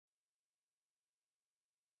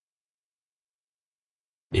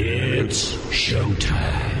It's showtime.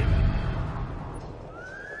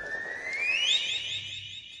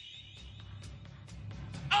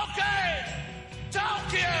 Okay,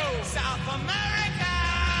 Tokyo, South America,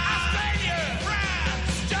 Australia,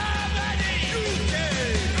 France, Germany, UK,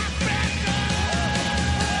 America.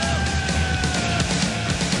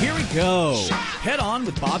 Here we go. Head On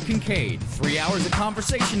with Bob Kincaid. 3 hours of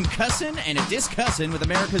conversation, cussin' and a discussin' with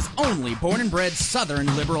America's only born and bred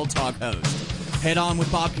Southern liberal talk host. Head On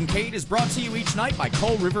with Bob Kincaid is brought to you each night by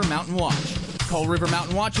Coal River Mountain Watch. Coal River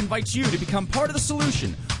Mountain Watch invites you to become part of the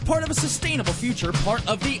solution, part of a sustainable future, part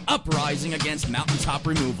of the uprising against mountaintop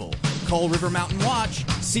removal. Coal River Mountain Watch,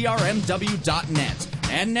 crmw.net.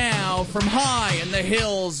 And now, from high in the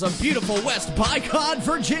hills of beautiful West Bicod,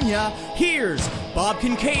 Virginia, here's Bob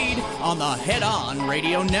Kincaid on the Head On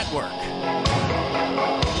Radio Network.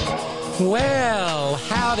 Well,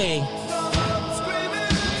 howdy.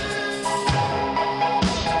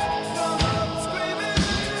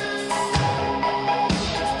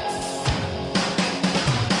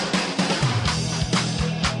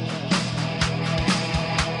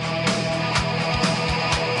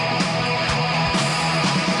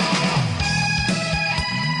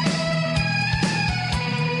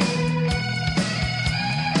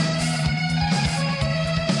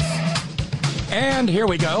 And here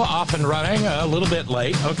we go, off and running, a little bit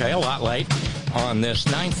late, okay, a lot late, on this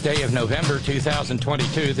 9th day of November,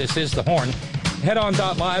 2022. This is The Horn.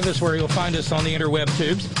 Headon.live is where you'll find us on the interweb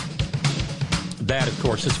tubes. That, of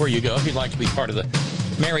course, is where you go if you'd like to be part of the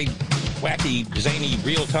merry, wacky, zany,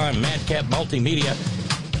 real-time, madcap multimedia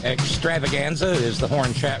extravaganza is the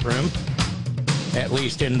Horn chat room, at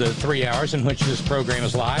least in the 3 hours in which this program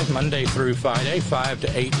is live, Monday through Friday, 5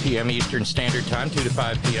 to 8 p.m. Eastern Standard Time, 2 to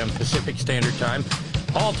 5 p.m. Pacific Standard Time,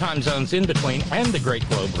 all time zones in between, and the Great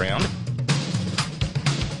Globe Round.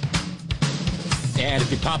 And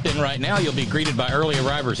if you pop in right now, you'll be greeted by early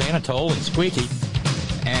arrivers Anatole and Squeaky,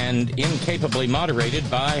 and incapably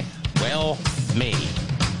moderated by, well, me.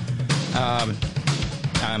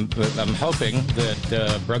 I'm hoping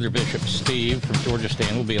that Brother Bishop Steve from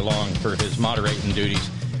Georgistan will be along for his moderating duties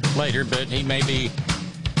later, but he may be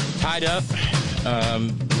tied up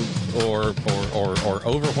or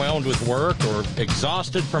overwhelmed with work or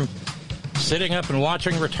exhausted from sitting up and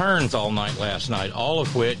watching returns all night last night, all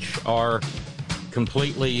of which are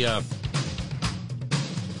completely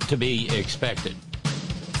to be expected.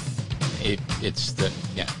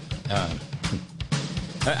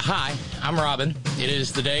 Hi, I'm Robin. It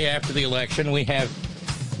is the day after the election. We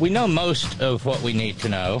know most of what we need to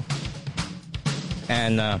know.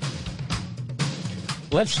 And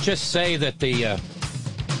let's just say that the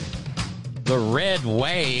red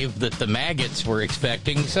wave that the maggots were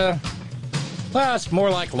expecting, well, it's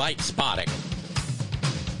more like light spotting.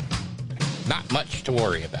 Not much to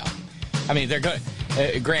worry about. I mean, they're going.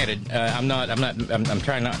 Granted, I'm not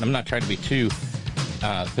trying to be too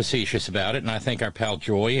facetious about it, and I think our pal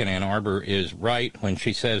Joy in Ann Arbor is right when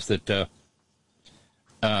she says that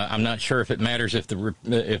I'm not sure if it matters if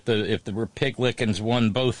the Republicans won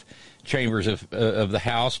both chambers of the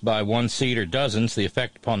House by one seat or dozens. The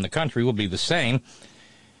effect upon the country will be the same.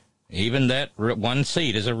 Even that one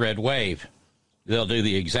seat is a red wave. They'll do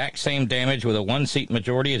the exact same damage with a one-seat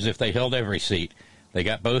majority as if they held every seat. They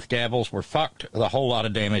got both gavels. We're fucked. A whole lot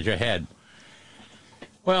of damage ahead.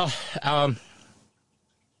 Well,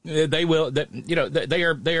 they will. They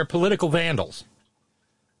are political vandals.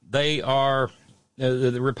 They are.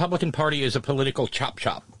 The Republican Party is a political chop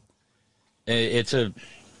chop. It's a.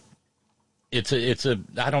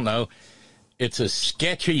 I don't know. It's a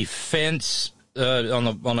sketchy fence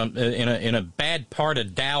in a bad part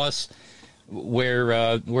of Dallas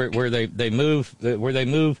where they move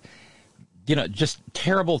just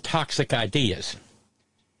terrible toxic ideas.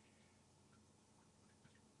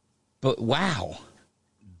 But wow.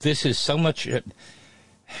 This is so much,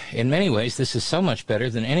 in many ways, this is so much better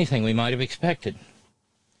than anything we might have expected.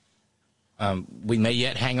 We may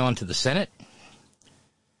yet hang on to the Senate.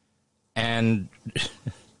 And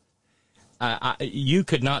you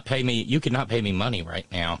could not pay me money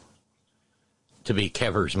right now to be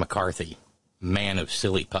Kevers McCarthy, man of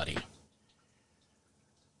silly putty.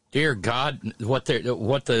 Dear God, what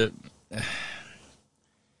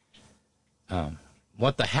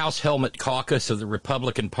the House Helmet Caucus of the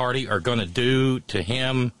Republican Party are going to do to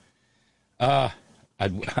him, I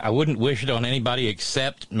wouldn't wish it on anybody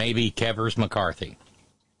except maybe Kevers McCarthy.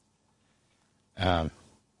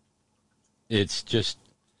 It's just,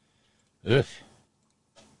 ugh.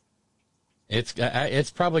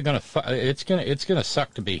 It's probably going to it's going to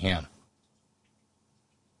suck to be him.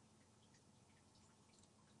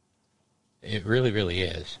 It really, really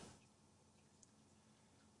is.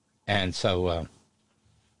 And so,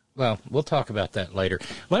 well, we'll talk about that later.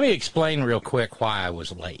 Let me explain real quick why I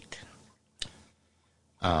was late.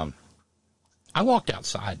 I walked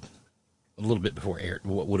outside a little bit before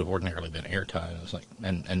what would have ordinarily been airtime. I was like,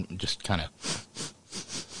 and just kind of,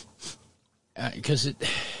 because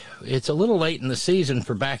it's a little late in the season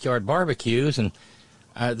for backyard barbecues, and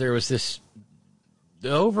there was this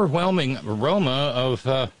overwhelming aroma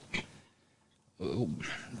of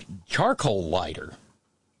charcoal lighter.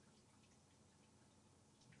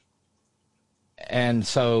 And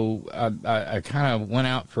so I kind of went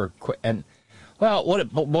out for a quick, and well, what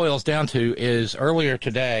it boils down to is earlier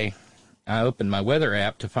today, I opened my weather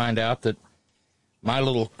app to find out that my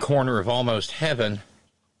little corner of almost heaven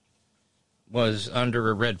was under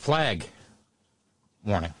a red flag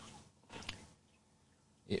warning,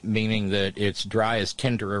 meaning that it's dry as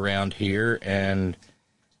tinder around here, and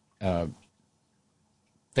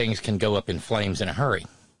things can go up in flames in a hurry.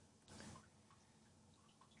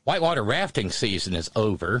 Whitewater rafting season is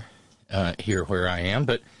over here where I am,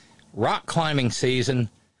 but rock climbing season,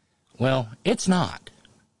 well, it's not.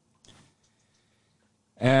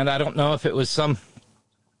 And I don't know if it was some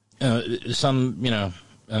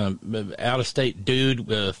out-of-state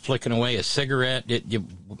dude flicking away a cigarette.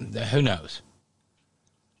 Who knows?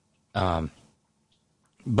 But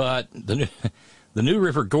the New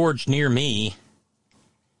River Gorge near me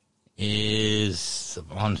is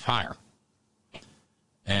on fire.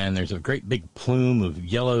 And there's a great big plume of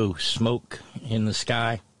yellow smoke in the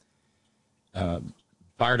sky.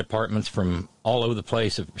 Fire departments from all over the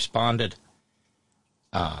place have responded.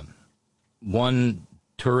 One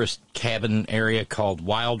tourist cabin area called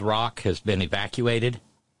Wild Rock has been evacuated.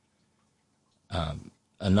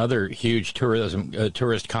 Another huge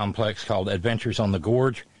tourist complex called Adventures on the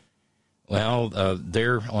Gorge, well,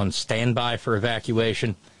 they're on standby for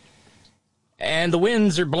evacuation. And the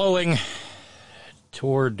winds are blowing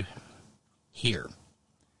toward here.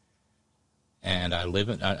 And I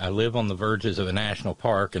live on the verges of a national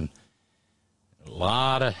park, and a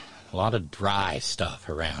lot of dry stuff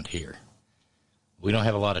around here. We don't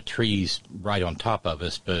have a lot of trees right on top of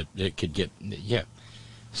us, but it could get, yeah.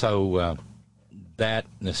 So that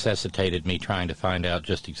necessitated me trying to find out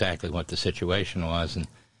just exactly what the situation was, and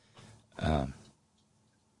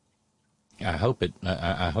I hope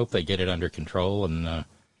they get it under control, and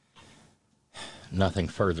nothing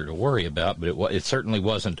further to worry about. But it certainly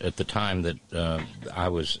wasn't at the time that I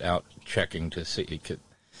was out checking to see,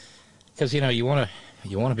 because you want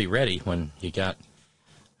to be ready when you got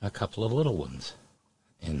a couple of little ones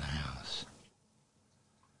in the house.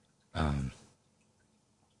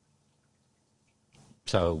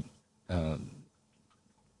 So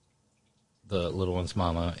the little one's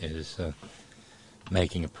mama is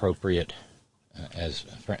making appropriate, as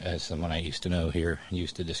someone I used to know here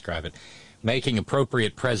used to describe it, making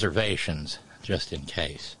appropriate preservations just in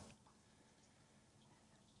case.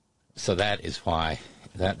 So that is why,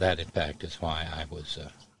 that in fact is why I was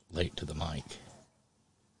late to the mic.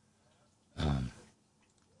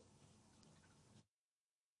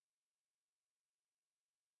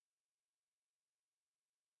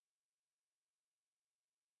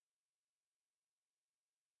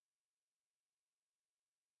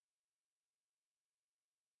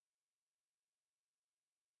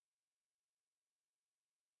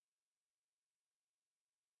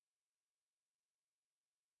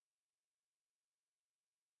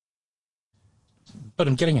 But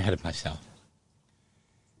I'm getting ahead of myself.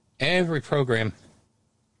 Every program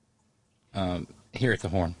here at the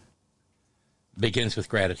Horn begins with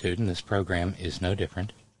gratitude, and this program is no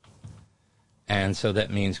different. And so that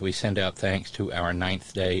means we send out thanks to our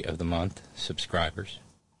 9th day of the month subscribers.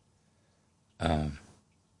 And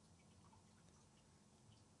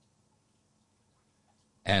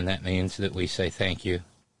that means that we say thank you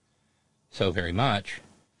so very much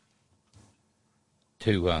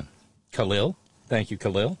to Khalil. Thank you,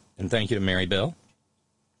 Khalil. And thank you to Mary Bell.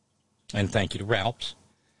 And thank you to Ralphs.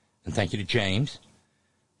 And thank you to James.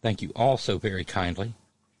 Thank you all so very kindly.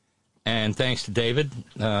 And thanks to David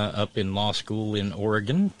up in law school in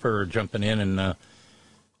Oregon for jumping in and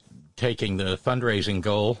taking the fundraising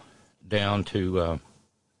goal down to,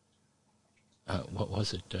 what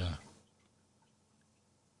was it?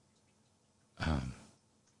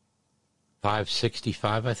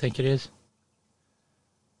 565, I think it is.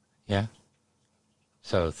 Yeah.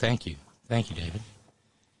 So thank you. Thank you, David.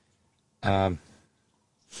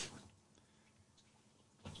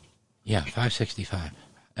 Yeah, 565.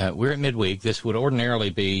 We're at midweek. This would ordinarily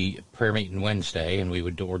be prayer meeting Wednesday, and we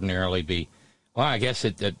would ordinarily be, well, I guess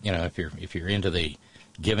if you're into the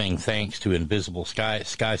giving thanks to invisible sky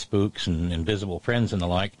spooks and invisible friends and the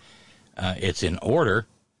like. It's in order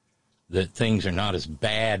that things are not as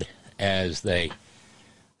bad as they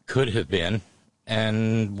could have been,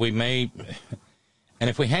 and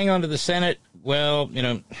if we hang on to the Senate, well,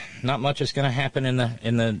 not much is going to happen in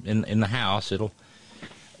the House.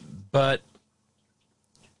 But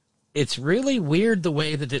it's really weird the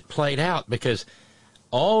way that it played out, because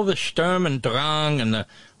all the Sturm und Drang and the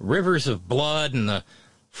rivers of blood and the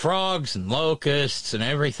frogs and locusts and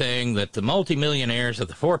everything that the multimillionaires of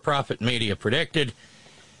the for-profit media predicted,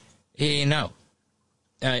 no.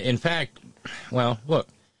 In fact, well, look,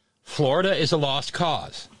 Florida is a lost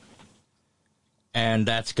cause, and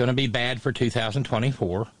that's going to be bad for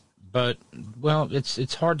 2024, but, well,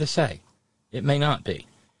 it's hard to say. It may not be.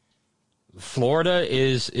 Florida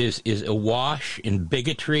is awash in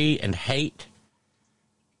bigotry and hate,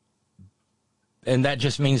 and that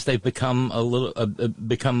just means they've become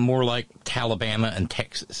become more like Alabama and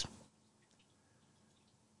Texas.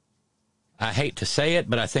 I hate to say it,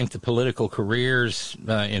 but I think the political careers,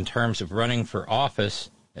 in terms of running for office,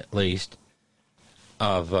 at least,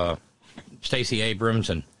 of Stacey Abrams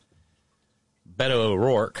and Beto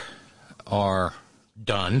O'Rourke are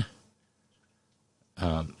done.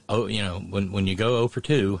 When you go 0 for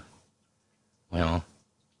 2, well,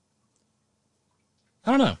 I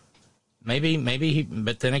don't know. Maybe,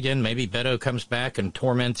 but then again, maybe Beto comes back and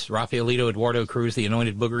torments Rafaelito Eduardo Cruz, the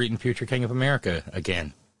anointed booger-eating future king of America,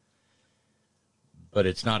 again. But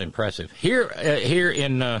it's not impressive. Here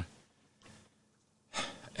in,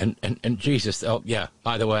 and Jesus, oh yeah,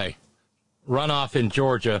 by the way, runoff in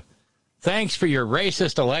Georgia. Thanks for your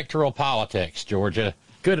racist electoral politics, Georgia.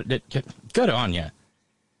 Good on you.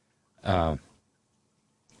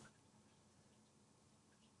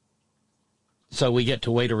 So we get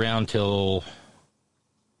to wait around till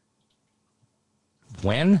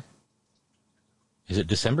when? Is it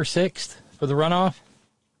December 6th for the runoff?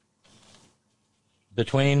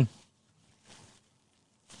 Between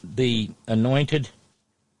the anointed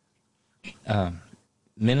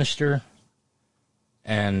minister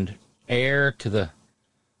and heir to the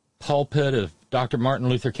pulpit of Dr. Martin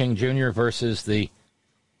Luther King Jr. versus the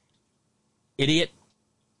idiot,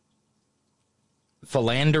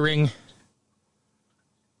 philandering,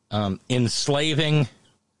 enslaving,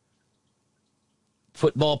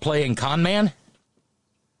 football-playing con man?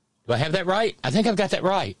 Do I have that right? I think I've got that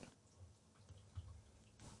right.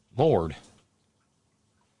 Lord.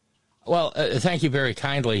 Well, thank you very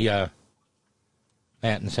kindly,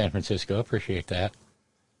 Matt in San Francisco. Appreciate that.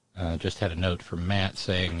 Just had a note from Matt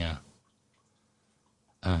saying,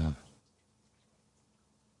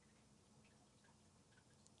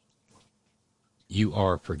 you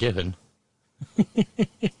are forgiven.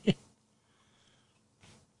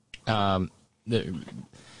 The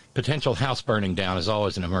potential house burning down is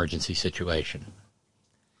always an emergency situation.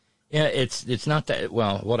 Yeah, it's not that,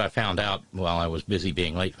 well, what I found out while I was busy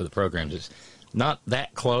being late for the programs is not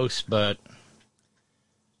that close, but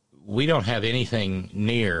we don't have anything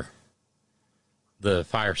near the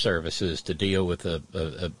fire services to deal with a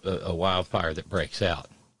wildfire that breaks out.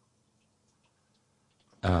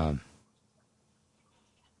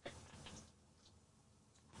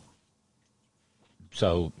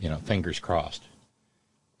 So, fingers crossed.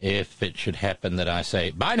 If it should happen that I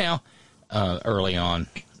say, bye now, early on,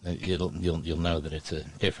 you'll know that it's a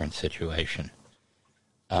different situation.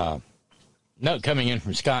 Note coming in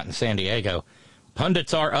from Scott in San Diego.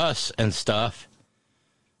 Pundits are us and stuff.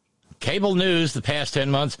 Cable news the past 10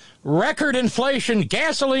 months. Record inflation,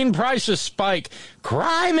 gasoline prices spike,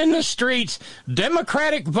 crime in the streets,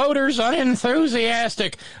 Democratic voters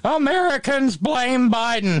unenthusiastic, Americans blame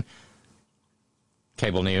Biden.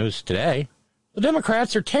 Cable news today. The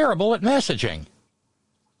Democrats are terrible at messaging.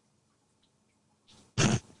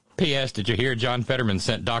 P.S. Did you hear John Fetterman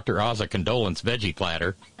sent Dr. Oz a condolence veggie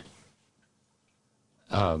platter?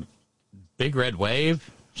 Big Red Wave,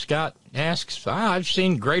 Scott asks. I've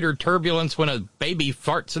seen greater turbulence when a baby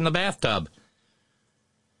farts in the bathtub.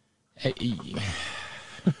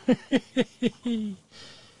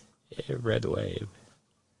 Red Wave.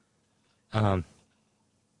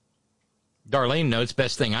 Darlene notes,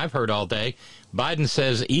 best thing I've heard all day. Biden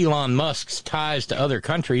says Elon Musk's ties to other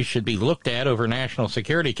countries should be looked at over national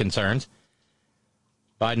security concerns.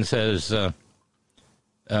 Biden says the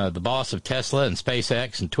boss of Tesla and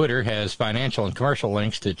SpaceX and Twitter has financial and commercial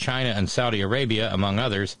links to China and Saudi Arabia, among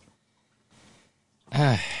others.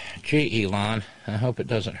 Gee, Elon, I hope it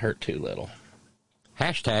doesn't hurt too little.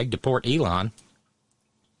 Hashtag deport Elon.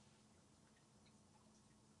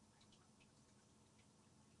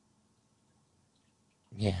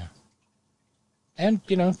 Yeah. And,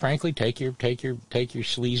 frankly, take your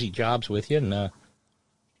sleazy jobs with you, and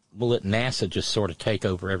we'll let NASA just sort of take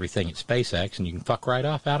over everything at SpaceX, and you can fuck right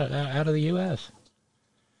off out of the U.S.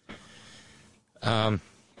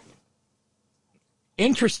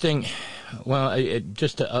 Interesting. Well,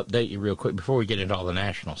 just to update you real quick before we get into all the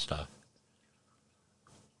national stuff.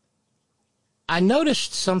 I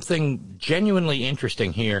noticed something genuinely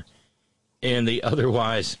interesting here in the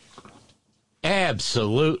otherwise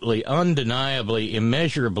absolutely, undeniably,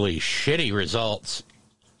 immeasurably shitty results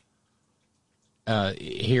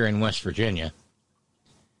here in West Virginia.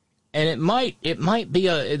 And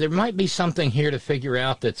there might be something here to figure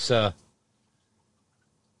out that's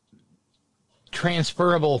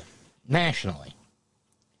transferable nationally.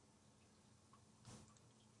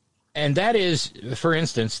 And that is, for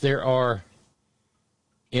instance, there are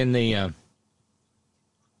in the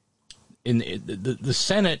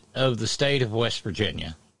Senate of the state of West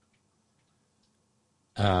Virginia,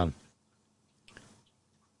 the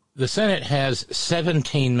Senate has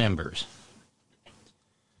 17 members.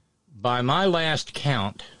 By my last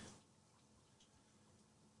count,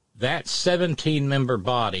 that 17-member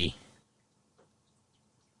body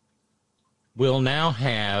will now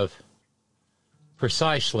have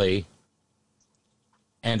precisely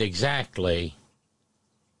and exactly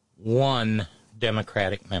one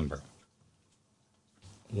Democratic member.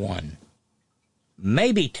 One.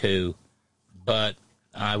 Maybe two, but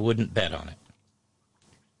I wouldn't bet on it.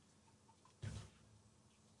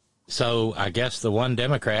 So I guess the one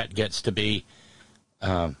Democrat gets to be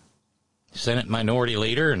Senate Minority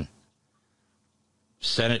Leader and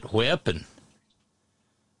Senate Whip and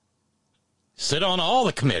sit on all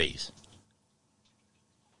the committees.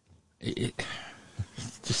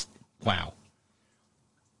 Just, wow.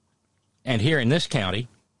 And here in this county,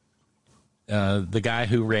 the guy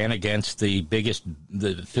who ran against the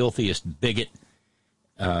filthiest bigot,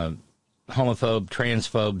 homophobe,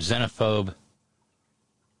 transphobe, xenophobe,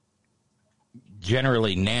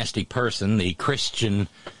 generally nasty person, the Christian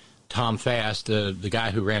Tom Fast, the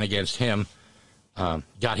guy who ran against him,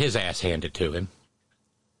 got his ass handed to him.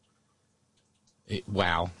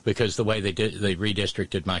 Wow, because the way they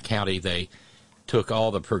redistricted my county, they took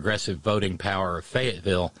all the progressive voting power of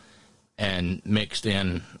Fayetteville and mixed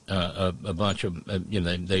in a bunch of,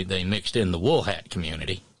 they mixed in the wool hat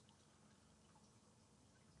community.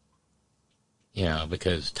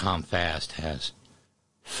 Because Tom Fast has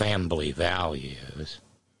family values.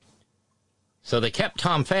 So they kept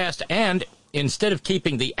Tom Fast, and instead of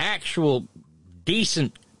keeping the actual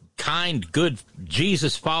decent, kind, good,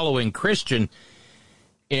 Jesus-following Christian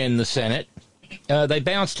in the Senate, they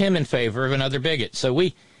bounced him in favor of another bigot. So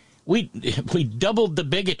we doubled the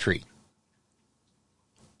bigotry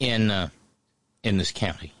in this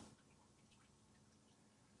county.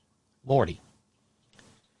 Lordy.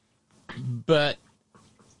 But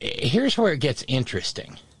here's where it gets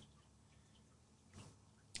interesting.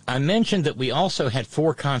 I mentioned that we also had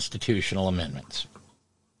 4 constitutional amendments.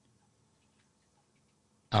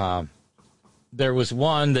 There was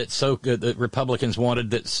one that Republicans wanted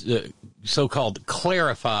that so-called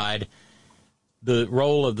clarified the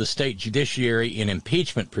role of the state judiciary in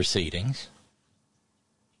impeachment proceedings.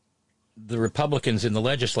 The Republicans in the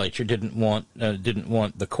legislature didn't want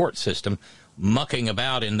the court system mucking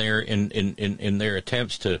about in their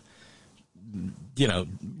attempts to,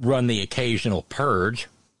 run the occasional purge.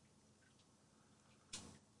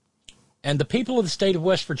 And the people of the state of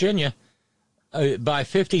West Virginia, by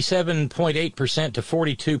 57.8% to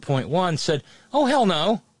 42.1%, said, "Oh hell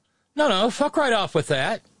no, fuck right off with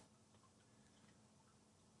that."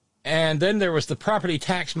 And then there was the Property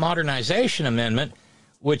Tax Modernization Amendment,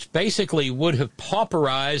 which basically would have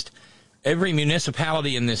pauperized every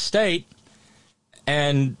municipality in this state,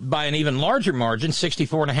 and by an even larger margin,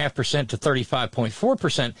 64.5% to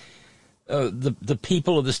 35.4%, the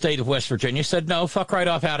people of the state of West Virginia said, "No, fuck right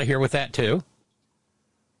off out of here with that too.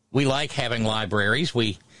 We like having libraries.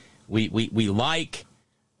 We like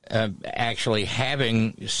actually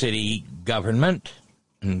having city government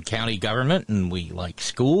and county government, and we like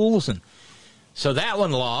schools." And so that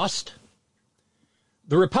one lost.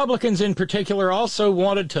 The Republicans in particular also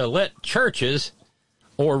wanted to let churches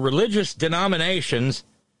or religious denominations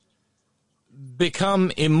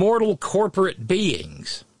become immortal corporate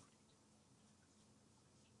beings.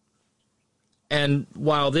 And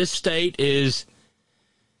while this state is,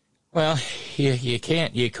 well, you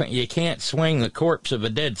can't swing the corpse of a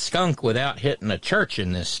dead skunk without hitting a church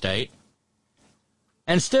in this state.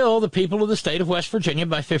 And still, the people of the state of West Virginia,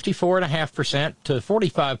 by 54.5% to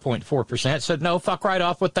 45.4%, said, "No, fuck right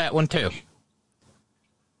off with that one too."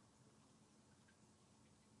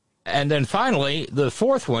 And then finally, the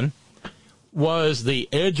fourth one was the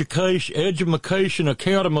Education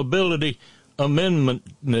Accountability Amendment,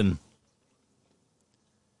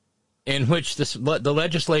 in which the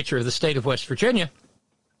legislature of the state of West Virginia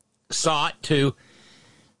sought to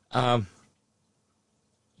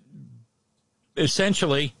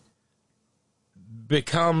essentially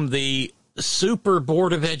become the super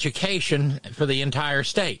board of education for the entire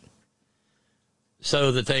state,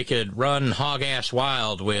 so that they could run hog-ass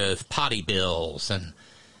wild with potty bills and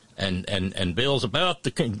bills about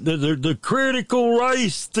the critical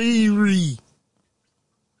race theory.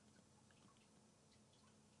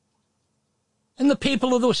 And the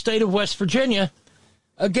people of the state of West Virginia,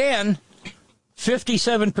 again,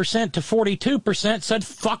 57% to 42% said,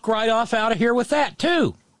 fuck right off out of here with that,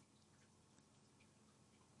 too.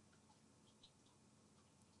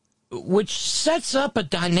 Which sets up a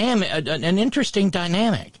dynamic, an interesting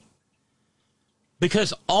dynamic.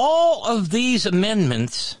 Because all of these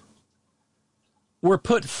amendments were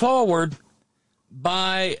put forward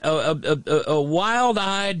by a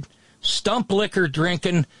wild-eyed, stump liquor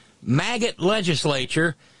drinking, maggot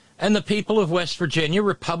legislature, and the people of West Virginia,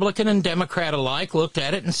 Republican and Democrat alike, looked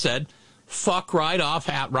at it and said, fuck right off,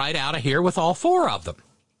 right out of here with all four of them.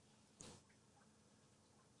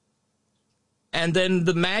 And then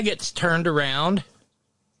the maggots turned around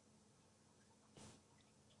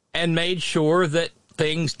and made sure that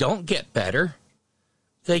things don't get better,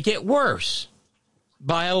 they get worse,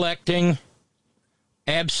 by electing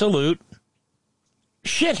absolute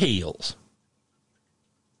shitheels.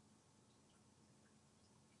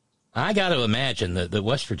 I got to imagine that the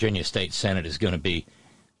West Virginia State Senate is going to be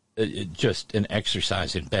just an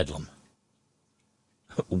exercise in bedlam.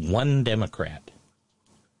 One Democrat.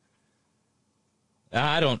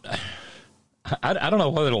 I don't know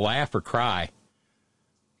whether to laugh or cry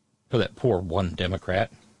for that poor one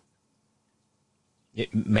Democrat.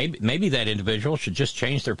 Maybe that individual should just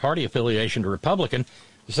change their party affiliation to Republican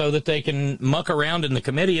so that they can muck around in the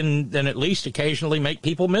committee and then at least occasionally make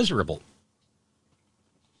people miserable.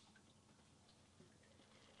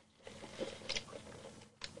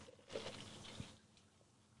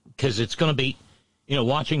 Because it's going to be,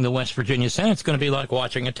 watching the West Virginia Senate, it's going to be like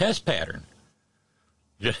watching a test pattern.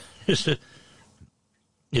 Just a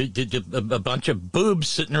bunch of boobs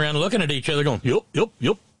sitting around looking at each other going, yup, yup,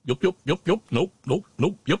 yup, yup, yup, yup, yup, nope, nope,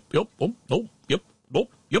 nope, yup, yup, nope, yup,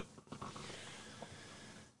 nope, yup.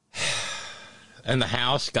 And the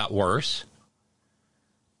House got worse.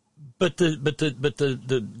 But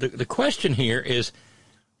the question here is,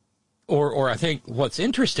 or I think what's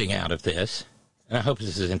interesting out of this, and I hope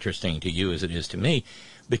this is interesting to you as it is to me,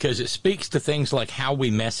 because it speaks to things like how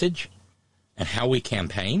we message and how we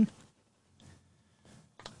campaign.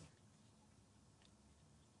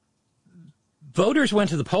 Voters went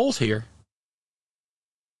to the polls here,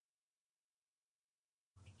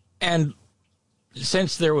 and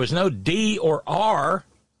since there was no D or R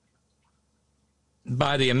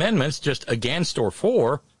by the amendments, just against or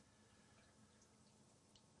for,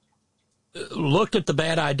 looked at the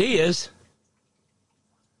bad ideas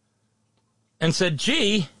and said,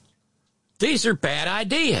 gee, these are bad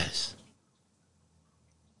ideas.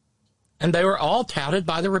 And they were all touted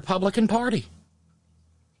by the Republican Party.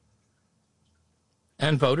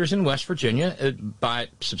 And voters in West Virginia, by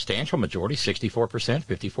substantial majority, 64%,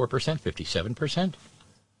 54%,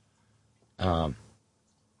 57%,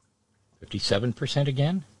 57%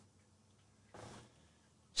 again,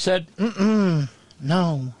 said,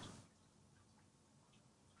 no.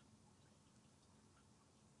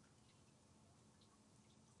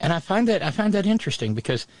 And I find that interesting,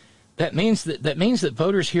 because that means that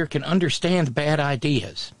voters here can understand bad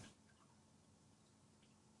ideas.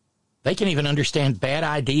 They can even understand bad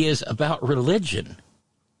ideas about religion,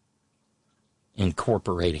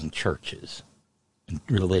 incorporating churches and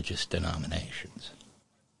religious denominations.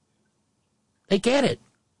 They get it.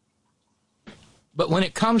 But when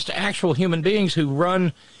it comes to actual human beings who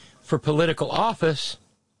run for political office,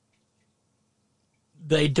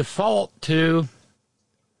 they default to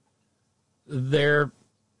their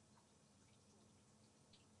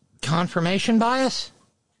confirmation bias.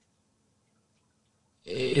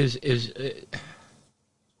 Do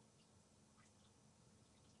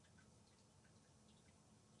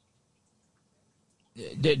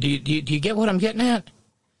you get what I'm getting at?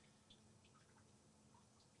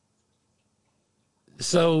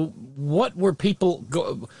 So what were the people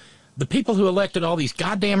who elected all these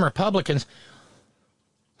goddamn Republicans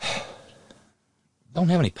don't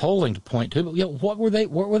have any polling to point to, but what were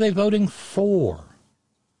they voting for?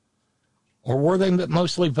 Or were they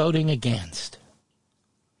mostly voting against?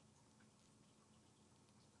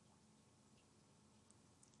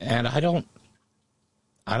 And I don't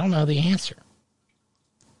know the answer.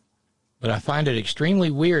 But I find it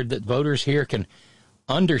extremely weird that voters here can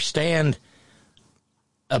understand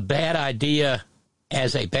a bad idea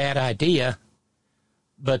as a bad idea,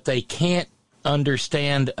 but they can't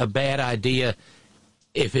understand a bad idea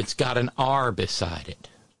if it's got an R beside it.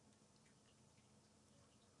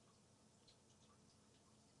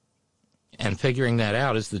 And figuring that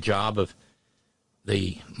out is the job of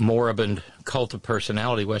the moribund cult of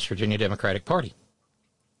personality West Virginia Democratic Party,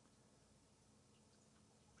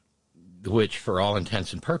 which for all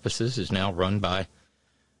intents and purposes is now run by,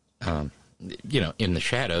 in the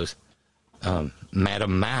shadows,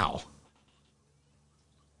 Madam Mao.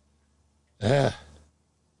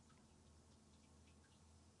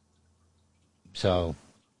 So,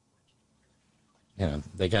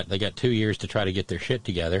 they got 2 years to try to get their shit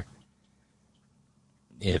together.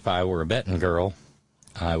 If I were a betting girl,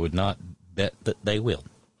 I would not bet that they will.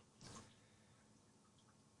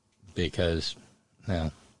 Because,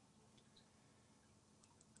 a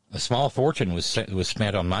small fortune was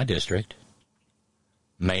spent on my district.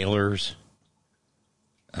 Mailers.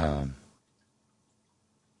 I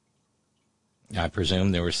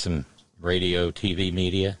presume there was some radio, TV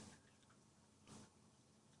media.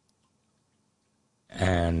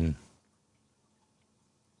 And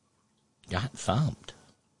got thumped.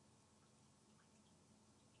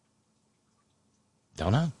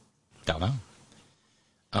 Don't know.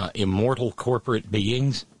 Immortal corporate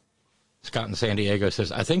beings. Scott in San Diego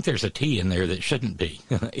says, I think there's a T in there that shouldn't be.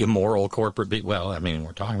 Immoral corporate be. Well, I mean,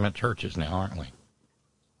 we're talking about churches now, aren't we?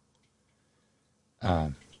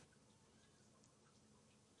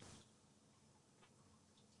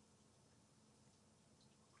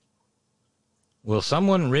 Will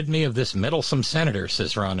someone rid me of this meddlesome senator,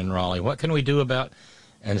 says Ron in Raleigh. What can we do about...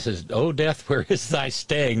 And it says, oh, death, where is thy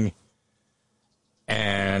sting?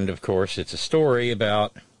 And, of course, it's a story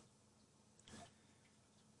about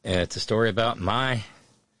my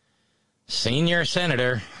senior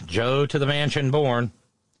senator, Joe to the mansion born.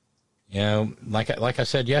 Like I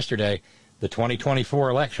said yesterday, the 2024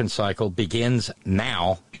 election cycle begins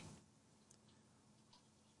now.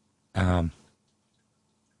 And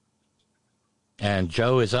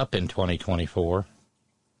Joe is up in 2024.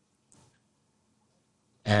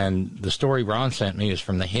 And the story Ron sent me is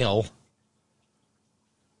from The Hill.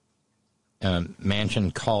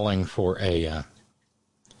 Manchin calling for a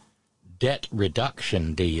debt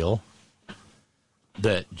reduction deal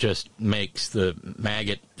that just makes the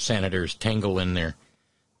maggot senators tingle in their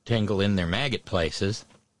maggot places.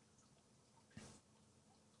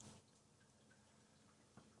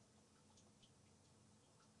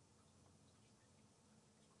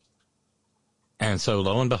 And so,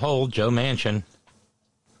 lo and behold, Joe Manchin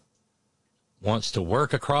wants to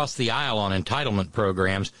work across the aisle on entitlement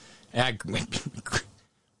programs.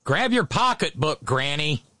 Grab your pocketbook,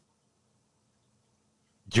 Granny.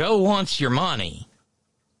 Joe wants your money.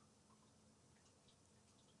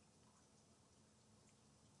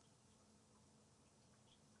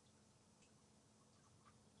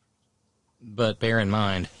 But bear in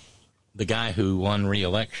mind, the guy who won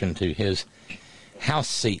re-election to his House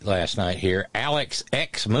seat last night here, Alex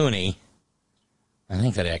X. Mooney, I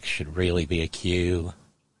think that X should really be a Q.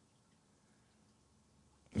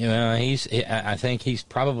 I think he's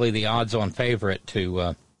probably the odds-on favorite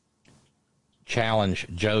to challenge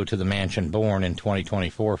Joe to the mansion born in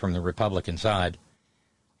 2024 from the Republican side.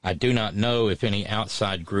 I do not know if any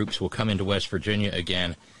outside groups will come into West Virginia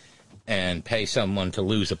again and pay someone to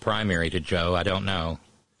lose a primary to Joe. I don't know.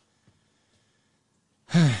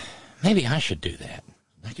 Maybe I should do that.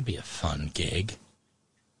 That could be a fun gig.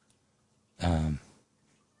 I'd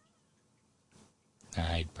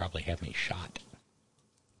probably have me shot.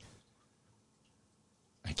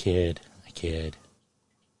 I kid.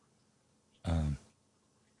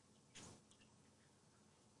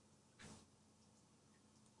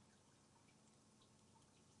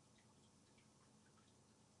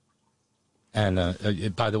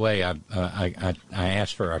 And by the way, I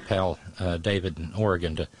asked for our pal David in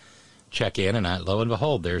Oregon to check in, and lo and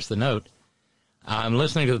behold, there's the note. I'm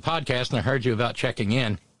listening to the podcast, and I heard you about checking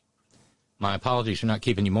in. My apologies for not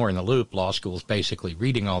keeping you more in the loop. Law school's basically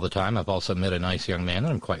reading all the time. I've also met a nice young man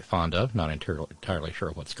that I'm quite fond of. Not entirely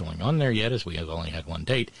sure what's going on there yet, as we have only had one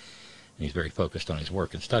date. And he's very focused on his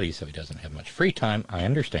work and studies, so he doesn't have much free time. I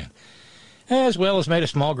understand. As well as made a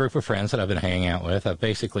small group of friends that I've been hanging out with. I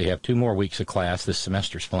basically have 2 more weeks of class. This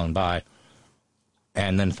semester's flown by.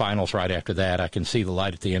 And then finals right after that. I can see the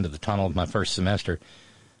light at the end of the tunnel of my first semester.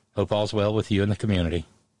 Hope all's well with you and the community.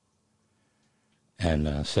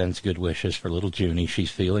 And sends good wishes for little Junie.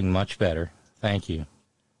 She's feeling much better. Thank you.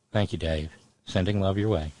 Thank you, Dave. Sending love your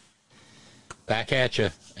way. Back at you,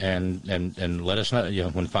 and let us know.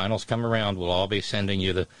 When finals come around, we'll all be sending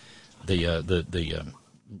you the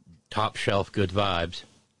top shelf good vibes.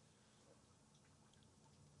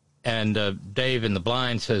 And Dave in the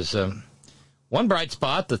blind says, one bright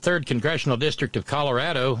spot: the 3rd Congressional District of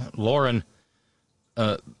Colorado, Lauren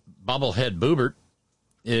Bobblehead Boobert,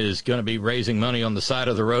 is going to be raising money on the side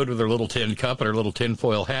of the road with her little tin cup and her little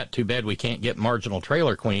tinfoil hat. Too bad we can't get Marginal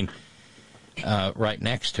Trailer Queen right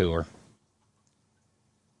next to her.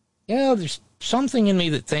 There's something in me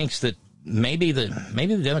that thinks that maybe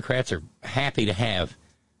the Democrats are happy to have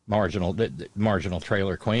Marginal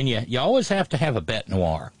Trailer Queen. You always have to have a bête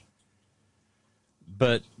noire.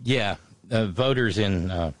 But, voters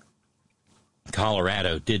in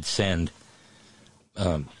Colorado did send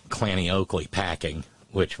Clanny Oakley packing,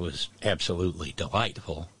 which was absolutely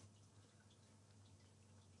delightful.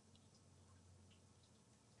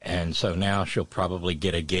 And so now she'll probably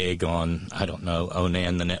get a gig on, I don't know,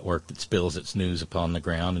 Onan, the network that spills its news upon the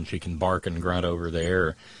ground, and she can bark and grunt over there.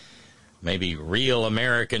 Or maybe Real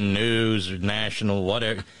American News, or National,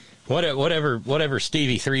 whatever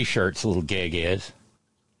Stevie Three Shirt's little gig is.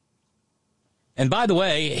 And by the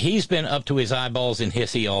way, he's been up to his eyeballs in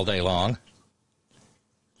hissy all day long.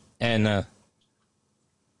 And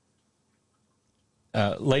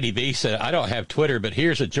Lady B said, I don't have Twitter, but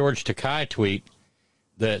here's a George Takei tweet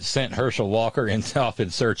that sent Herschel Walker off in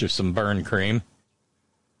search of some burn cream.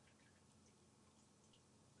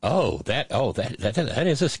 That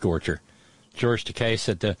is a scorcher. George Takei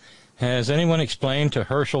said, has anyone explained to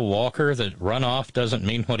Herschel Walker that runoff doesn't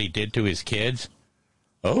mean what he did to his kids?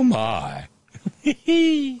 Oh, my.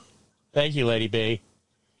 Thank you, Lady B.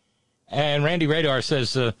 And Randy Radar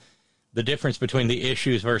says the difference between the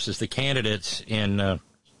issues versus the candidates in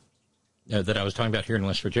that I was talking about here in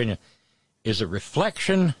West Virginia is a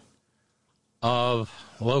reflection of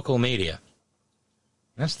local media.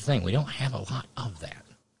 That's the thing. We don't have a lot of that.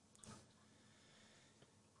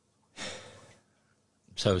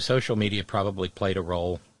 So social media probably played a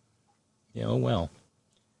role.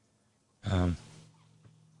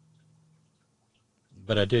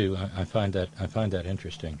 But I do. I find that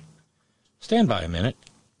interesting. Stand by a minute.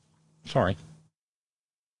 Sorry.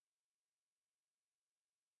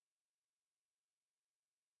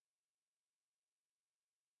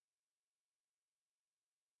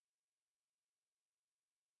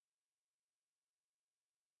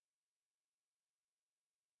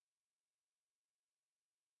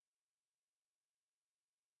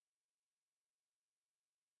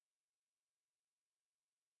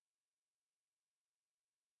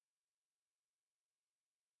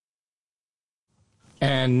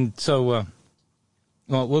 And so,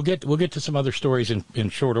 we'll get to some other stories in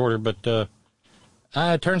short order. But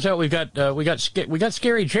it turns out we got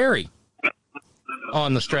Scary Jerry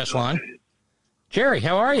on the stress line. Jerry,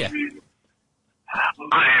 how are you?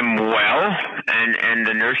 I am well, and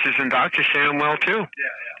the nurses and doctors say I'm well too.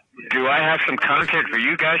 Do I have some content for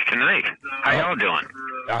you guys tonight? How y'all doing?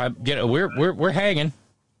 We're hanging.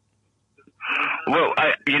 Well,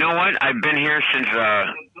 you know what? I've been here since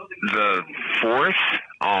the 4th.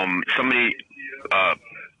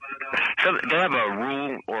 So they have a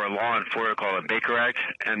rule or a law in Florida called a Baker Act,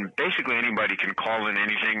 and basically anybody can call in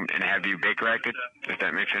anything and have you Baker Acted, if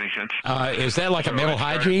that makes any sense. Is that like a mental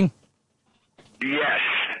hygiene? Yes.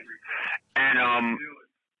 And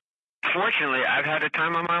fortunately, I've had a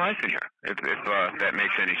time of my life in here, if that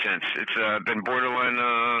makes any sense. It's been borderline.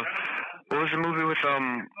 What was the movie with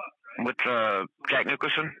Jack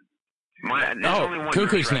Nicholson?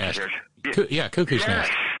 Cuckoo's Nest. Cuckoo's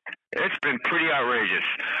Nest. It's been pretty outrageous.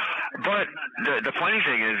 But the funny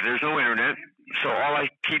thing is, there's no internet, so all I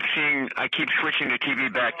keep switching the TV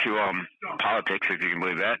back to politics, if you can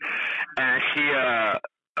believe that. And I see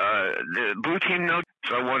the Blue Team notes,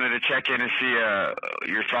 so I wanted to check in and see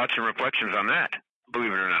your thoughts and reflections on that,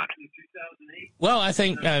 believe it or not. Well, I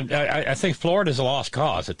think Florida's a lost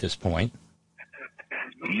cause at this point.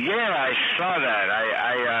 Yeah, I saw that.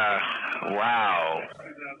 Wow.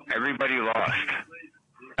 Everybody lost.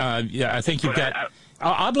 I think you've got.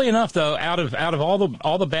 Oddly enough, though, out of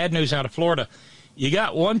all the bad news out of Florida, you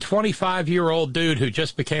got one 25-year-old dude who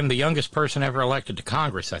just became the youngest person ever elected to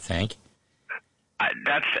Congress, I think. I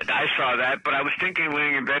saw that, but I was thinking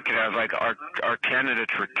laying in bed today, I was like, our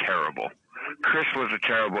candidates were terrible. Chris was a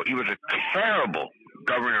terrible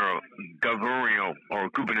gubernatorial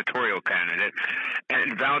candidate,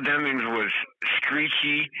 and Val Demings was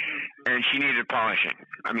screechy, and she needed polishing.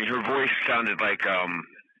 I mean, her voice sounded like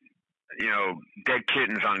dead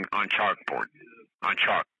kittens on chalk.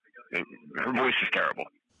 Her voice is terrible.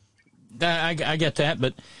 I get that,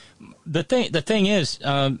 but the thing is,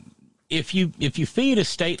 if you feed a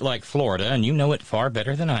state like Florida, and you know it far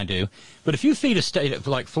better than I do, but if you feed a state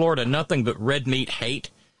like Florida nothing but red meat hate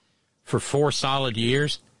for 4 solid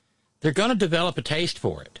years, they're going to develop a taste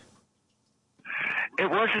for it. It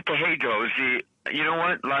wasn't the hate, though. You know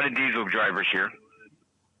what? A lot of diesel drivers here,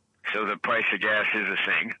 so the price of gas is a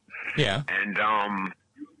thing. Yeah. And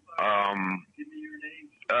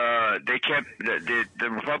they kept the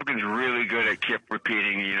Republicans really good at kept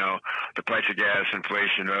repeating, the price of gas,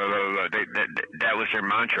 inflation. That was their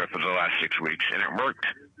mantra for the last 6 weeks, and it worked.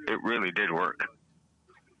 It really did work.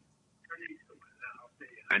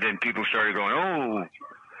 And then people started going,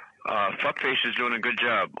 fuckface is doing a good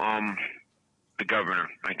job. The governor,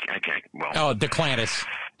 I can't. Well. Oh, DeClantis.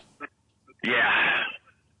 Yeah.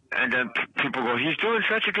 And then people go, he's doing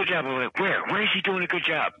such a good job. I'm like, where? Where is he doing a good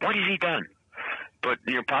job? What has he done? But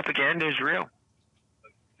your propaganda is real.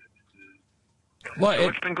 Well, so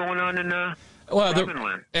what's been going on in the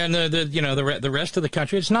rest of the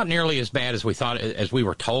country, it's not nearly as bad as we thought, as we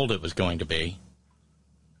were told it was going to be.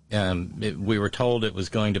 We were told it was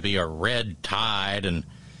going to be a red tide, and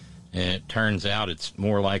it turns out it's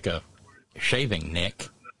more like a shaving nick.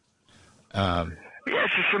 Yeah,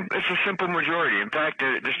 it's a simple majority. In fact,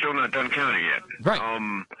 they're still not done counting yet. Right.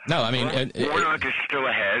 No, I mean... Warnock is still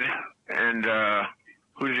ahead, and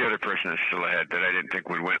who's the other person that's still ahead that I didn't think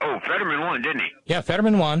would win? Oh, Fetterman won, didn't he? Yeah,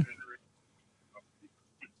 Fetterman won.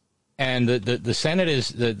 And the Senate is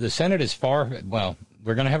the Senate is far... Well,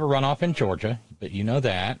 we're going to have a runoff in Georgia, but you know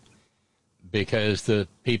that, because the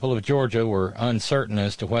people of Georgia were uncertain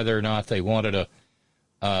as to whether or not they wanted a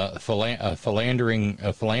philandering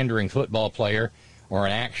football player or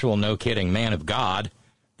an actual, no-kidding man of God.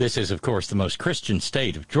 This is, of course, the most Christian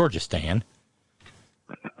state of Georgistan.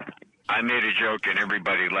 I made a joke, and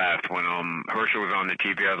everybody laughed when Herschel was on the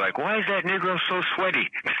TV. I was like, why is that Negro so sweaty?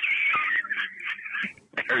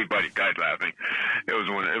 Everybody died laughing. You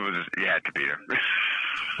had to be there.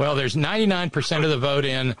 Well, there's 99% of the vote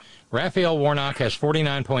in. Raphael Warnock has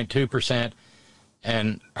 49.2%,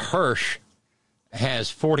 and Hirsch has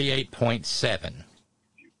 48.7%.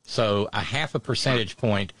 So a half a percentage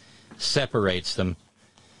point separates them.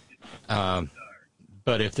 But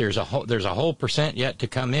if there's a whole percent yet to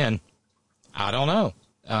come in, I don't know.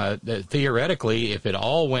 Theoretically, if it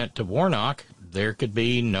all went to Warnock, there could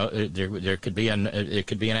be an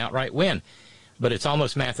outright win. But it's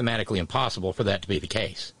almost mathematically impossible for that to be the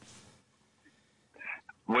case.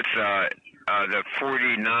 What's the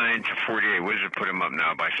 49 to 48? What does it put him up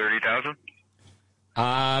now, by 30,000?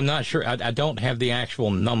 I'm not sure. I don't have the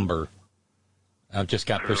actual number. I've just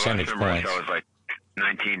got percentage points. I was like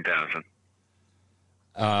 19,000.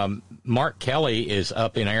 Mark Kelly is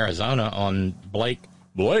up in Arizona on Blake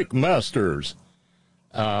Masters.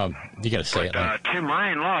 You got to say it. Tim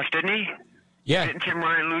Ryan lost, didn't he? Yeah. Didn't Tim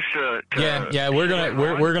Ryan lose to Yeah. We're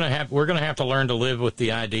gonna have to learn to live with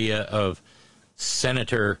the idea of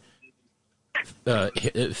Senator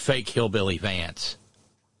fake hillbilly Vance.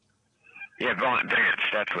 Yeah, Vance.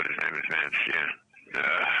 That's what his name is, Vance.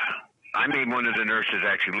 Yeah. I made one of the nurses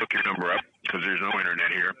actually look your number up because there's no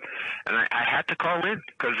internet here, and I had to call in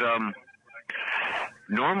because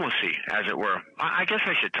normalcy, as it were. I guess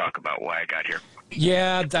I should talk about why I got here.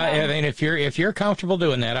 Yeah, I mean, if you're comfortable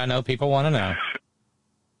doing that, I know people want to know.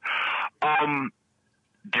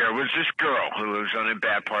 There was this girl who lives on a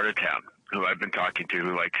bad part of town who I've been talking to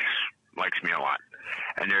who likes me a lot.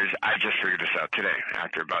 And I just figured this out today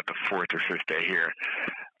after about the 4th or 5th day here.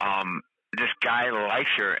 This guy likes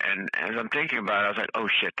her, and as I'm thinking about it, I was like, oh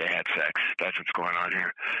shit, they had sex. That's what's going on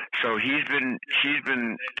here. So she's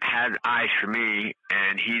had eyes for me,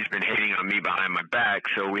 and he's been hating on me behind my back,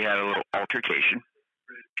 so we had a little altercation.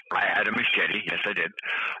 I had a machete, yes I did,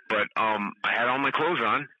 but I had all my clothes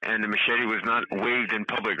on, and the machete was not waved in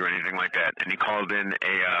public or anything like that, and he called in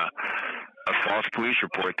a false police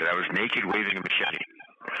report that I was naked waving a machete.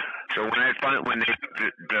 So when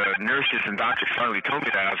the nurses and doctors finally told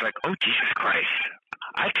me that, I was like, oh, Jesus Christ,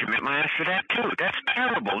 I'd commit my ass to that too. That's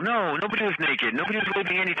terrible. No, nobody was naked. Nobody was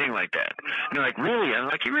waving anything like that. And they're like, really? I'm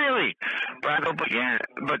like, really? But I go, but yeah.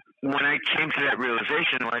 But when I came to that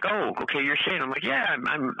realization, I'm like, oh, okay, you're saying. I'm like, yeah,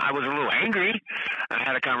 I was a little angry. I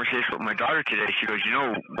had a conversation with my daughter today. She goes, you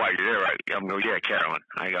know why you're there, right? I'm going, yeah, Carolyn.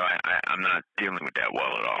 I go, I'm not dealing with that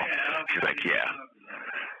well at all. She's like, yeah.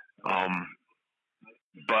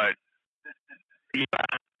 But yeah,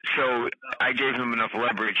 so I gave him enough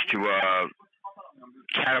leverage to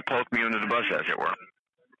catapult me under the bus, as it were.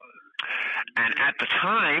 And at the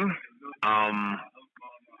time,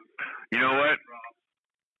 you know what?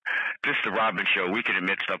 This is the Robin Show. We can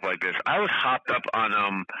admit stuff like this. I was hopped up on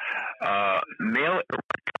male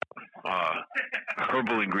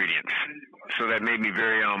herbal ingredients. So that made me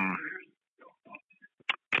very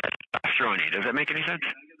testosterone-y. Does that make any sense?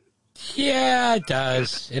 Yeah, it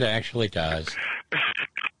does. It actually does.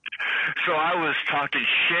 So I was talking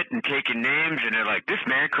shit and taking names, and they're like, "This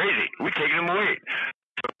man crazy. We're taking him away."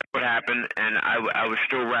 So that's what happened, and I was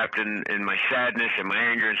still wrapped in my sadness and my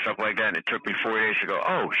anger and stuff like that, and it took me 4 days to go,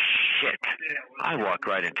 "Oh, shit." I walked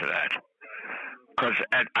right into that. Because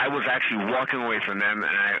I was actually walking away from them,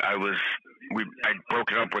 and I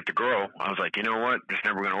broke it up with the girl. I was like, you know what, this is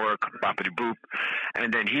never going to work, boppity boop.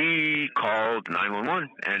 And then he called 911,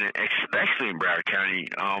 and especially in Broward County,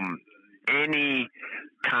 any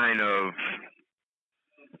kind of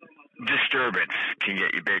disturbance can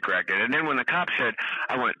get you Baker Acted. And then when the cop said,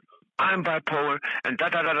 I went, I'm bipolar, and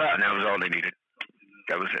da-da-da-da, and that was all they needed.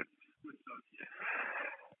 That was it.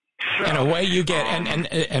 So, and away you get,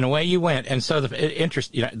 and away you went. And so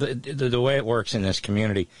the way it works in this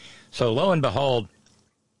community. So lo and behold,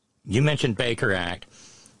 you mentioned Baker Act,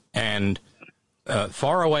 and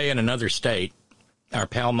far away in another state, our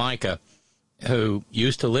pal Micah, who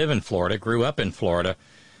used to live in Florida, grew up in Florida,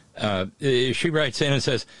 she writes in and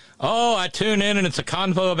says, "Oh, I tune in and it's a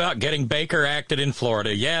convo about getting Baker Acted in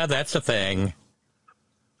Florida. Yeah, that's a thing."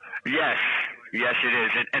 Yes. Yes, it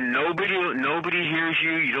is. And nobody hears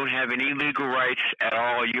you. You don't have any legal rights at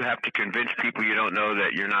all. You have to convince people you don't know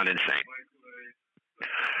that you're not insane.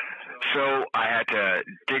 So I had to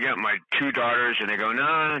dig up my two daughters, and they go,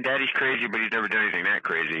 "No, Daddy's crazy, but he's never done anything that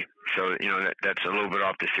crazy." So, that's a little bit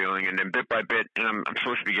off the ceiling. And then bit by bit, and I'm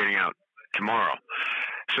supposed to be getting out tomorrow.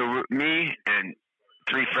 So me and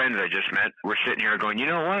three friends I just met, we're sitting here going, you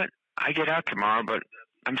know what? I get out tomorrow, but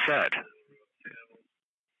I'm sad.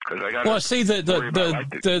 Well, see,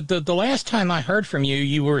 the last time I heard from you,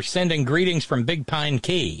 you were sending greetings from Big Pine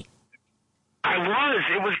Key. I was.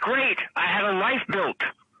 It was great. I had a life built,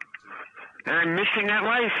 and I'm missing that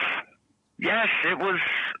life. Yes, it was.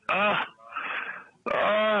 I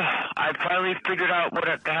finally figured out what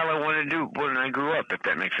the hell I wanted to do when I grew up, if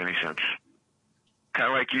that makes any sense.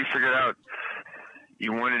 Kind of like you figured out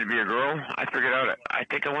you wanted to be a girl. I figured out I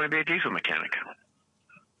think I want to be a diesel mechanic.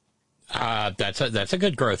 That's a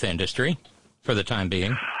good growth industry for the time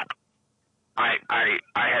being. I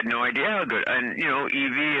had no idea how good, and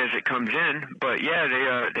EV as it comes in, but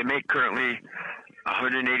yeah, they make currently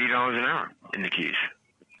 $180 an hour in the Keys.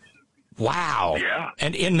 Wow. Yeah.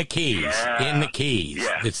 And in the Keys. Yeah. In the Keys.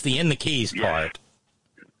 Yeah. It's the in the Keys part.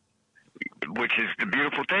 Which is the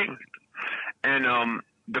beautiful thing. And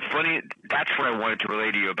that's what I wanted to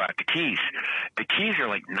relay to you about the Keys. The Keys are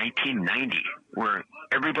like 1990, where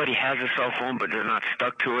everybody has a cell phone, but they're not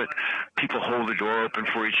stuck to it. People hold the door open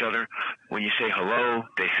for each other. When you say hello,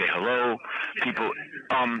 they say hello. People,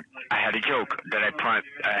 I had a joke that I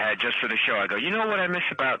had just for the show. I go, you know what I miss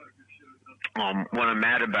about, what I'm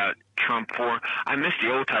mad about Trump for? I miss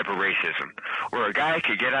the old type of racism, where a guy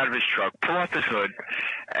could get out of his truck, pull off his hood,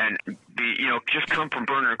 and just come from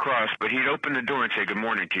Burner Cross, but he'd open the door and say, "Good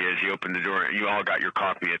morning" to you as he opened the door, and you all got your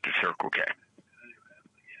coffee at the Circle K.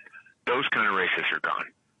 Those kind of racists are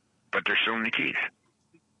gone, but they're still in the Keys.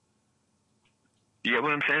 You get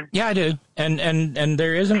what I'm saying? Yeah, I do. And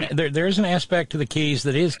there is an aspect to the Keys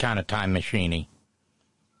that is kind of time machine-y.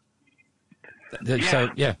 Yeah. So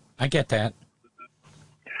yeah, I get that.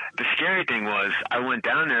 The scary thing was, I went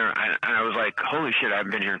down there and I was like, "Holy shit!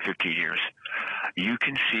 I've been here in 15 years. You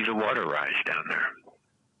can see the water rise down there."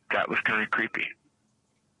 That was kind of creepy.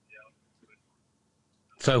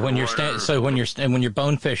 So when you're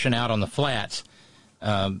bone fishing out on the flats,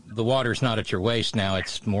 the water's not at your waist now.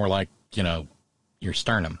 It's more like your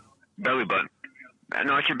sternum. Belly button.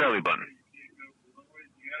 No, it's your belly button.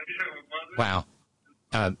 Wow.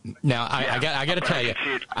 Now I got to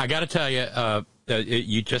tell you,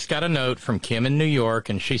 you just got a note from Kim in New York,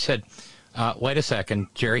 and she said, "Wait a second,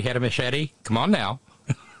 Jerry had a machete. Come on now."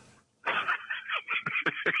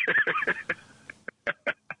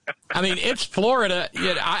 I mean, it's Florida.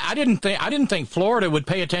 I didn't think Florida would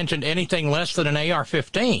pay attention to anything less than an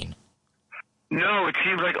AR-15. No, it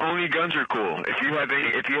seems like only guns are cool. If you have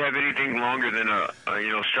anything longer than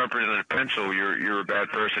sharper than a pencil, you're a bad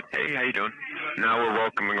person. Hey, how you doing? Now we're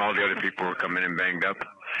welcoming all the other people who are coming in banged up.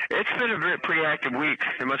 It's been a pretty active week.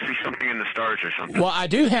 There must be something in the stars or something. Well, I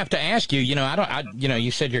do have to ask you.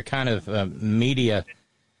 You said you're kind of media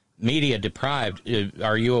deprived.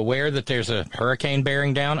 Are you aware that there's a hurricane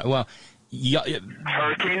bearing down? Well,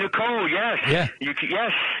 Hurricane Nicole, yes. Yeah.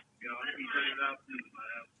 Yes.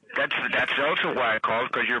 That's also why I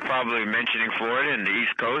called, because you're probably mentioning Florida and the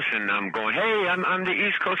East Coast, and I'm going, hey, I'm the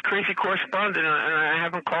East Coast crazy correspondent, and I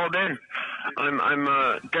haven't called in. I'm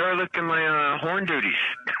derelict in my horn duties.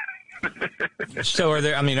 So are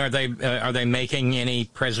they making any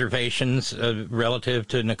preservations relative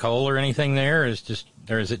to Nicole or anything there? Or is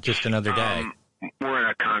it just another day? We're in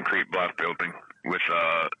a concrete block building with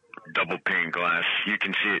double pane glass. You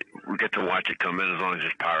can see it. We get to watch it come in as long as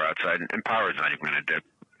there's power outside, and power's not even going to dip.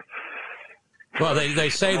 Well, they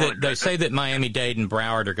say that Miami-Dade and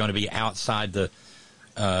Broward are going to be outside the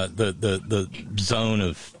zone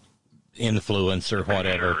of influence or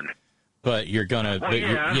whatever. But you're gonna,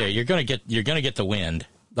 you're gonna get the wind.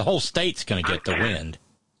 The whole state's gonna get the wind.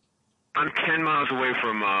 I'm 10 miles away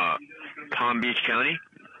from Palm Beach County,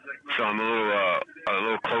 so I'm a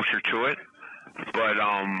little closer to it. But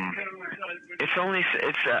it's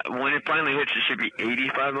when it finally hits, it should be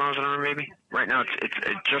 85 miles an hour, maybe. Right now, it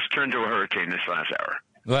just turned to a hurricane this last hour.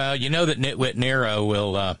 Well, you know that Nitwit Nero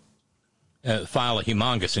will file a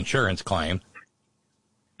humongous insurance claim.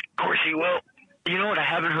 Of course he will. You know what? I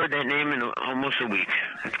haven't heard that name in almost a week.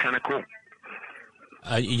 It's kind of cool.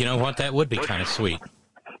 You know what? That would be kind of sweet.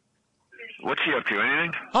 What's he up to?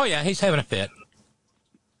 Anything? Oh yeah, he's having a fit.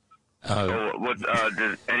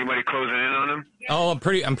 Did anybody closing in on him? Oh, I'm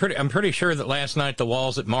pretty sure that last night the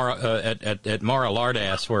walls at Mara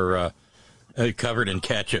Lardass were covered in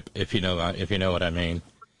ketchup. If you know what I mean.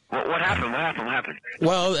 What happened? What happened?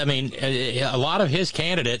 Well, I mean, a lot of his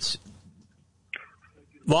candidates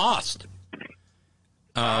lost.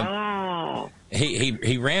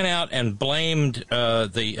 He ran out and blamed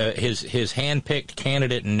his hand-picked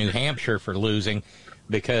candidate in New Hampshire for losing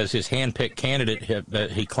because his hand-picked candidate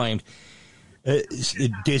he claimed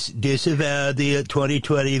disavowed the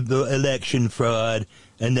 2020 election fraud,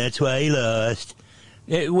 and that's why he lost.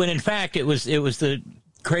 When in fact it was the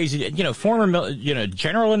crazy, former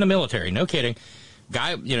general in the military. No kidding.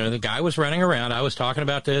 Guy, the guy was running around. I was talking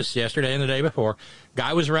about this yesterday and the day before.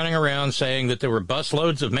 Guy was running around saying that there were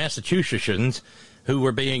busloads of Massachusettsans who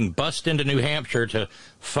were being bussed into New Hampshire to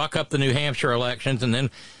fuck up the New Hampshire elections. And then,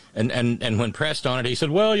 and when pressed on it, he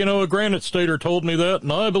said, well, a Granite Stater told me that,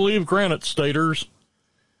 and I believe Granite Staters.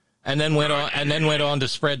 And then went on to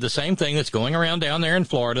spread the same thing that's going around down there in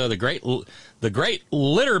Florida, the great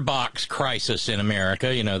litter box crisis in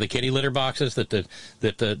America. The kitty litter boxes that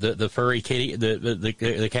the furry kitty,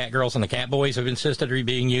 the cat girls and the cat boys have insisted are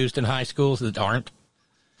being used in high schools that aren't.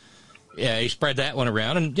 Yeah, he spread that one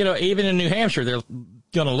around, and even in New Hampshire, they're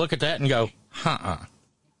going to look at that and go,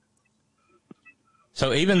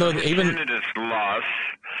 So even though candidates lost.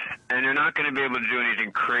 And they're not going to be able to do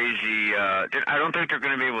anything crazy. I don't think they're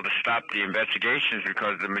going to be able to stop the investigations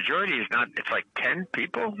because the majority is not. It's like 10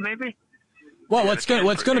 people, maybe. Well, what's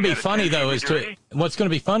going to be funny though is to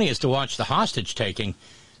watch the hostage taking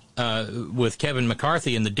with Kevin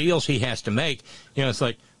McCarthy and the deals he has to make. It's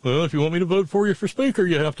like, well, if you want me to vote for you for speaker,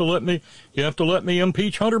 you have to let me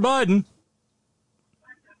impeach Hunter Biden.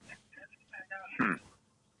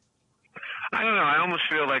 I don't know. I almost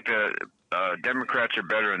feel like the Democrats are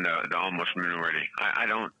better in the almost minority. I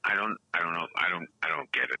don't know. I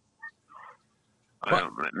don't get it.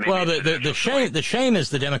 The shame is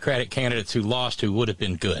the Democratic candidates who lost who would have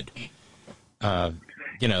been good.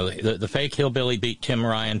 The fake hillbilly beat Tim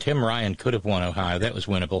Ryan. Tim Ryan could have won Ohio. That was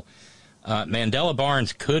winnable. Mandela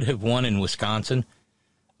Barnes could have won in Wisconsin.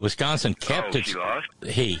 Wisconsin kept its.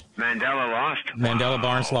 Mandela lost. Mandela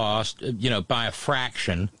Barnes lost. By a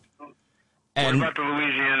fraction. What about the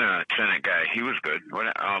Louisiana Senate guy? He was good.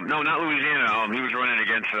 No, not Louisiana. He was running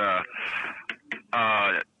against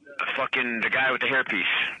fucking the guy with the hairpiece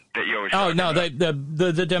that you always. Oh no, about.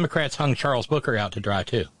 The Democrats hung Charles Booker out to dry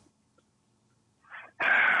too.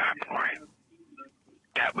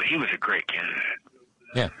 Boy, he was a great candidate.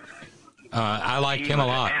 Yeah, I liked him a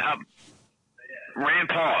lot. Rand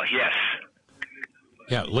Paul, yes.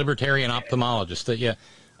 Yeah, libertarian ophthalmologist.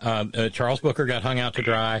 Charles Booker got hung out to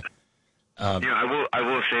dry. I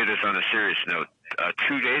will say this on a serious note.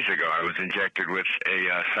 2 days ago, I was injected with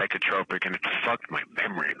a psychotropic, and it fucked my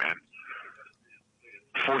memory, man.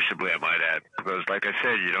 Forcibly, I might add, because, like I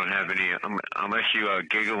said, you don't have any. Unless you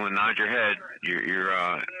giggle and nod your head,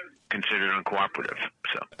 you're considered uncooperative.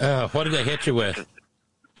 So. What did they hit you with?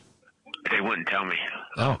 They wouldn't tell me.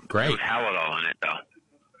 Oh, great. There was Halidol in it, though.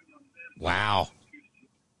 Wow.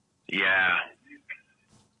 Yeah.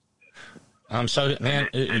 I'm so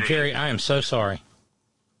Jerry. I am so sorry.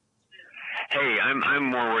 Hey, I'm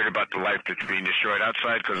more worried about the life that's being destroyed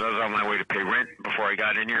outside because I was on my way to pay rent before I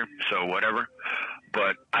got in here. So whatever.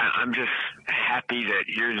 But I'm just happy that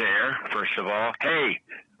you're there. First of all, hey,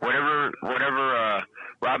 whatever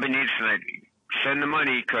Robin needs tonight. Send the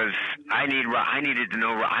money because I needed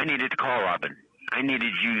to call Robin. I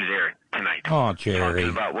needed you there tonight. Oh, Jerry. Talking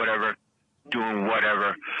about whatever, doing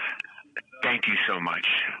whatever. Thank you so much.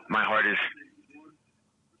 My heart is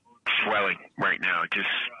swelling right now.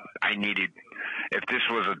 I needed, if this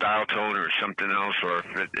was a dial tone or something else, or if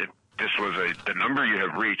this was the number you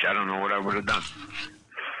have reached, I don't know what I would have done.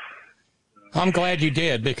 I'm glad you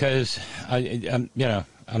did because,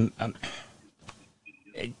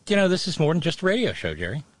 this is more than just a radio show,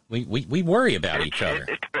 Jerry. We worry about each other.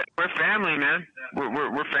 We're family, man.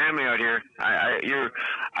 We're family out here.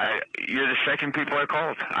 You're the second people I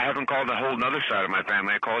called. I haven't called the whole other side of my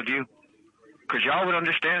family. I called you because y'all would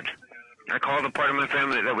understand. I called a part of my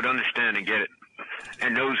family that would understand and get it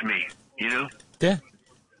and knows me.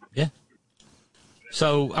 Yeah.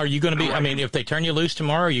 So, are you going to be? I mean, if they turn you loose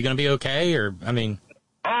tomorrow, are you going to be okay? Or Oh,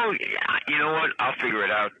 yeah. You know what? I'll figure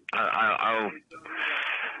it out. I'll.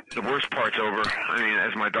 The worst part's over. I mean,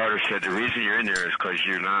 as my daughter said, the reason you're in there is because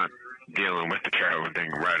you're not dealing with the Carolyn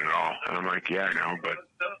thing right at all. And I'm like, yeah, I know, but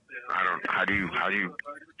I don't. How do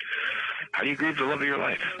you grieve the love of your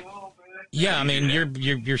life? Yeah, I mean,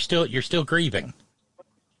 you're still grieving.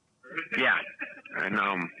 Yeah, and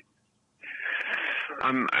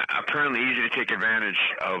I'm apparently easy to take advantage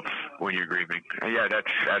of when you're grieving. Yeah,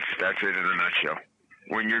 that's it in a nutshell.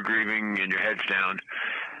 When you're grieving and your head's down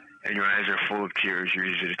and your eyes are full of tears, you're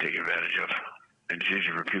easy to take advantage of. And it's easy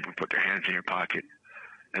for people to put their hands in your pocket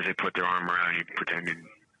as they put their arm around you, pretending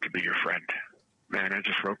to be your friend. Man, I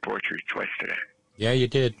just wrote poetry twice today. Yeah, you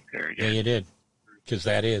did. There you did.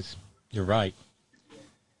 Because you're right.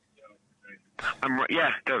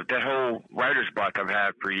 That whole writer's block I've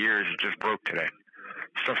had for years, it just broke today.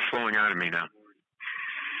 Stuff's flowing out of me now.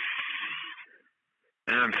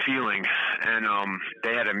 And I'm feeling, and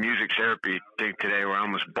they had a music therapy thing today where I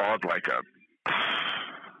almost bawled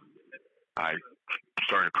I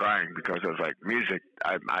started crying because I was like, music,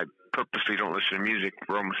 I purposely don't listen to music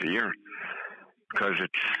for almost a year because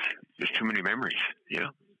there's too many memories,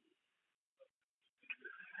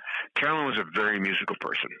 Carolyn was a very musical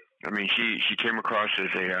person. I mean, she came across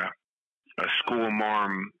as a school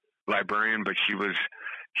marm librarian, but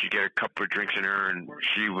she'd get a couple of drinks in her, and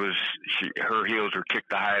her heels were kicked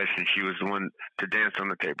the highest, and she was the one to dance on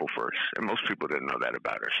the table first. And most people didn't know that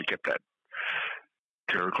about her. She kept that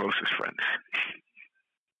to her closest friends.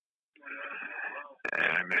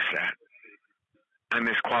 And I miss that. I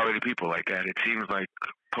miss quality people like that. It seems like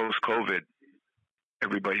post-COVID,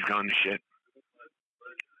 everybody's gone to shit.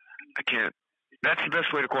 I can't. That's the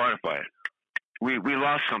best way to quantify it. We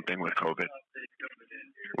lost something with COVID.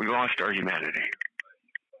 We lost our humanity.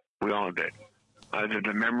 We all did. Either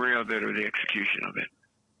the memory of it or the execution of it.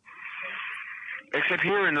 Except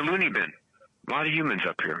here in the loony bin. A lot of humans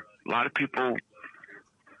up here. A lot of people.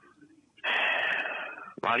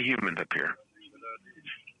 A lot of humans up here.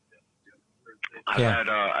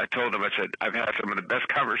 I told them, I said, I've had some of the best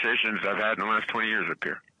conversations I've had in the last 20 years up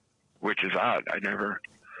here. Which is odd.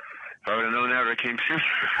 If I would have known that, it came sooner.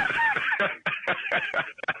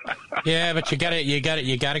 Yeah, but you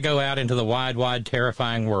gotta go out into the wide,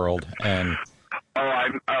 terrifying world. And I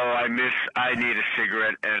need a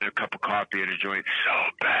cigarette and a cup of coffee and a joint so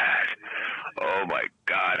bad. Oh my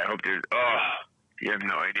God! I hope there's. Oh, you have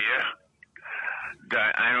no idea.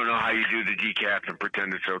 I don't know how you do the decaf and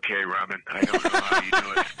pretend it's okay, Robin. I don't know how you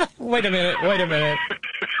do it. Wait a minute.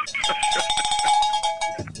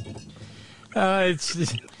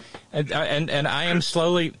 And I'm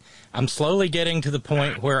slowly getting to the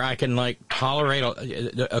point where I can tolerate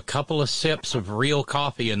a couple of sips of real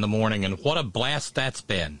coffee in the morning, and what a blast that's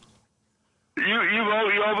been.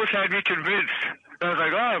 You almost had me convinced. I was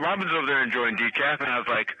like, oh, Robin's over there enjoying decaf, and I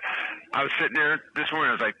was sitting there this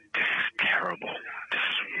morning. I was like, this is terrible. This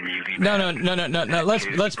is really bad. No.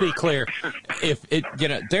 Let's be clear. If it,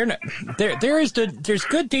 there's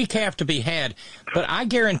good decaf to be had, but I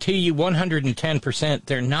guarantee you 110%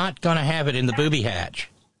 they're not going to have it in the booby hatch.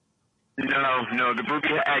 No, the booby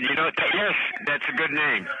hatch. Yes, that's a good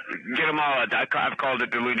name. Get them all. I've called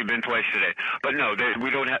it the loony bin twice today. But no,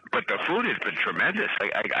 we don't have. But the food has been tremendous.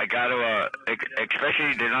 I got to,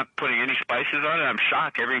 especially they're not putting any spices on it. I'm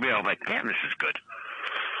shocked every meal. I'm like, damn, this is good.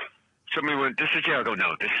 Somebody went, this is jail. I go,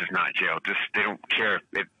 no, this is not jail. They don't care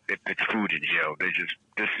if it's food in jail. This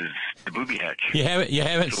is the booby hatch. You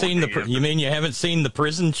haven't seen you mean you haven't seen the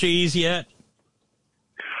prison cheese yet?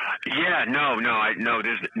 Yeah, no.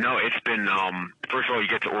 It's been, first of all, you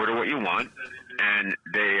get to order what you want, and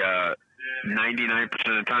they, 99% of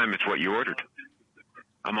the time, it's what you ordered.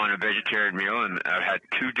 I'm on a vegetarian meal, and I've had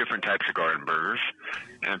 2 different types of garden burgers.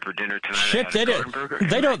 And for dinner tonight, Shit, I had a garden burger.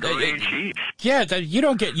 they don't. Macaroni and cheese. Yeah, you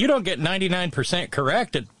don't get 99%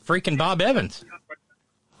 correct at freaking Bob Evans.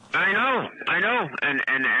 I know,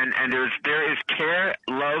 and there is care,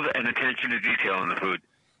 love, and attention to detail in the food.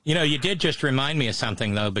 You know, you did just remind me of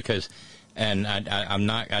something though, because, and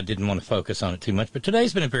I didn't want to focus on it too much, but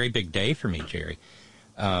today's been a very big day for me, Jerry.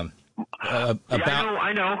 I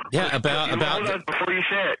know. Yeah, about hold on, before you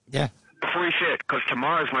say it. Yeah. Before you say it, because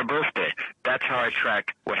tomorrow's my birthday. That's how I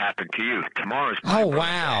track what happened to you. Tomorrow's my birthday.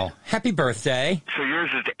 Wow! Happy birthday! So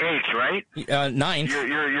yours is the 8th, right?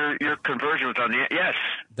 9th. Your conversion was on the yes.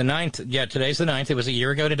 The 9th. Yeah, today's the 9th. It was a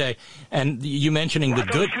year ago today. And you mentioning the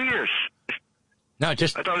good. I thought it was 2 years. No, I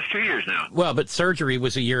thought it was 2 years now. Well, but surgery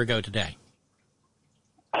was a year ago today.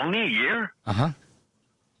 Only a year? Uh-huh.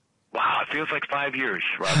 Wow, it feels like 5 years,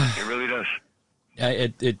 Robert. It really does.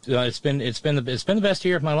 It's been the best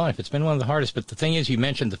year of my life. It's been one of the hardest. But the thing is, you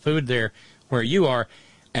mentioned the food there where you are,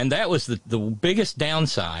 and that was the biggest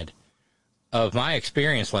downside of my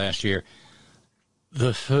experience last year.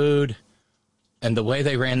 The food and the way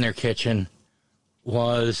they ran their kitchen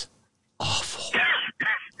was awful,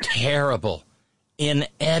 terrible,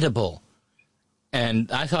 inedible,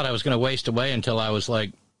 and I thought I was going to waste away until I was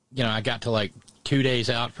like, I got to like 2 days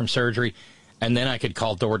out from surgery, and then I could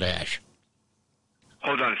call DoorDash.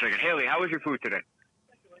 Hold on a second. Haley, how was your food today?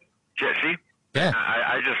 Jesse? Yeah.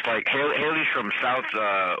 I just like, Haley's from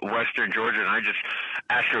western Georgia, and I just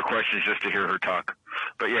asked her questions just to hear her talk.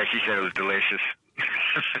 But yeah, she said it was delicious.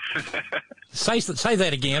 Say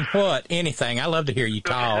that again. What? Anything. I love to hear you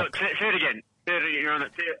talk. No, say it again.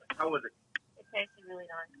 How was it? It tasted really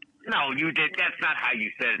nice. No, you did. That's not how you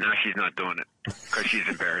said it. Now she's not doing it because she's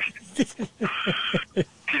embarrassed.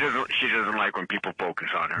 She doesn't like when people focus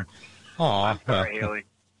on her. Aw. Sorry, Haley.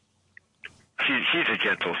 She's a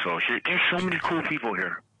gentle soul. There's so many cool people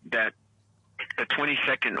here that the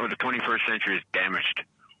 22nd or the 21st century is damaged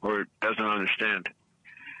or doesn't understand.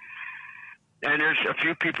 And there's a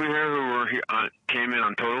few people here who came in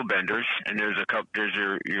on total benders, and there's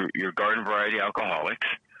your garden variety alcoholics,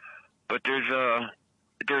 but there's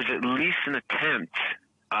at least an attempt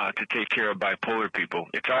to take care of bipolar people.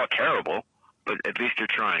 It's all terrible, but at least they're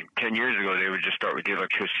trying. 10 years ago, they would just start with the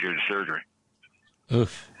electricity or the surgery.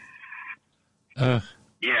 Oof.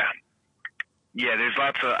 Yeah, there's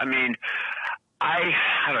lots of, how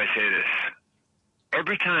do I say this?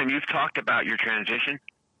 Every time you've talked about your transition,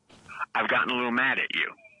 I've gotten a little mad at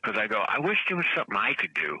you because I go, I wish there was something I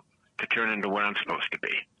could do to turn into what I'm supposed to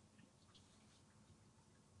be.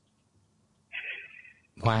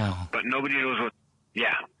 Wow. But nobody knows what,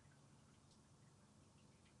 yeah.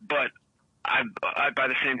 But I, by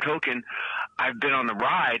the same token, I've been on the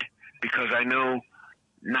ride because I know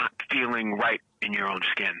not feeling right in your own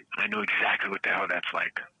skin. I know exactly what the hell that's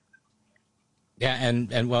like. Yeah,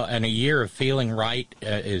 and a year of feeling right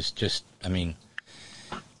is just,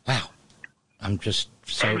 wow. I'm just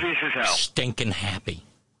so envious as hell. Stinking happy.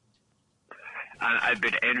 I've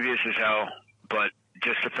been envious as hell, but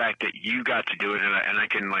just the fact that you got to do it, and I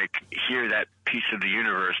can hear that piece of the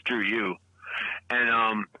universe through you,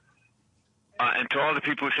 and to all the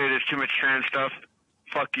people who say there's too much trans stuff,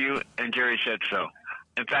 fuck you, and Jerry said so.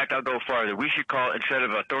 In fact, I'll go farther. We should call, instead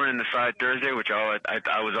of a Thorn in the Side Thursday, which I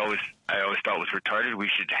always thought was retarded, we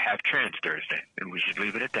should have Trans Thursday, and we should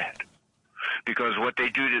leave it at that. Because what they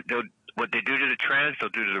do to the trans, they'll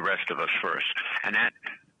do to the rest of us first, and that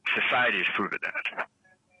society has proven that.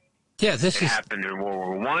 Yeah, It happened in World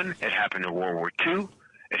War I. It happened in World War II.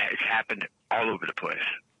 It's happened all over the place.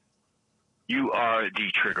 You are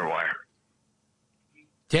the trigger wire.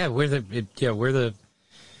 Yeah, we're the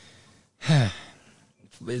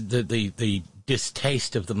the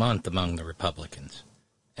distaste of the month among the Republicans,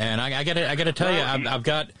 and I gotta tell you, I've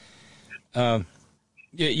got.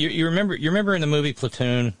 You remember in the movie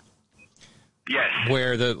Platoon? Yes.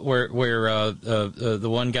 Where the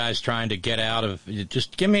one guy's trying to get out of,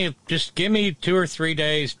 just give me 2 or 3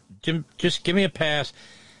 days, just give me a pass,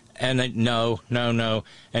 and they no, and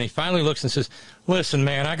he finally looks and says, "Listen,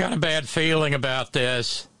 man, I got a bad feeling about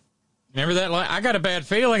this." Remember that line? I got a bad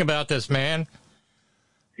feeling about this, man.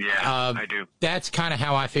 Yeah, I do. That's kind of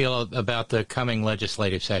how I feel about the coming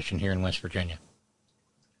legislative session here in West Virginia.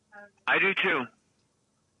 I do too.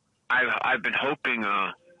 I've been hoping.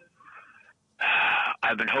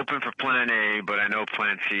 I've been hoping for Plan A, but I know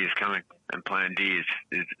Plan C is coming, and Plan D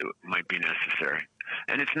might be necessary.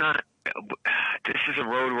 And it's not. This is a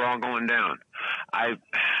road we're all going down. How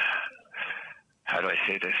do I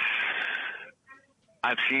say this?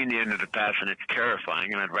 I've seen the end of the path, and it's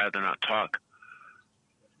terrifying, and I'd rather not talk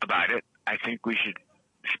about it. I think we should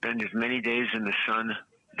spend as many days in the sun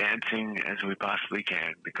dancing as we possibly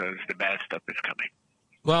can, because the bad stuff is coming.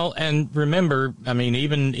 Well, and remember, I mean,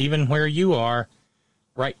 even where you are,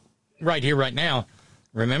 right here, right now,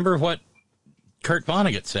 remember what Kurt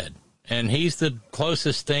Vonnegut said, and he's the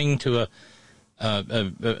closest thing to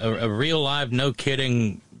a real live, no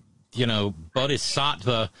kidding,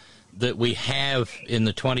 bodhisattva that we have in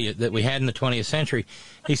the 20th century.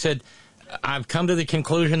 He said, I've come to the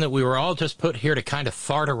conclusion that we were all just put here to kind of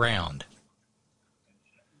fart around.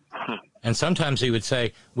 And sometimes he would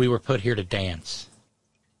say, we were put here to dance.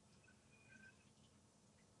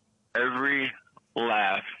 Every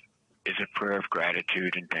laugh is a prayer of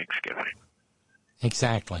gratitude and thanksgiving.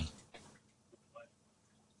 Exactly.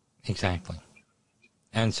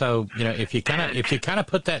 And so, if you kind of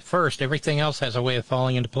put that first, everything else has a way of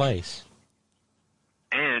falling into place.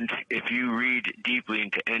 And if you read deeply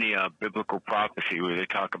into any biblical prophecy where they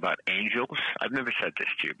talk about angels, I've never said this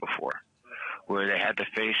to you before, where they had the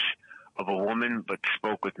face of a woman but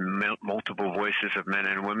spoke with multiple voices of men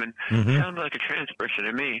and women. Mm-hmm. Sounded like a trans person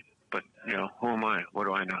to me, but, who am I? What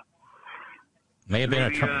do I know? May have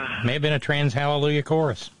been a trans hallelujah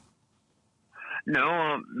chorus.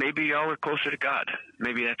 No, maybe y'all are closer to God.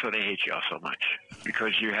 Maybe that's why they hate y'all so much,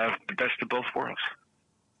 because you have the best of both worlds.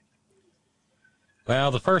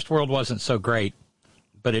 Well, the first world wasn't so great,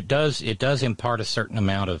 but it does impart a certain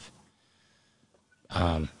amount of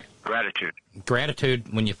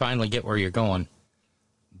gratitude when you finally get where you're going.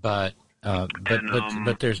 But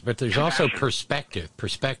there's also perspective,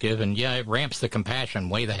 and yeah, it ramps the compassion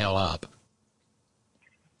way the hell up.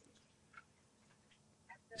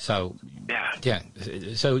 So yeah.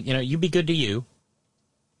 So you be good to you.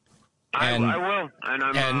 And, I will,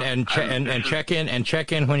 and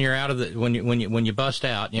check in when you're out of the when you bust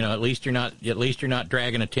out. At least you're not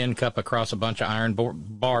dragging a tin cup across a bunch of iron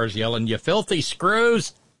bars, yelling, "You filthy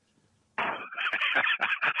screws!"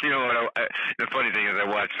 You know what? The funny thing is, I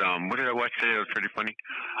watched. What did I watch today? It was pretty funny.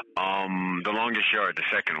 The Longest Yard, the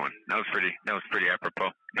second one. That was pretty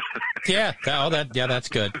apropos. That's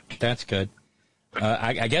good. That's good.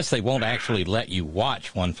 I guess they won't actually let you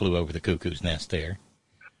watch One Flew Over the Cuckoo's Nest there.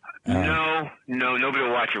 No, nobody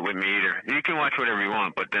will watch it with me either. You can watch whatever you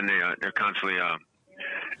want, but then they're constantly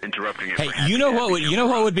interrupting it. Hey, you know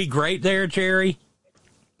what would be great there, Jerry?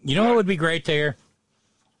 You know what would be great there?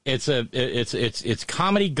 It's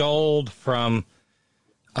comedy gold from,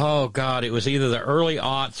 oh God, it was either the early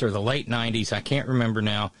aughts or the late 90s. I can't remember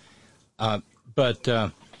now.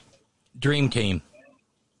 But Dream Team.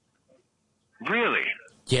 Really?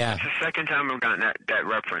 Yeah. It's the second time I've gotten that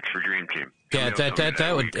reference for Dream Team. Yeah,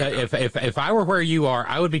 that would. If I were where you are,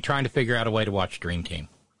 I would be trying to figure out a way to watch Dream Team.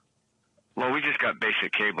 Well, we just got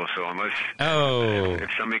basic cable, so unless if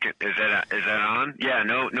somebody can, is that on? Yeah,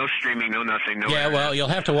 no streaming, no nothing, no. Yeah, well, you'll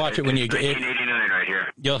have to watch it when you get. 1989 right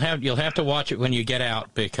here. You'll have to watch it when you get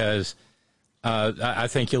out, because I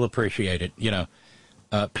think you'll appreciate it.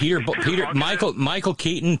 Michael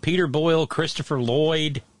Keaton, Peter Boyle, Christopher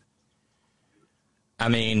Lloyd. I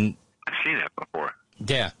mean, I've seen that before.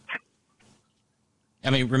 Yeah. I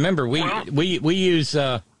mean, remember we use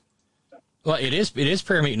it is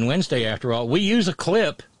prayer meeting Wednesday after all. We use a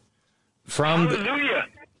clip from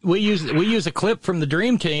we use a clip from the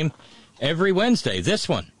Dream Team every Wednesday. This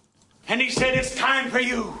one. And he said, it's time for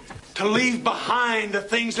you to leave behind the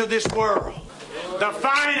things of this world. The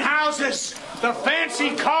fine houses, the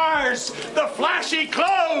fancy cars, the flashy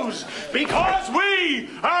clothes, because we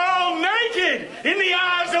are all naked in the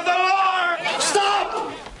eyes of the Lord.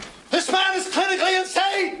 Stop! This man is clinically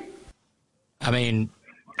insane! I mean,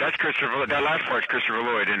 that's Christopher. That last part's Christopher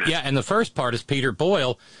Lloyd, isn't it? Yeah, and the first part is Peter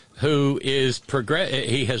Boyle, who is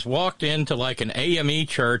he has walked into like an AME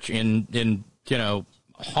church in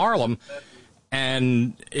Harlem,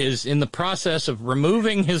 and is in the process of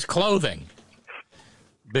removing his clothing,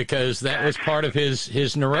 because that was part of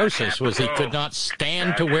his neurosis, was he could not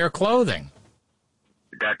stand to wear clothing.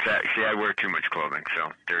 See, I wear too much clothing,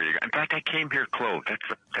 so there you go. In fact, I came here clothed. That's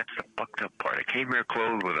the fucked up part. I came here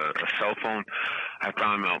clothed with a cell phone. I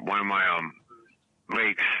found one of my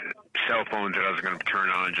Lake's cell phones that I was going to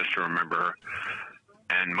turn on just to remember her,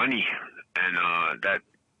 and money, and that.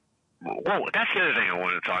 Whoa, that's the other thing I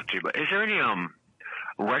wanted to talk to you about. Is there any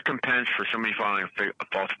recompense for somebody filing a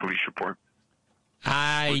false police report?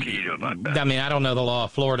 What can you do about that? I mean, I don't know the law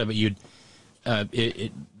of Florida, but you'd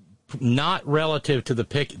not relative to the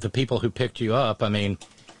people who picked you up. I mean,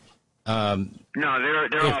 no,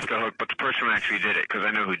 they're off the hook, but the person who actually did it, because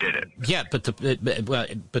I know who did it. Yeah, but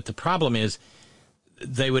the problem is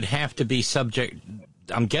they would have to be subject.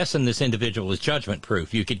 I'm guessing this individual is judgment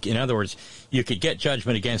proof. You could, in other words, you could get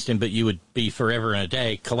judgment against him, but you would be forever and a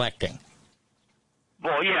day collecting.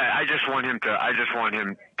 Well, yeah, I just want him to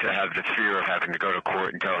have the fear of having to go to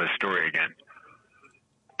court and tell his story again.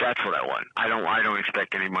 That's what I want. I don't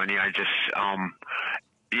expect any money. I just,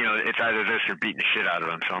 it's either this or beating the shit out of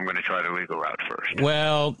him. So I'm going to try the legal route first.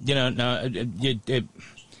 Well, no,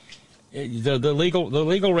 the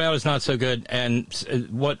legal route is not so good. And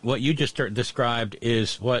what you just described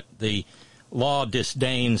is what the law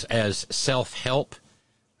disdains as self-help.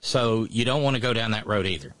 So you don't want to go down that road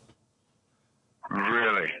either.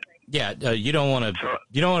 Really? Yeah, you don't want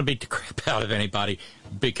to beat the crap out of anybody,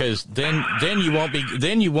 because then you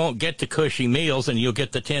won't get the cushy meals, and you'll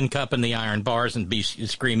get the tin cup and the iron bars and be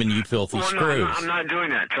screaming, "You filthy screws!" No, I'm not doing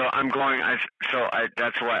that. So I'm going.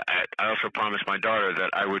 That's why I also promised my daughter that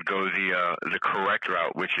I would go the correct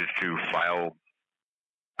route, which is to file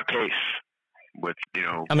a case with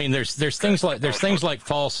I mean, there's things like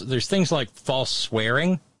false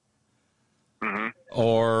swearing. Mm-hmm.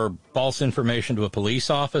 Or false information to a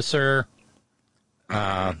police officer,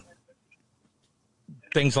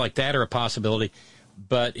 things like that are a possibility.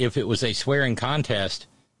 But if it was a swearing contest,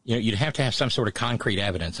 you'd have to have some sort of concrete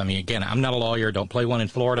evidence. I mean, again, I'm not a lawyer. Don't play one in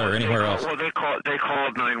Florida or anywhere else. Well, they called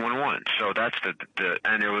 911. So that's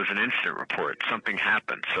and there was an incident report. Something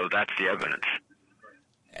happened. So that's the evidence.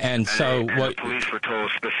 And the police were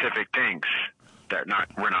told specific things that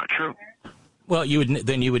were not true. Well, you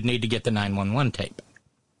would need to get the 911 tape.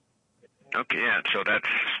 Okay, yeah. So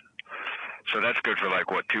that's good for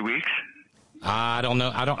 2 weeks? I don't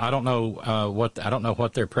know. I don't know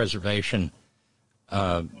what their preservation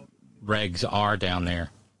regs are down there.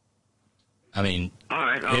 I mean, all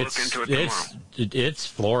right, I'll look into it tomorrow. It's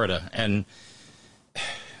Florida, and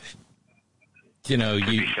could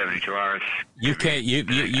be 72 hours. You can't. Yeah,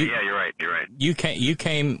 you're right. You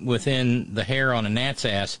came within the hair on a gnat's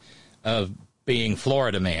ass of being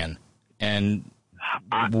Florida man, and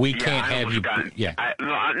we can't have you. Listen,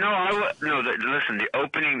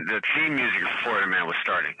 the theme music for Florida Man was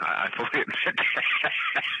starting. I fully admit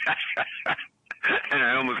that. And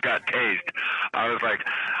I almost got tased. I was like,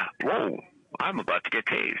 whoa, I'm about to get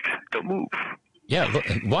tased. Don't move. Yeah, look,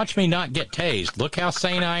 watch me not get tased. Look how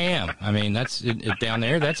sane I am. I mean, that's down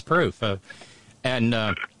there. That's proof.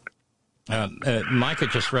 Micah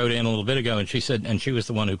just wrote in a little bit ago, and she said, and she was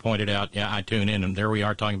the one who pointed out, yeah, I tune in, and there we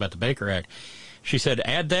are talking about the Baker Act. She said,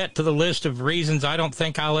 add that to the list of reasons I don't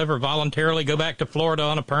think I'll ever voluntarily go back to Florida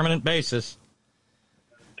on a permanent basis.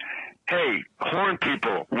 Hey, horn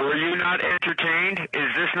people, were you not entertained?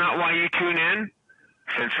 Is this not why you tune in?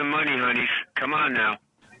 Send some money, honeys. Come on now.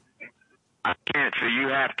 I can't, so you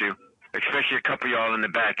have to. Especially a couple of y'all in the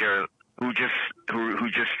back there who just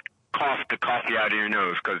coughed the coffee out of your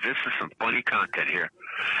nose, because this is some funny content here.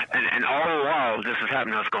 And all the while this is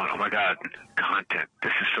happening, I was going, oh my God, content.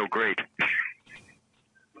 This is so great.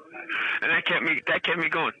 And that kept me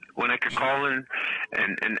going when I could call in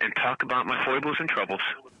and talk about my foibles and troubles.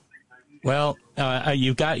 Well,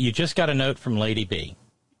 you just got a note from Lady B.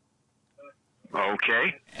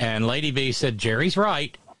 Okay. And Lady B said, Jerry's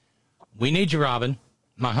right. We need you, Robin.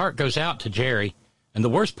 My heart goes out to Jerry. And the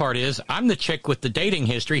worst part is, I'm the chick with the dating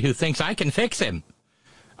history who thinks I can fix him.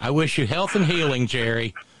 I wish you health and healing,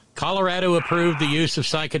 Jerry. Colorado approved the use of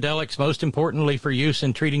psychedelics, most importantly for use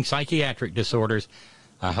in treating psychiatric disorders.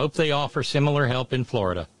 I hope they offer similar help in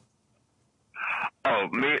Florida. Oh,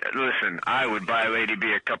 listen, I would buy Lady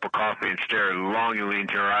B a cup of coffee and stare longingly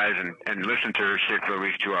into her eyes and listen to her shit for at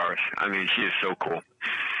least 2 hours. I mean, she is so cool.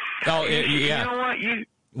 Oh, yeah. You know what?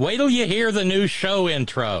 Wait till you hear the new show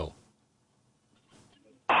intro.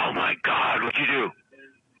 Oh, my God, what'd you do?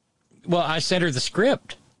 Well, I sent her the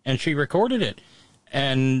script, and she recorded it.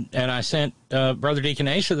 And I sent Brother Deacon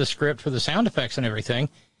Asa the script for the sound effects and everything.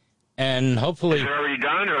 And hopefully... Is it already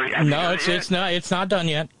done? No, it's not done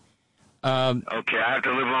yet. Okay, I have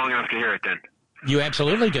to live long enough to hear it then. You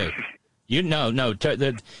absolutely do. You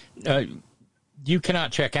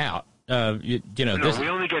cannot check out. No, we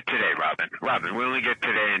only get today, Robin. We only get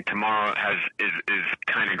today, and tomorrow is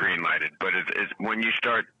kind of green lighted. But it's when you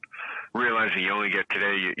start realizing you only get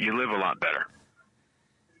today, you live a lot better.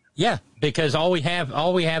 Yeah, because all we have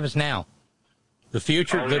is now. The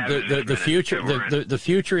future, the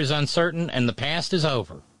future is uncertain, and the past is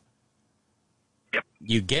over. Yep.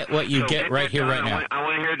 You get what you get right here, right now. I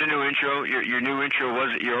want to hear the new intro. Your new intro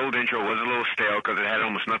your old intro was a little stale because it had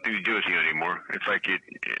almost nothing to do with you anymore. It's like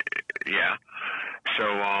yeah. So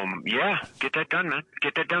yeah, get that done, man.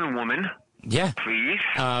 Get that done, woman. Yeah, please.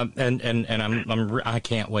 And I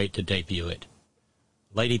can't wait to debut it.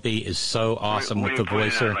 Lady B is so awesome with the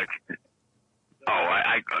voicer. Oh,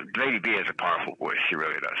 like Lady B has a powerful voice. She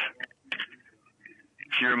really does.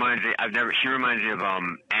 She reminds me. She reminds me of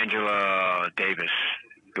Angela Davis,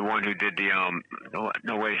 the one who did the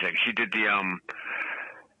No, wait a second. She did the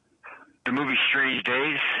movie Strange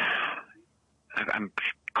Days. I'm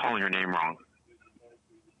calling her name wrong.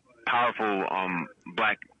 Powerful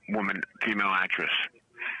black woman, female actress.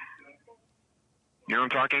 You know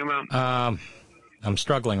what I'm talking about? I'm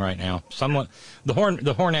struggling right now. The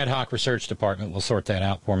Horn Ad Hoc Research Department will sort that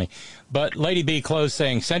out for me. But Lady B closed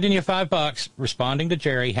saying, sending you $5, responding to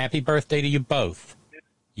Jerry, happy birthday to you both.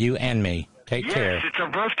 You and me. Take care. Yes, it's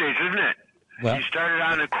our birthdays, isn't it? Well, you started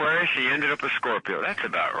out in Aquarius, and you ended up a Scorpio. That's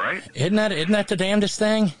about right. Isn't that the damnedest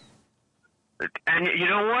thing? And you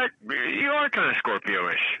know what? You are kind of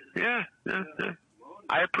Scorpio-ish. Yeah.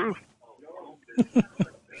 I approve.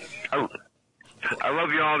 I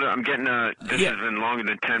love you all. I'm getting this has been longer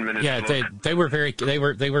than 10 minutes. Yeah, they were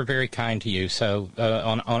very kind to you. So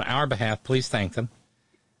on our behalf, please thank them.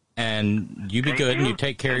 And you be good and you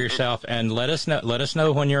take care of yourself. And let us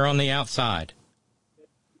know when you're on the outside.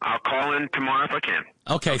 I'll call in tomorrow if I can.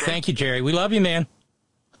 Okay, thank you, Jerry. We love you, man.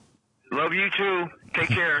 Love you too. Take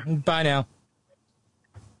care. Bye now.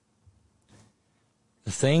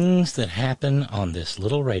 The things that happen on this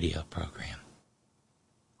little radio program.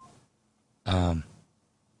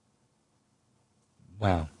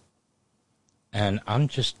 Wow. And I'm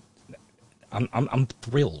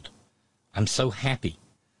thrilled. I'm so happy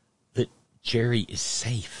that Jerry is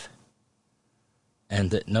safe and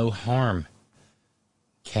that no harm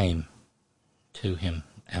came to him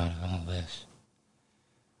out of all this.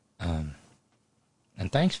 And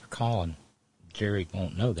thanks for calling. Jerry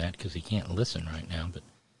won't know that because he can't listen right now, but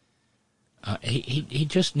he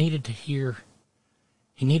just needed to hear.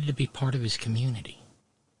 He needed to be part of his community.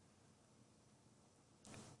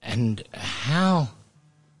 And how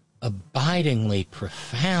abidingly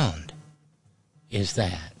profound is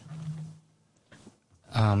that?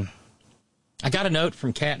 I got a note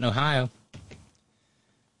from Kat in Ohio.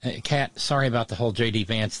 Kat, sorry about the whole J.D.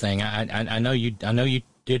 Vance thing. I know you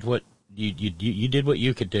did what you did what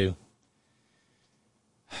you could do.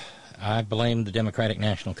 I blame the Democratic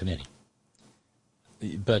National Committee.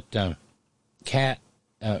 But Kat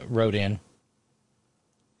wrote in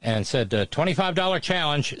and said, $25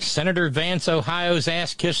 challenge, Senator Vance, Ohio's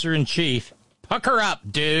ass kisser in chief. Pucker up,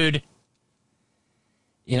 dude.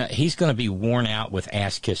 You know, he's going to be worn out with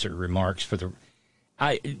ass kisser remarks for the...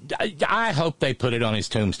 I hope they put it on his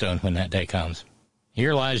tombstone when that day comes.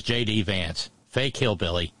 Here lies J.D. Vance, fake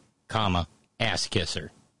hillbilly, comma, ass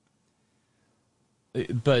kisser.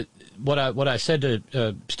 But what I said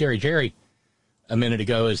to Scary Jerry a minute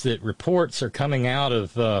ago is that reports are coming out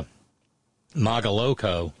of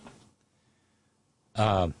Magaloco.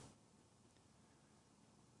 A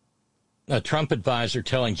Trump advisor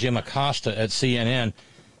telling Jim Acosta at CNN,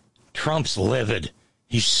 Trump's livid.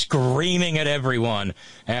 He's screaming at everyone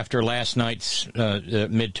after last night's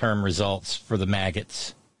midterm results for the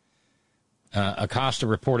maggots. Acosta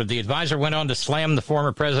reported the advisor went on to slam the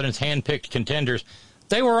former president's hand-picked contenders.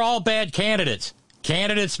 They were all bad candidates.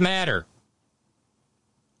 Candidates matter.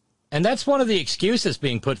 And that's one of the excuses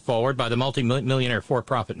being put forward by the multi-millionaire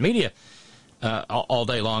for-profit media all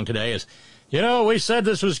day long today is, you know, we said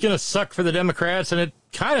this was going to suck for the Democrats, and it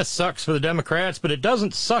kind of sucks for the Democrats, but it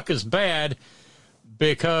doesn't suck as bad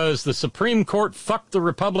because the Supreme Court fucked the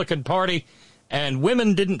Republican Party, and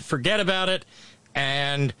women didn't forget about it,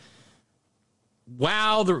 and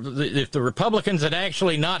wow, if the Republicans had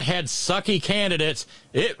actually not had sucky candidates,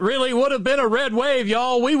 it really would have been a red wave,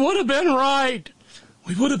 y'all. We would have been right.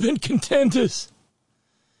 We would have been contentious.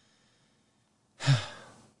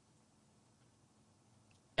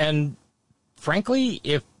 And frankly,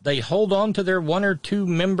 if they hold on to their 1 or 2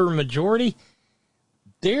 member majority,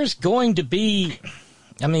 there's going to be,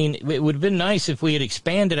 I mean, it would have been nice if we had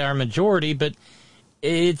expanded our majority, but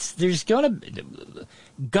there's going to,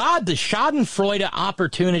 God, the schadenfreude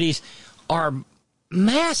opportunities are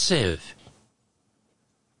massive.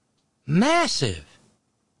 Massive.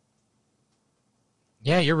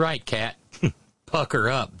 Yeah, you're right, Kat. Pucker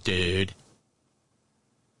up, dude.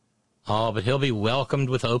 Oh, but he'll be welcomed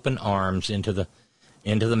with open arms into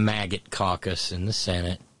the maggot caucus in the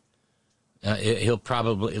Senate. He'll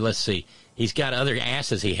probably, let's see, he's got other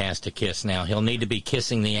asses he has to kiss now. He'll need to be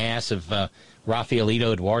kissing the ass of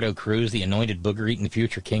Rafaelito Eduardo Cruz, the anointed booger-eating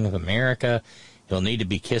future king of America. He'll need to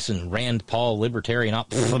be kissing Rand Paul, libertarian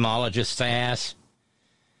ophthalmologist's ass.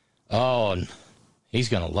 Oh, and he's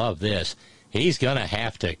going to love this. He's going to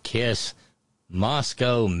have to kiss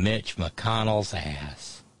Moscow Mitch McConnell's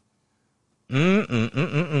ass.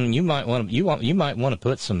 You might want to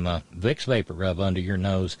put some Vicks Vapor Rub under your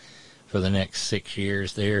nose for the next 6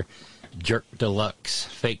 years there. Jerk Deluxe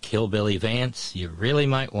Fake Hillbilly Vance. You really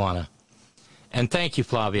might want to. And thank you,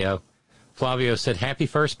 Flavio. Flavio said, happy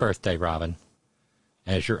first birthday, Robin,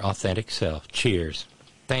 as your authentic self. Cheers.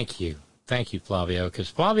 Thank you. Thank you, Flavio, because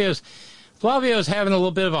Flavio's having a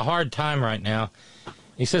little bit of a hard time right now.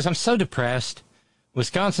 He says, I'm so depressed.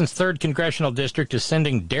 Wisconsin's 3rd Congressional District is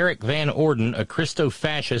sending Derek Van Orden, a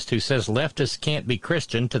Christo-fascist who says leftists can't be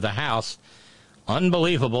Christian, to the House.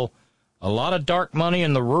 Unbelievable. A lot of dark money,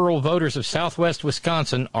 and the rural voters of southwest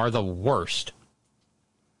Wisconsin are the worst.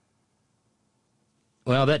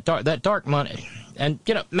 Well, that dark money, and,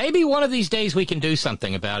 maybe one of these days we can do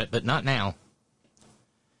something about it, but not now.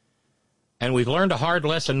 And we've learned a hard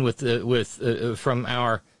lesson from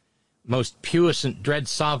our most puissant, dread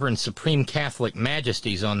sovereign, supreme Catholic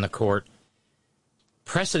majesties on the court.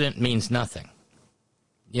 Precedent means nothing.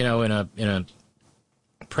 In a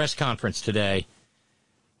press conference today,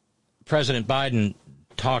 President Biden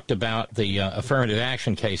talked about the affirmative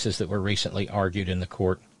action cases that were recently argued in the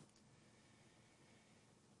court.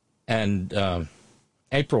 And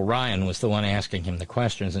April Ryan was the one asking him the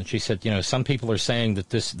questions, and she said, some people are saying that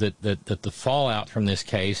that the fallout from this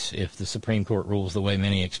case, if the Supreme Court rules the way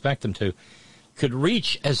many expect them to, could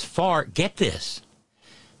reach as far, get this,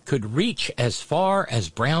 could reach as far as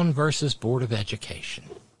Brown versus Board of Education.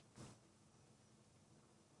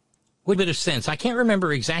 With a bit of sense. I can't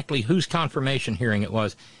remember exactly whose confirmation hearing it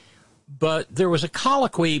was, but there was a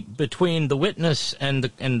colloquy between the witness and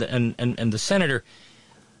the senator,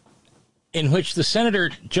 in which the senator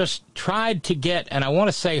just tried to get, and I want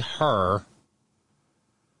to say her,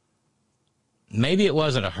 maybe it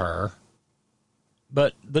wasn't a her,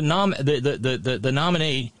 but the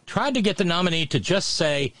nominee tried to get the nominee to just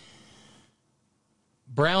say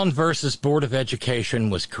Brown versus Board of Education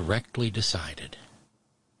was correctly decided.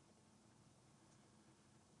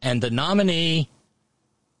 And the nominee,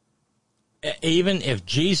 even if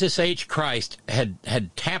Jesus H. Christ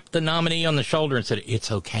had tapped the nominee on the shoulder and said,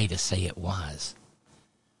 it's okay to say it was,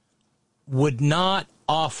 would not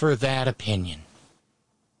offer that opinion.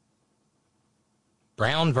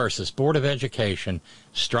 Brown versus Board of Education,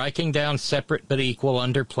 striking down separate but equal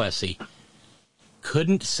under Plessy,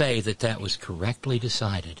 couldn't say that was correctly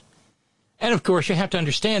decided. And, of course, you have to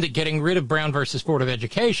understand that getting rid of Brown versus Board of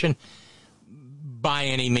Education, by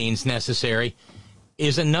any means necessary,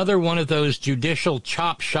 is another one of those judicial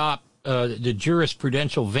chop shop, the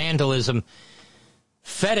jurisprudential vandalism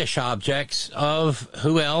fetish objects of,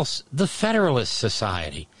 who else? The Federalist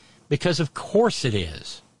Society. Because of course it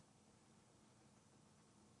is.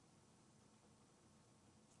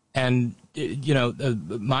 And,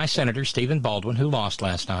 my senator, Stephen Baldwin, who lost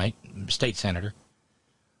last night, state senator,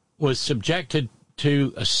 was subjected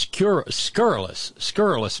to a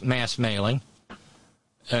scurrilous mass mailing,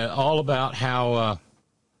 all about how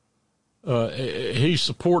he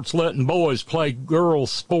supports letting boys play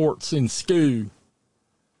girls' sports in school.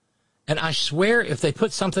 And I swear if they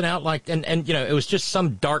put something out like, and it was just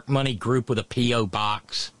some dark money group with a P.O.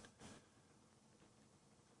 box.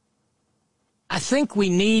 I think we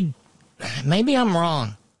need, maybe I'm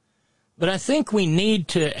wrong, but I think we need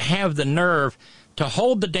to have the nerve to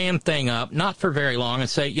hold the damn thing up, not for very long, and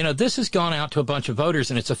say, this has gone out to a bunch of voters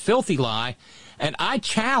and it's a filthy lie, and I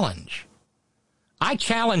challenge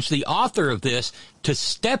the author of this to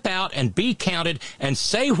step out and be counted and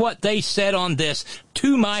say what they said on this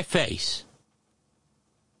to my face.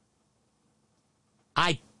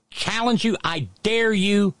 I challenge you, I dare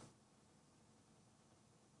you,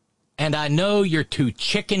 and I know you're too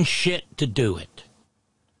chicken shit to do it.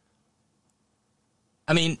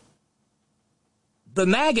 I mean, the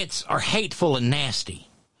maggots are hateful and nasty.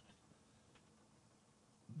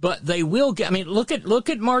 But they will get, look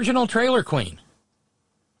at Marginal Trailer Queen.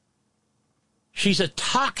 She's a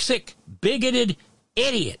toxic, bigoted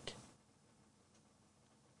idiot.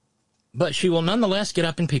 But she will nonetheless get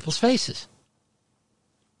up in people's faces.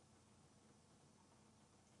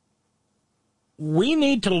 We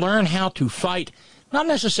need to learn how to fight, not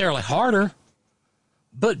necessarily harder,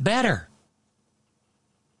 but better.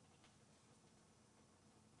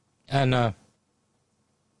 And,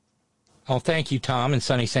 thank you, Tom, in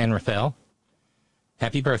sunny San Rafael.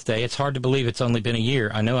 Happy birthday. It's hard to believe it's only been a year.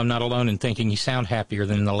 I know I'm not alone in thinking you sound happier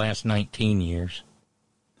than in the last 19 years.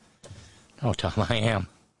 Oh, Tom, I am.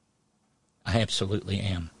 I absolutely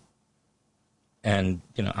am. And,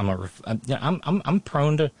 I'm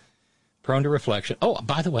prone to reflection. Oh,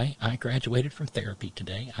 by the way, I graduated from therapy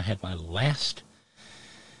today. I had my last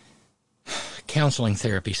counseling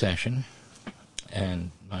therapy session.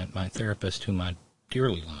 And my therapist, whom I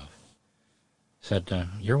dearly love, said,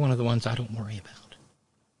 you're one of the ones I don't worry about.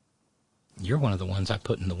 You're one of the ones I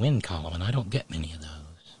put in the win column, and I don't get many of those.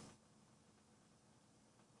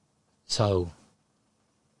 So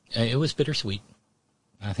it was bittersweet.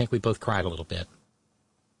 I think we both cried a little bit.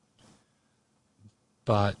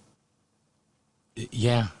 But,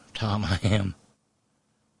 yeah, Tom, I am.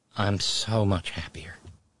 I'm so much happier.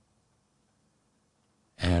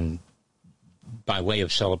 And by way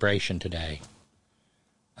of celebration today,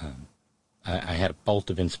 I had a bolt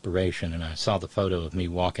of inspiration, and I saw the photo of me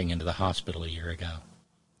walking into the hospital a year ago.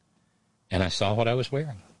 And I saw what I was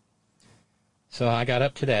wearing. So I got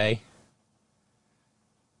up today,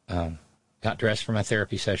 got dressed for my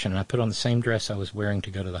therapy session, and I put on the same dress I was wearing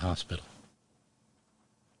to go to the hospital.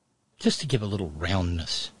 Just to give a little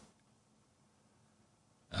roundness.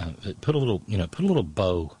 Put a little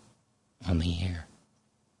bow on the hair.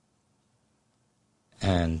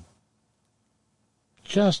 And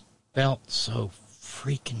just felt so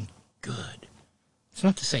freaking good. It's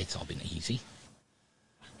not to say it's all been easy.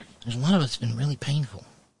 There's a lot of it's been really painful.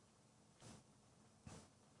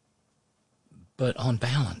 But on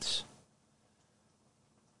balance,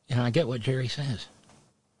 I get what Jerry says.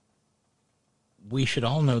 We should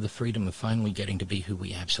all know the freedom of finally getting to be who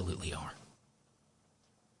we absolutely are.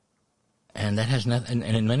 And that has nothing,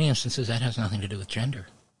 and in many instances, that has nothing to do with gender.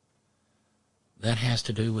 That has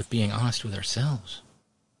to do with being honest with ourselves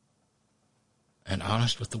and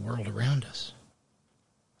honest with the world around us.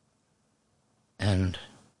 And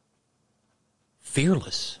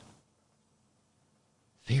fearless.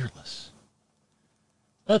 Fearless.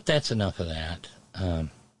 But that's enough of that.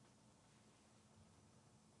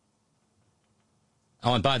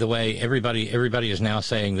 Oh, and by the way, everybody is now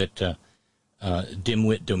saying that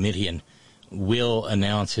Dimwit Domitian will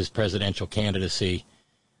announce his presidential candidacy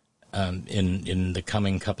in the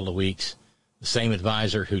coming couple of weeks. The same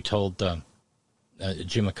advisor who told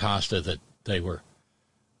Jim Acosta that they were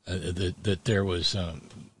that there was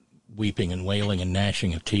weeping and wailing and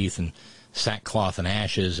gnashing of teeth and sackcloth and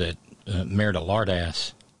ashes at Merida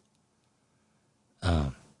Lardass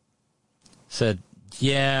said,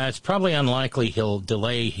 yeah, it's probably unlikely he'll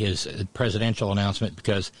delay his presidential announcement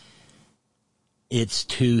because it's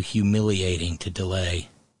too humiliating to delay,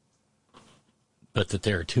 but that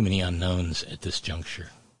there are too many unknowns at this juncture.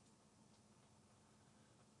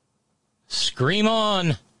 Scream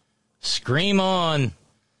on! Scream on,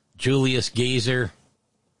 Julius Geezer.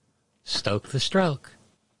 Stoke the stroke.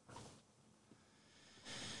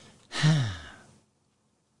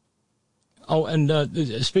 Oh,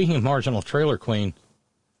 and speaking of Marginal Trailer Queen,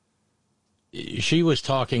 she was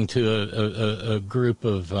talking to a group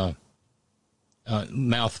of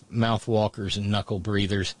mouth walkers and knuckle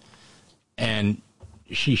breathers, and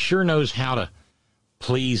she sure knows how to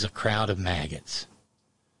please a crowd of maggots.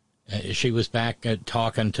 She was back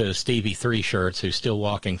talking to Stevie Three Shirts, who's still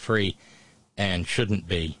walking free and shouldn't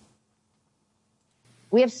be.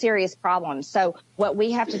 We have serious problems. So what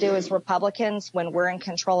we have to do as Republicans, when we're in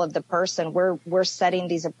control of the purse and we're setting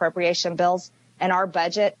these appropriation bills, and our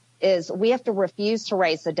budget is we have to refuse to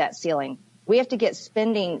raise the debt ceiling. We have to get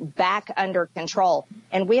spending back under control,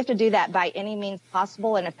 and we have to do that by any means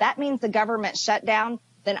possible. And if that means the government shutdown,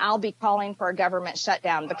 then I'll be calling for a government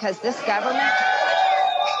shutdown, because this government,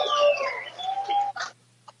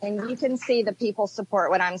 and you can see the people support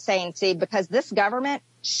what I'm saying, see, because this government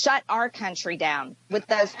shut our country down with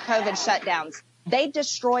those COVID shutdowns. They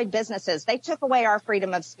destroyed businesses. They took away our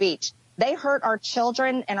freedom of speech. They hurt our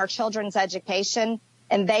children and our children's education,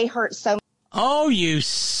 and they hurt so much. Oh, you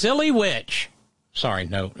silly witch. Sorry,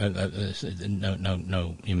 no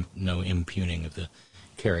impugning of the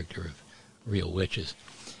character of real witches.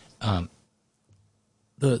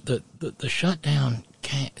 The shutdown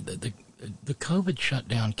came, the COVID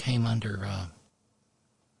shutdown came under,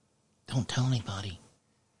 don't tell anybody,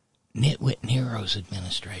 Nitwit Nero's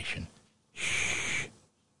administration. Shh.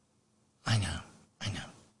 I know.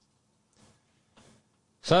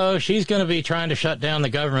 So she's going to be trying to shut down the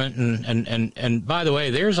government, and by the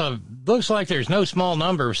way, looks like there's no small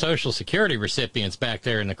number of Social Security recipients back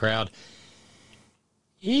there in the crowd.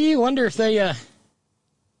 You wonder if they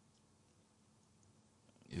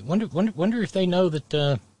wonder if they know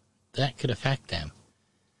that that could affect them.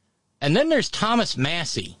 And then there's Thomas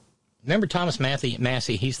Massey. Remember Thomas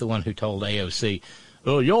Massey? He's the one who told AOC,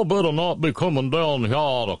 y'all better not be coming down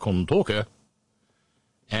here to Kentucky.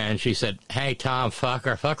 And she said, hey, Tom, fuck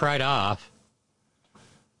right off.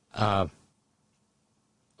 Well,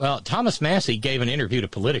 Thomas Massey gave an interview to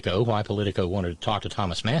Politico. Why Politico wanted to talk to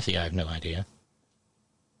Thomas Massey, I have no idea.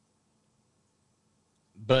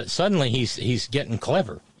 But suddenly he's getting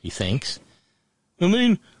clever, he thinks. I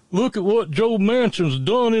mean, look at what Joe Manchin's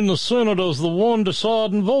done in the Senate as the one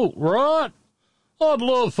deciding vote, right? I'd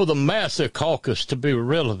love for the Massey caucus to be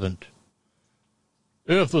relevant.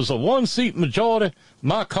 If there's a one-seat majority,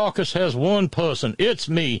 my caucus has one person. It's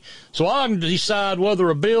me. So I can decide whether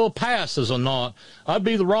a bill passes or not. I'd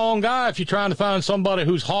be the wrong guy if you're trying to find somebody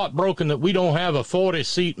who's heartbroken that we don't have a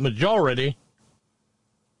 40-seat majority.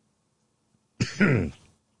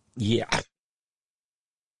 Yeah.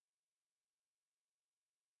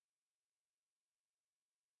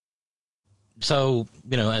 So,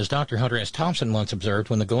 as Dr. Hunter S. Thompson once observed,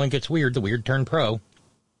 when the going gets weird, the weird turn pro.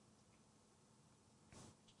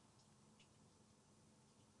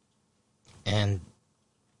 And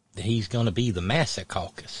he's going to be the Massey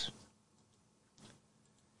caucus.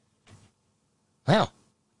 Well,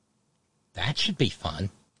 that should be fun.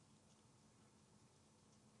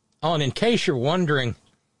 Oh, and in case you're wondering,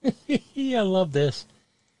 I love this.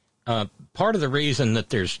 Part of the reason that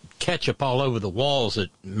there's ketchup all over the walls at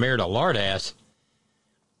Merida Lardass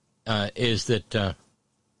is that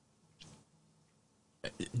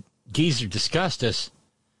Geezer Disgustus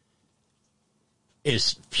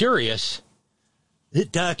is furious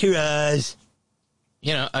that Dr. Oz,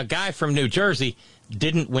 a guy from New Jersey,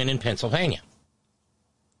 didn't win in Pennsylvania.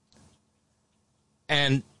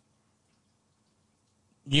 And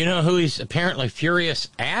you know who he's apparently furious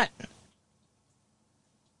at?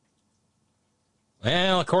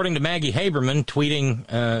 Well, according to Maggie Haberman, tweeting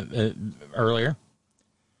earlier,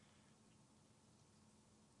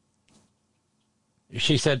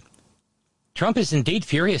 she said, Trump is indeed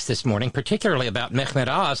furious this morning, particularly about Mehmet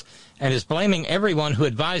Oz, and is blaming everyone who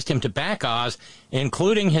advised him to back Oz,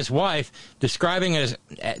 including his wife, describing it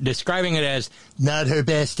as not her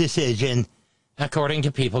best decision, according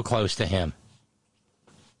to people close to him.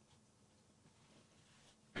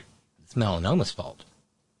 It's melanoma's fault.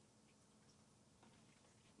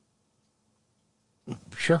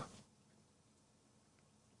 Sure.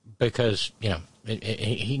 Because,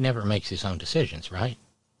 he never makes his own decisions, right?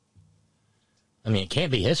 I mean, it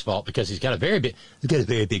can't be his fault because he's got a very big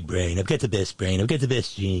brain. I've got the best brain. I've got the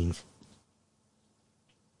best genes.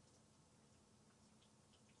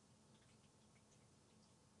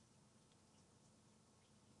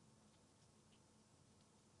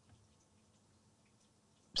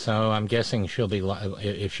 So I'm guessing she'll be,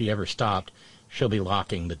 if she ever stopped, she'll be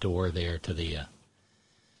locking the door there to the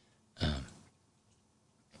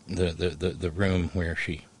room where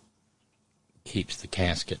she keeps the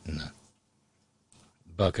casket and the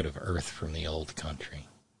bucket of earth from the old country.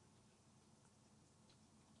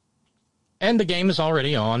 And the game is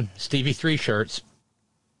already on. Stevie Three Shirts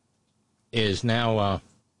is now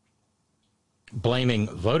blaming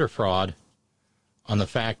voter fraud on the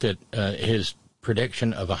fact that his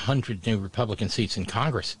prediction of 100 new Republican seats in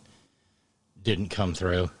Congress didn't come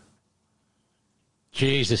through.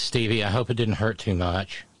 Jesus, Stevie, I hope it didn't hurt too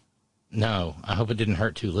much. No, I hope it didn't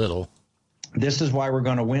hurt too little. This is why we're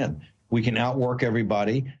going to win. We can outwork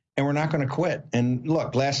everybody, and we're not going to quit. And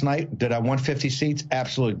look, last night, did I want 50 seats?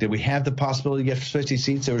 Absolutely. Did we have the possibility to get 50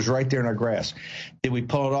 seats? It was right there in our grasp. Did we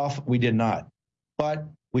pull it off? We did not. But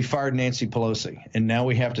we fired Nancy Pelosi, and now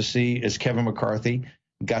we have to see, is Kevin McCarthy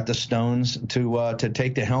got the stones to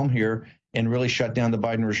take the helm here and really shut down the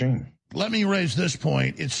Biden regime? Let me raise this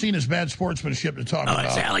point. It's seen as bad sportsmanship to talk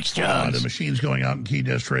about Alex Jones. The machines going out in key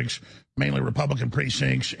districts, mainly Republican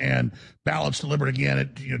precincts, and ballots delivered again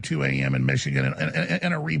at 2 a.m. in Michigan,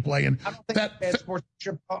 and a replay. And I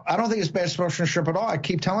don't think it's bad sportsmanship at all. I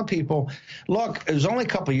keep telling people, look, it was only a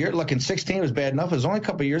couple of years. Look, in 16 it was bad enough. It was only a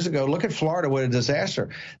couple of years ago. Look at Florida, what a disaster.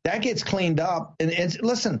 That gets cleaned up. And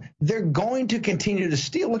listen, they're going to continue to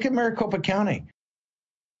steal. Look at Maricopa County.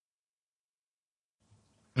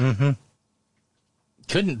 Mm-hmm.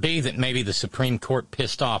 Couldn't be that maybe the Supreme Court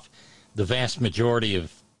pissed off the vast majority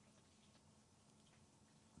of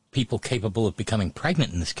people capable of becoming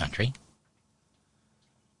pregnant in this country.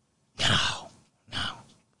 No.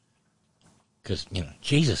 Because,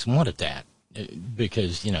 Jesus wanted that.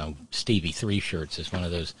 Because, Stevie Three Shirts is one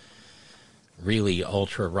of those really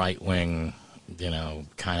ultra right-wing,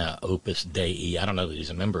 kind of Opus Dei. I don't know that he's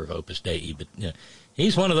a member of Opus Dei, but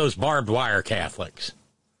he's one of those barbed wire Catholics.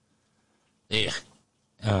 Yeah.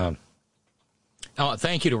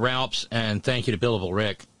 Thank you to Ralphs, and thank you to Billable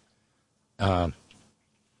Rick.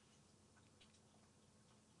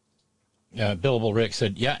 Billable Rick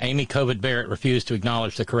said, yeah, Amy COVID Barrett refused to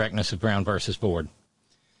acknowledge the correctness of Brown versus Board.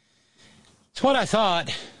 It's what I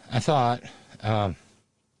thought.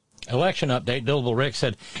 Election update, Billable Rick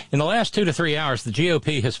said, in the last 2 to 3 hours, the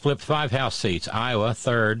GOP has flipped 5 House seats, Iowa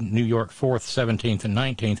 3rd, New York 4th, 17th, and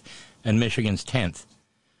 19th, and Michigan's 10th.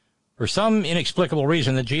 For some inexplicable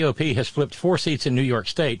reason, the GOP has flipped 4 seats in New York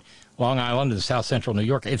State, Long Island, and South Central New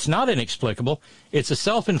York. It's not inexplicable. It's a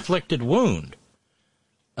self-inflicted wound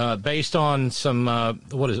based on some, I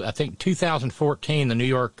think 2014, the New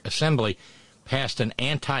York Assembly passed an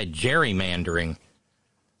anti-gerrymandering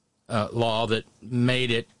law that made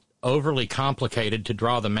it overly complicated to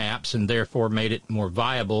draw the maps and therefore made it more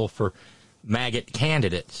viable for maggot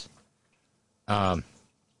candidates.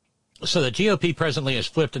 So the GOP presently has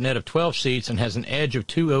flipped a net of 12 seats and has an edge of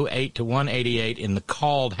 208 to 188 in the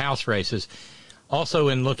called House races. Also,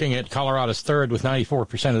 in looking at Colorado's 3rd with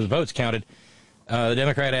 94% of the votes counted, the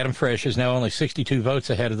Democrat Adam Frisch is now only 62 votes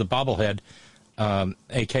ahead of the bobblehead,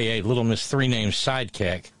 a.k.a. Little Miss Three-Names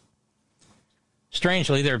sidekick.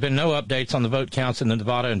 Strangely, there have been no updates on the vote counts in the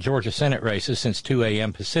Nevada and Georgia Senate races since 2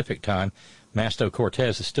 a.m. Pacific time. Masto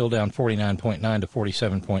Cortez is still down 49.9 to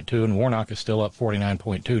 47.2, and Warnock is still up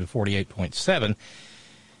 49.2 to 48.7.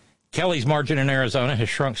 Kelly's margin in Arizona has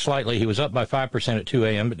shrunk slightly. He was up by 5% at 2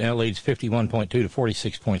 a.m., but now leads 51.2 to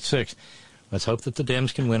 46.6. Let's hope that the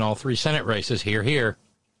Dems can win all 3 Senate races. Hear, hear.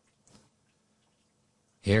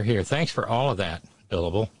 Hear, hear. Thanks for all of that,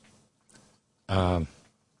 Billable.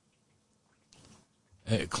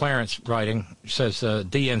 Clarence writing says,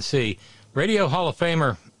 DNC, Radio Hall of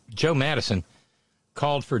Famer Joe Madison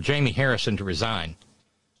called for Jamie Harrison to resign.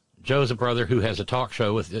 Joe's a brother who has a talk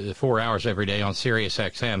show with 4 hours every day on Sirius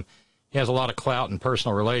XM. He has a lot of clout and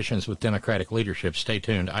personal relations with Democratic leadership. Stay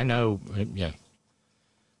tuned. I know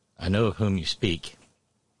of whom you speak.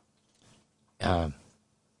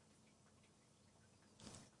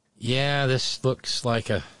 This looks like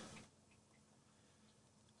it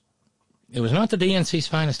was not the DNC's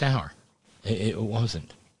finest hour. It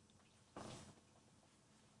wasn't.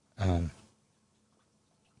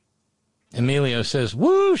 Emilio says,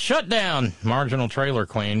 woo, shut down, marginal trailer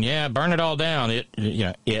queen. Yeah, burn it all down.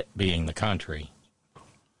 It being the country.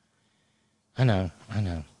 I know.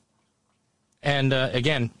 And,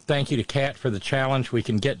 again, thank you to Kat for the challenge. We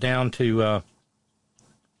can get down to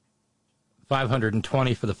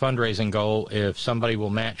 $520 for the fundraising goal if somebody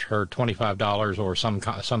will match her $25 or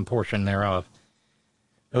some portion thereof.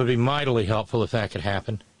 It would be mightily helpful if that could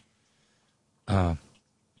happen.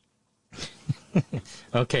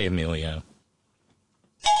 Okay, Emilio.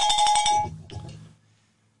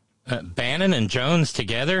 Bannon and Jones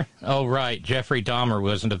together? Oh, right. Jeffrey Dahmer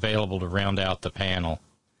wasn't available to round out the panel.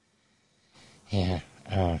 Yeah.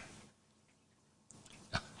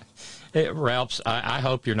 Ralphs, I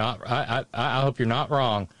hope you're not. I hope you're not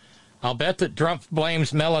wrong. I'll bet that Trump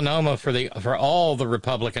blames melanoma for all the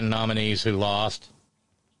Republican nominees who lost.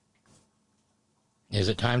 Is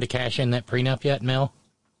it time to cash in that prenup yet, Mel?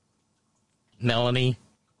 Melanie?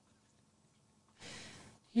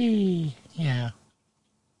 Yeah.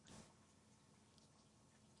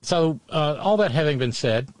 So, all that having been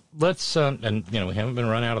said, let's, and, we haven't been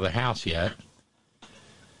run out of the house yet.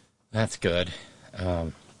 That's good.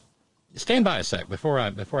 Stand by a sec before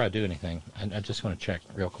I do anything. I just want to check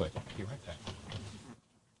real quick. I'll be right back.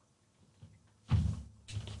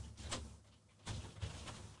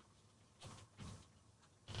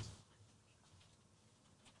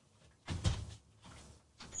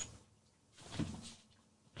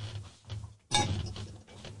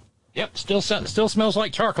 Yep, still smells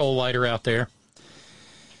like charcoal lighter out there.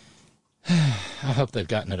 I hope they've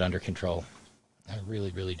gotten it under control. I really,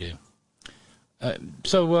 really do.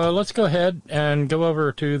 So let's go ahead and go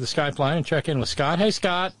over to the Skype line and check in with Scott. Hey,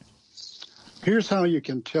 Scott. Here's how you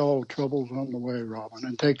can tell trouble's on the way, Robin,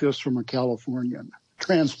 and take this from a Californian,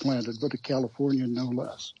 transplanted, but a Californian no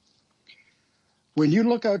less. When you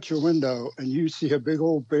look out your window and you see a big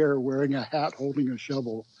old bear wearing a hat holding a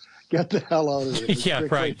shovel, get the hell out of there. Yeah,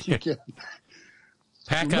 right.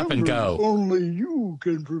 Pack Remember, up and go. Only you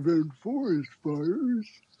can prevent forest fires.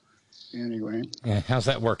 Anyway. Yeah, how's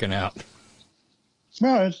that working out?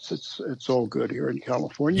 No, it's all good here in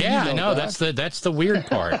California. Yeah, I know. That's the weird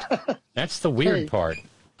part. That's the weird part.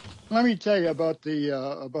 Let me tell you about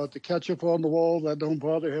the ketchup on the wall. That don't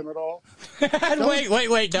bother him at all.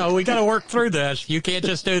 Wait. No, we got to work through this. You can't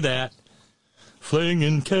just do that.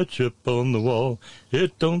 Flinging ketchup on the wall.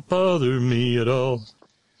 It don't bother me at all.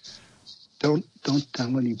 Don't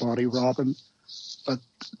tell anybody, Robin. But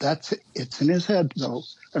it's in his head though,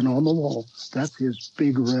 and on the wall. That's his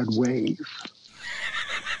big red wave.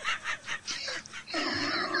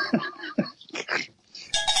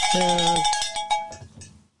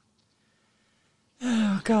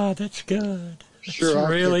 Oh, God, that's good. Sure, it's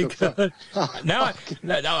really good. Now,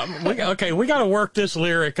 we got to work this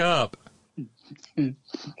lyric up. I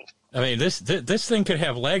mean, this thing could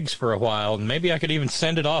have legs for a while, and maybe I could even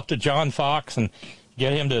send it off to John Fox and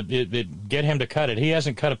get him to cut it. He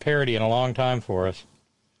hasn't cut a parody in a long time for us.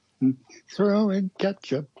 Throwing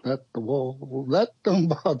ketchup at the wall, that don't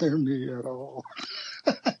bother me at all.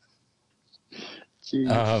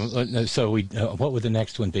 So what would the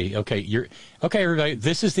next one be? Okay, everybody.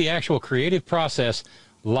 This is the actual creative process,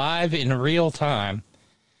 live in real time.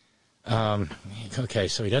 Okay,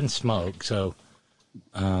 so he doesn't smoke. So,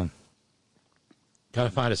 we got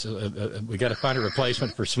to find a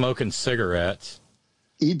replacement for smoking cigarettes.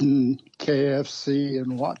 Eating KFC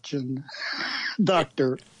and watching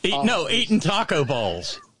Dr. Eating taco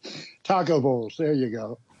bowls. Taco bowls. There you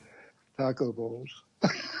go. Taco bowls.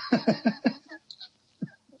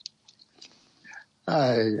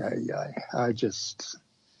 I just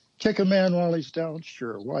kick a man while he's down.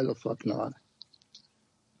 Sure. Why the fuck not?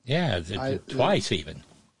 Yeah, twice even.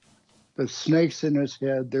 The snakes in his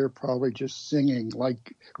head, they're probably just singing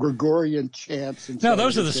like Gregorian chants. No,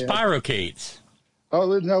 those are the spirochetes.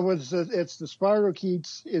 Oh, no, it's the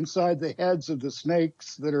spirochetes inside the heads of the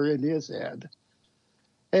snakes that are in his head.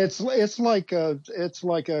 It's like who's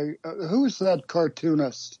that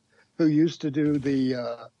cartoonist who used to do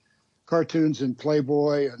the cartoons in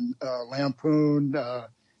Playboy and Lampoon?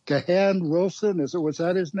 Gahan Wilson, was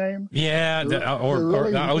that his name? Yeah,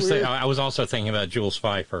 I was also thinking about Jules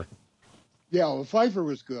Pfeiffer. Yeah, well, Pfeiffer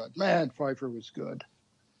was good. Man, Pfeiffer was good.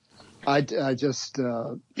 I just.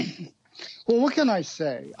 Well, what can I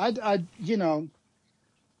say? I'm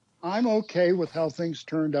okay with how things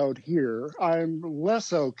turned out here. I'm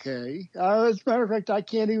less okay. As a matter of fact, I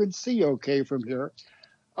can't even see okay from here.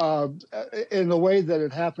 In the way that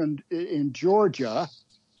it happened in Georgia.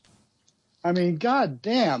 I mean, God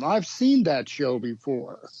damn, I've seen that show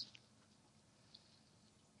before.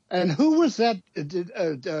 And who was that?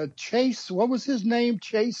 Chase, what was his name?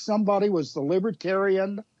 Chase somebody was the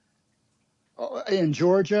libertarian in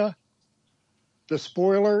Georgia. The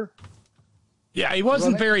spoiler. Yeah, he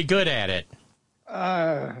wasn't very good at it.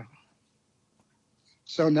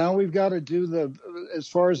 So now we've got to do as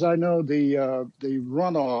far as I know, the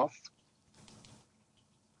runoff.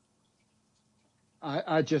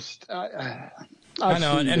 I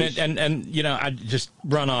know, and you know, I just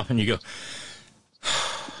run off, and you go,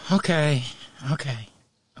 okay.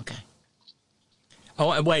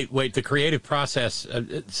 Oh, wait, the creative process.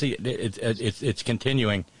 See, it's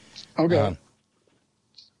continuing. Okay.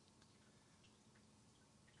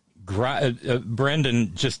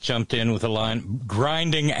 Brendan just jumped in with a line,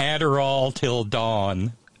 grinding Adderall till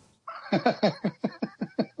dawn.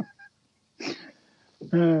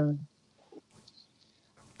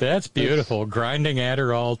 That's beautiful. Grinding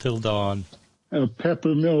Adderall till dawn. A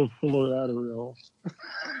peppermill full of Adderall.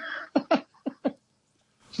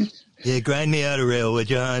 Yeah, grind me Adderall, would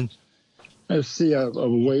you, hon? I see a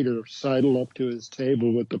waiter sidle up to his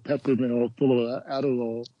table with the peppermill full of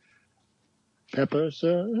Adderall. Pepper,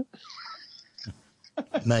 sir?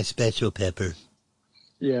 My special pepper.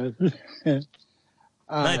 Yeah.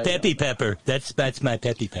 My peppy pepper. That's my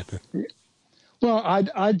peppy pepper. Well,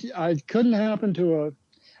 I couldn't happen to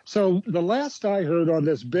So the last I heard on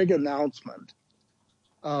this big announcement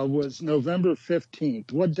was November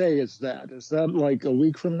 15th. What day is that? Is that like a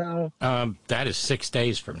week from now? That is 6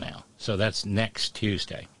 days from now. So that's next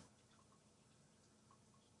Tuesday.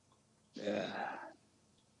 Yeah.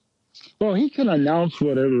 Well, he can announce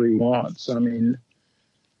whatever he wants. I mean,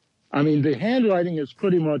 the handwriting is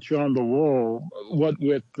pretty much on the wall. What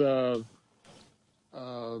with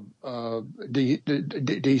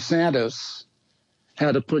DeSantis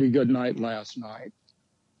had a pretty good night last night.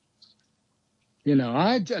 You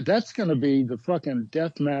know, that's going to be the fucking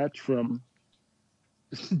death match from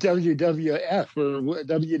WWF or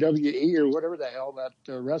WWE or whatever the hell that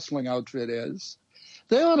wrestling outfit is.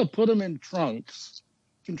 They ought to put them in trunks,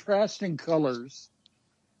 contrasting colors.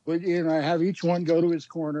 But, you know, have each one go to his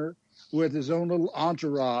corner with his own little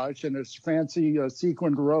entourage and his fancy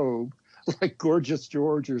sequined robe, like Gorgeous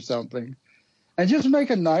George or something, and just make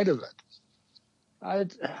a night of it.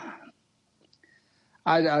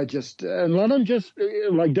 I just, and let them just,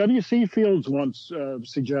 like W.C. Fields once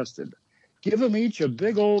suggested, give them each a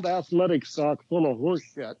big old athletic sock full of horse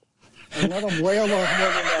shit and let them wail on one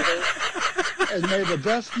another and may the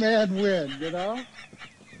best man win, you know?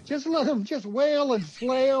 Just let them just wail and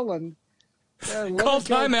flail and... Call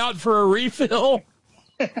time out for a refill.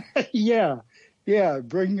 Yeah.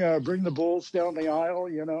 Bring the bulls down the aisle,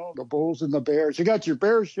 you know, the bulls and the bears. You got your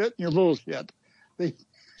bear shit and your bull shit.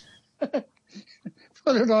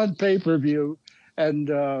 Put it on pay-per-view and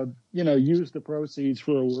use the proceeds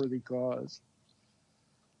for a worthy cause,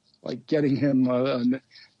 like getting him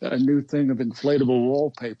a new thing of inflatable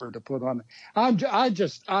wallpaper to put on. It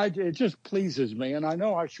just pleases me, and I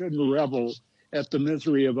know I shouldn't revel at the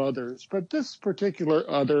misery of others, but this particular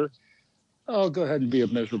other, oh, go ahead and be a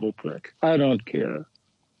miserable prick. I don't care.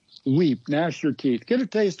 Weep, gnash your teeth, get a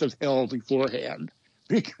taste of hell beforehand,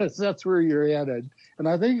 because that's where you're headed. And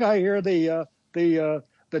I think I hear the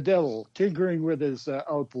devil tinkering with his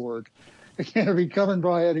outboard. It can't be coming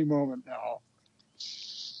by any moment now.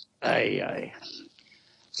 Aye.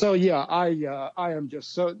 So yeah, I am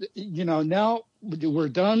just so now we're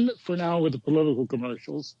done for now with the political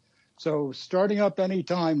commercials. So starting up any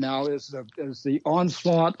time now is the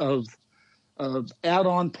onslaught of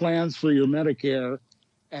add-on plans for your Medicare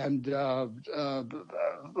and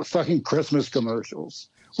fucking Christmas commercials.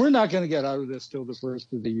 We're not going to get out of this till the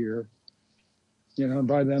first of the year. And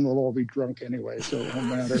by then we'll all be drunk anyway, so it won't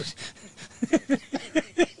matter.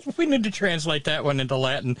 We need to translate that one into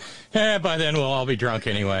Latin. By then we'll all be drunk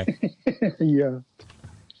anyway. Yeah.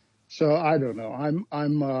 So I don't know.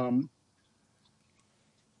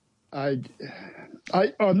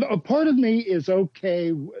 A part of me is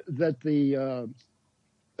okay that the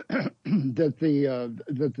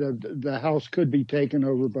House could be taken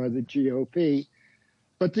over by the GOP,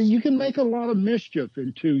 but you can make a lot of mischief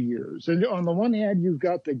in 2 years. And on the one hand, you've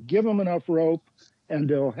got to give them enough rope and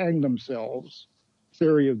they'll hang themselves,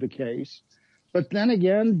 theory of the case. But then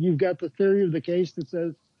again, you've got the theory of the case that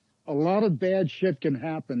says a lot of bad shit can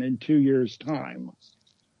happen in 2 years' time.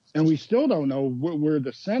 And we still don't know where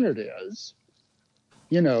the Senate is.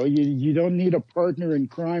 You don't need a partner in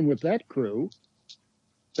crime with that crew.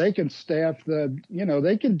 They can staff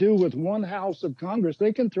they can do with one house of Congress.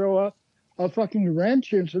 They can throw a fucking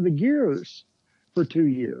wrench into the gears for 2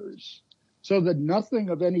 years so that nothing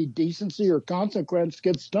of any decency or consequence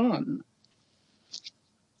gets done.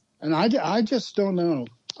 And I just don't know.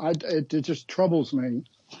 It just troubles me.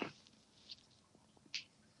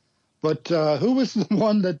 But who was the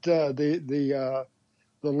one that the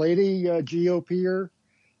lady GOPer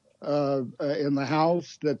in the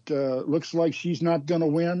House that looks like she's not going to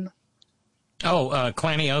win? Oh,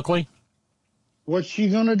 Clanny Oakley. What's she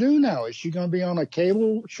going to do now? Is she going to be on a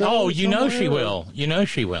cable show? Oh, you know she will. You know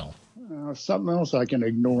she will. Something else I can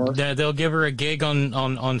ignore. They'll give her a gig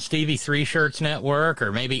on Stevie Three Shirts Network,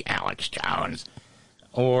 or maybe Alex Jones,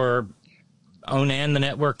 or Onan, the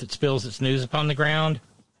network that spills its news upon the ground.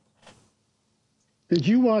 Did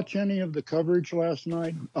you watch any of the coverage last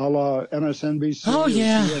night, a la MSNBC? Oh,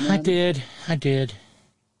 yeah, CNN? I did.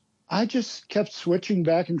 I just kept switching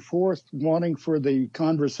back and forth, wanting for the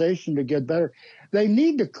conversation to get better. They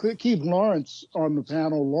need to keep Lawrence on the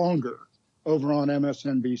panel longer over on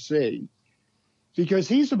MSNBC, because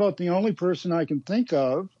he's about the only person I can think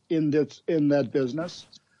of in that business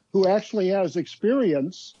who actually has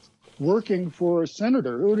experience working for a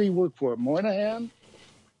senator. Who did he work for? Moynihan?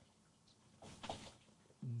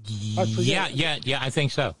 Yeah, I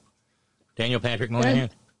think so. Daniel Patrick Moynihan.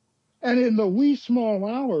 And in the wee small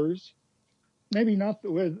hours, maybe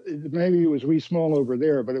it was wee small over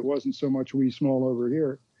there, but it wasn't so much wee small over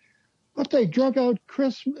here. But they drug out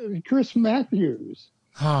Chris Matthews.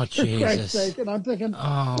 Oh, for Jesus. Christ's sake. And I'm thinking,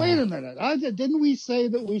 wait a minute. Didn't we say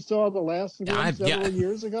that we saw the last one several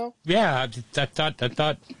years ago? Yeah, I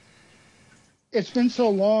thought. It's been so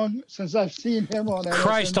long since I've seen him on MSNBC.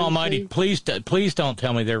 Christ almighty, please don't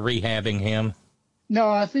tell me they're rehabbing him. No,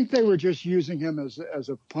 I think they were just using him as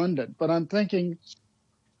a pundit. But I'm thinking,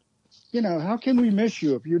 how can we miss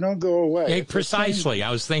you if you don't go away? Hey, precisely.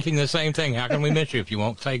 I was thinking the same thing. How can we miss you if you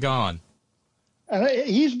won't stay gone? And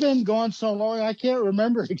he's been gone so long, I can't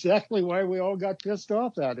remember exactly why we all got pissed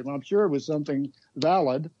off at him. I'm sure it was something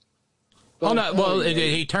valid. Oh, no. Well,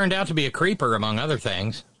 he turned out to be a creeper, among other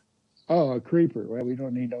things. Oh, a creeper. Well, we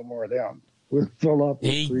don't need no more of them. We're full up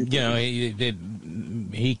with creepers.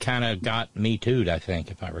 He kind of got Me Too'd, I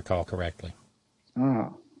think, if I recall correctly. Ah.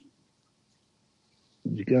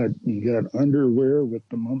 You got underwear with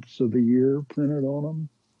the months of the year printed on them?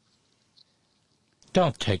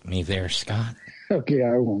 Don't take me there, Scott. Okay,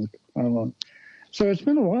 I won't. So it's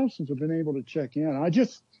been a while since I've been able to check in.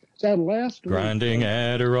 That last week. Grinding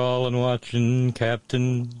Adderall and watching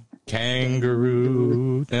Captain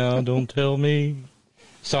Kangaroo. Now don't tell me.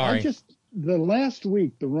 Sorry. The last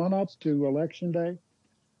week, the run-up to Election Day,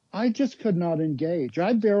 I just could not engage.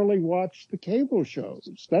 I barely watched the cable shows.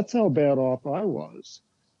 That's how bad off I was.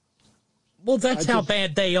 Well, that's how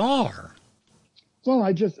bad they are. Well,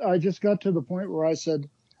 I just got to the point where I said,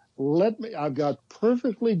 I've got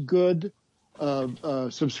perfectly good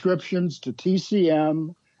subscriptions to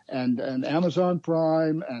TCM and Amazon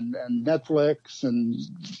Prime and Netflix and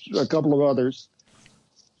a couple of others.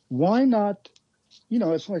 Why not? You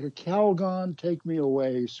know, it's like a Calgon, take me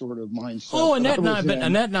away sort of mindset. Oh, Annette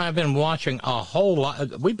and I have been watching a whole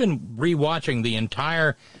lot. We've been rewatching the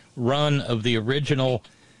entire run of the original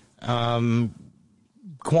Quantum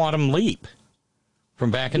Leap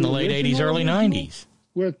from back in the late 80s, early 90s.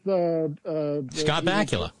 With Scott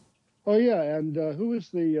Bakula. Oh, yeah, and who was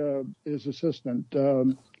his assistant?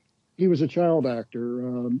 He was a child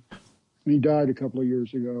actor. He died a couple of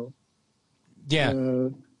years ago. Yeah.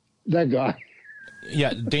 That guy.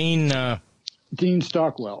 Yeah, Dean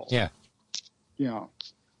Stockwell. Yeah. Yeah.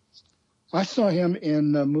 I saw him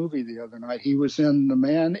in a movie the other night. He was in The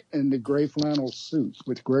Man in the Gray Flannel Suit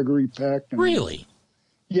with Gregory Peck. Really?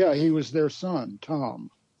 Yeah, he was their son,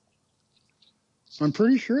 Tom. I'm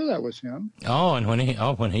pretty sure that was him. Oh, and when he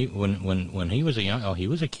was he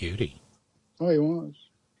was a cutie. Oh, he was.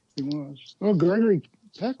 He was. Well, Gregory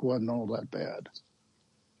Peck wasn't all that bad.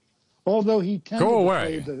 Although he tended Go to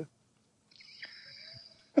away. play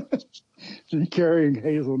carrying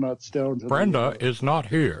hazelnuts down to Brenda is not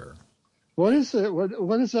here. What is it?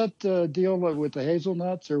 What is that deal with the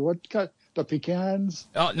hazelnuts or what cut the pecans?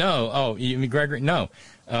 Oh no! Oh, you mean Gregory? No,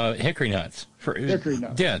 hickory nuts. Hickory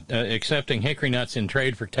nuts. Yeah, accepting hickory nuts in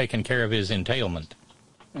trade for taking care of his entailment.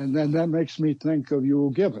 And then that makes me think of Yule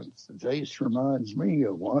Gibbons. The taste reminds me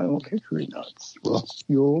of wild hickory nuts. Well,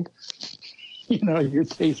 Yule, your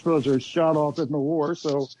taste buds are shot off in the war,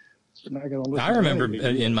 so we're not going to listen. I remember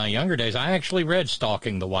in my younger days, I actually read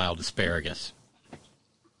Stalking the Wild Asparagus.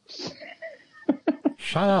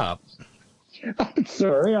 Shut up. I'm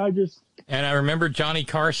sorry, And I remember Johnny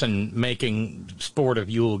Carson making sport of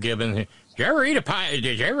Yule Gibbons. Did you ever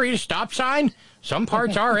eat a stop sign? Some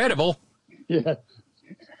parts are edible. Yeah.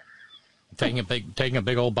 Taking a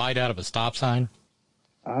big old bite out of a stop sign.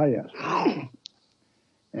 Ah, yes.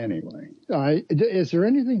 Anyway, is there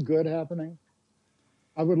anything good happening?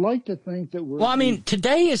 I would like to think that we're. Well, I mean,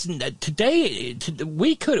 today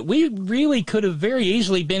we really could have very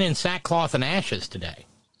easily been in sackcloth and ashes today.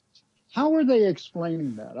 How are they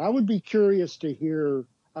explaining that? I would be curious to hear.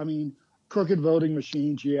 I mean, crooked voting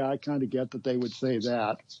machines. Yeah, I kind of get that they would say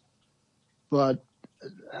that, but.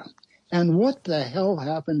 And what the hell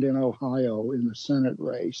happened in Ohio in the Senate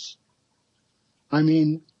race? I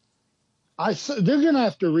mean, they're going to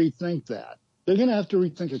have to rethink that. They're going to have to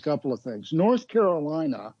rethink a couple of things. North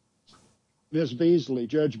Carolina, Judge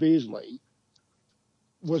Beasley,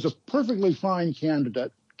 was a perfectly fine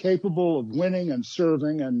candidate, capable of winning and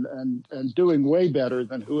serving and doing way better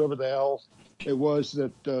than whoever the hell it was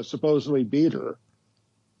that supposedly beat her.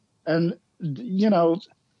 And,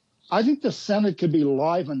 I think the Senate could be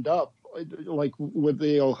livened up, like with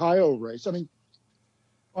the Ohio race. I mean,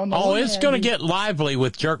 it's going to get lively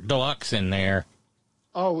with Jerk Deluxe in there.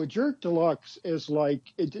 Oh, Jerk Deluxe is like,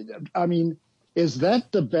 is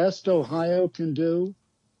that the best Ohio can do?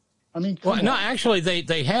 I mean, no, actually,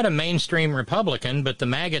 they had a mainstream Republican, but the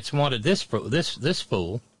maggots wanted this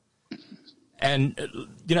fool, and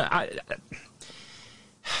they're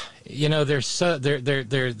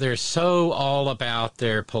so all about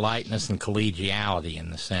their politeness and collegiality in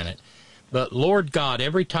the Senate. But Lord God,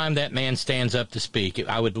 every time that man stands up to speak,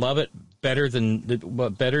 I would love it better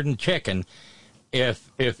than chicken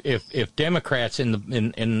if Democrats in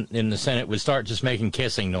the Senate would start just making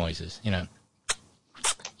kissing noises,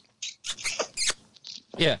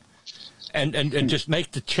 Yeah. And just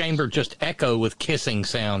make the chamber just echo with kissing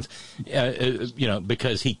sounds,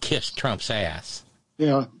 because he kissed Trump's ass.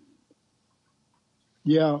 Yeah.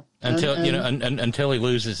 Yeah. Until until he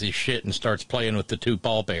loses his shit and starts playing with the two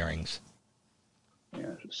ball bearings.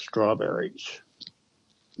 Yeah, strawberries.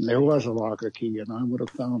 And there was a locker key, and I would have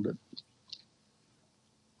found it.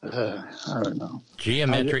 I don't know.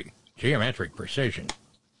 Geometric precision.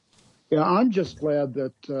 Yeah, I'm just glad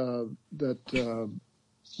that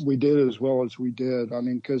we did as well as we did. I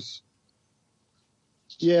mean, because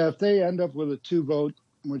if they end up with a 2-vote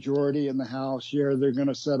majority in the House, they're going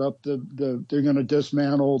to set up they're going to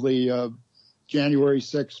dismantle the January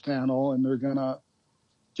 6th panel, and they're going to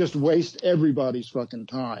just waste everybody's fucking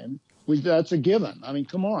time. That's a given. I mean,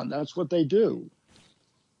 come on, that's what they do.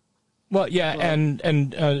 Well, yeah,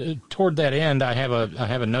 and toward that end, I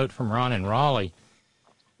have a note from Ron in Raleigh,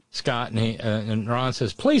 Scott, and Ron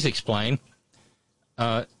says, please explain.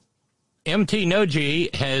 MT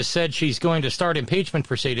Noji has said she's going to start impeachment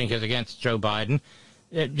proceedings against Joe Biden.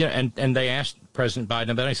 And they asked President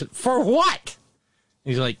Biden about it. He said, for what?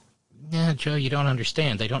 He's like, yeah, Joe, you don't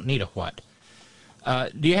understand. They don't need a what.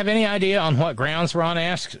 Do you have any idea on what grounds Ron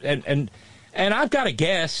asks? And I've got a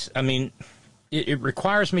guess. I mean, it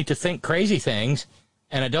requires me to think crazy things,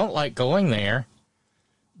 and I don't like going there,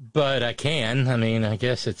 but I can. I mean, I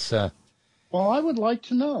guess it's... Well, I would like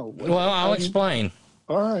to know. Well, I'll explain.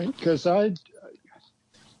 All right, because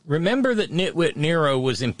Remember that Nitwit Nero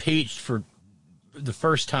was impeached for the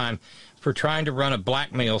first time for trying to run a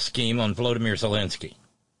blackmail scheme on Volodymyr Zelensky.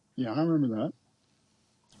 Yeah, I remember that.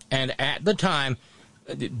 And at the time,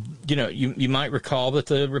 you know, you might recall that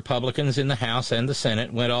the Republicans in the House and the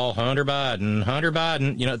Senate went all Hunter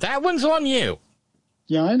Biden. You know, that one's on you.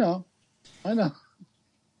 Yeah, I know.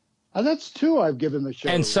 That's two I've given the show.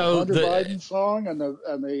 And so Hunter Biden song and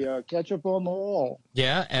the ketchup on the wall.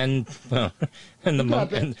 Yeah, and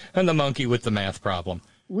the monkey with the math problem.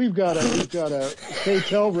 We've got a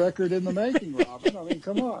KTEL record in the making, Robin. I mean,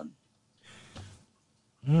 come on.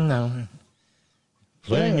 No.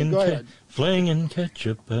 Flinging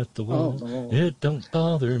ketchup at the wall. It don't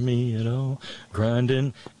bother me at all.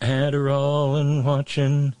 Grinding Adderall and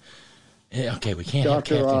watching. Okay, we can't.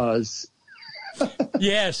 Dr. Oz.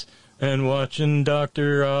 Yes, and watching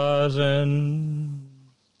Dr. Oz and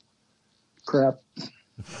crap.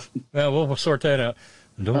 Well, we'll sort that out.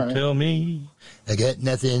 Don't tell me I got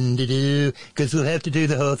nothing to do, because we'll have to do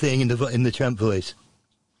the whole thing in the Trump voice.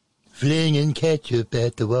 Flinging ketchup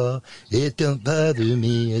at the wall, it don't bother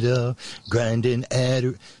me at all. Grinding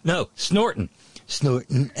Adderall. No, snorting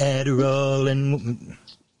Adderall and...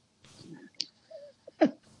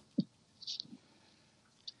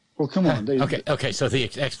 Well, come on. Okay, so the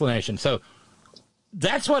explanation. So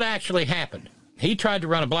that's what actually happened. He tried to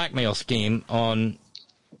run a blackmail scheme on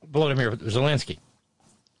Volodymyr Zelensky.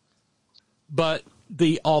 But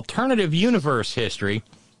the alternative universe history,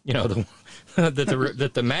 you know,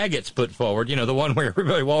 that the maggots put forward, you know, the one where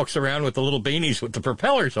everybody walks around with the little beanies with the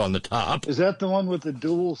propellers on the top. Is that the one with the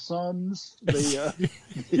dual suns? The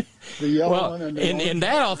yellow one? And in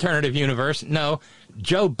that alternative universe, no.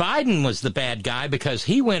 Joe Biden was the bad guy because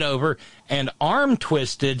he went over and arm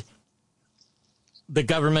twisted the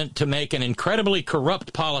government to make an incredibly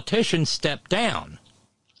corrupt politician step down.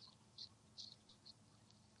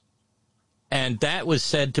 And that was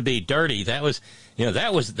said to be dirty. That was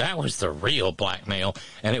the real blackmail,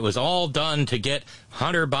 and it was all done to get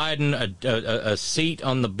Hunter Biden a seat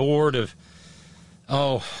on the board of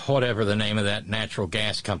whatever the name of that natural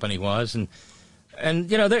gas company was,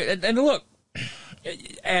 and you know, and look,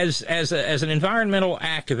 as an environmental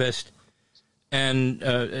activist and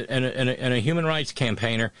a human rights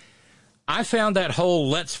campaigner, I found that whole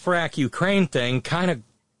 "let's frack Ukraine" thing kind of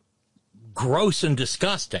gross and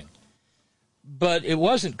disgusting. But it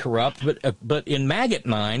wasn't corrupt. But in maggot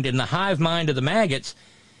mind, in the hive mind of the maggots,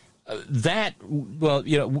 that's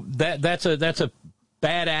a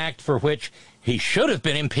bad act for which he should have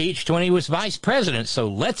been impeached when he was vice president. So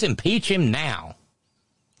let's impeach him now.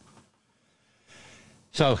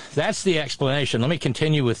 So that's the explanation. Let me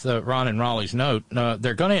continue with Ron and Raleigh's note.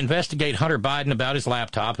 They're going to investigate Hunter Biden about his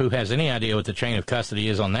laptop. Who has any idea what the chain of custody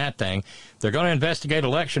is on that thing? They're going to investigate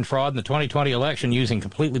election fraud in the 2020 election using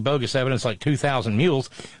completely bogus evidence like 2,000 mules,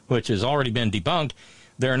 which has already been debunked.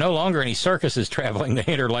 There are no longer any circuses traveling the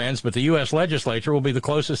hinterlands, but the U.S. legislature will be the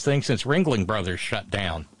closest thing since Ringling Brothers shut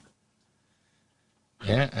down.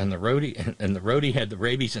 Yeah, and the roadie had the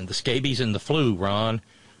rabies and the scabies and the flu, Ron.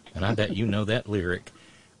 And I bet you know that lyric.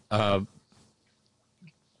 But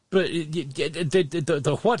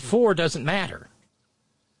the what for doesn't matter.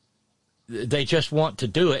 They just want to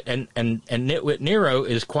do it, and Nitwit Nero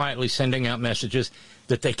is quietly sending out messages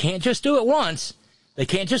that they can't just do it once, they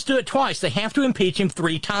can't just do it twice, they have to impeach him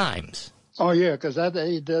 3 times. Oh yeah, because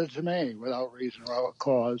he did it to me without reason or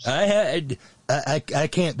cause. I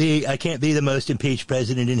can't be the most impeached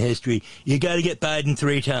president in history. You got to get Biden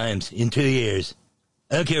 3 times in 2 years.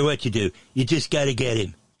 I don't care what you do, you just got to get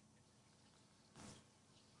him.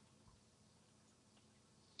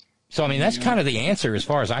 So, I mean, that's kind of the answer as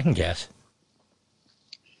far as I can guess.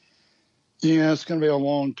 Yeah, it's going to be a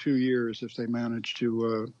long 2 years if they manage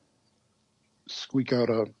to squeak out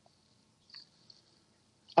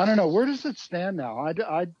I don't know. Where does it stand now? I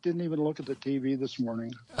didn't even look at the TV this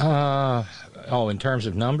morning. In terms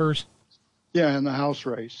of numbers? Yeah, in the House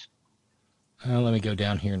race. Let me go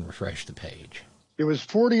down here and refresh the page. It was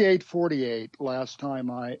 48-48 last time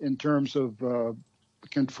in terms of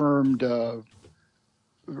confirmed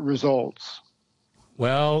results.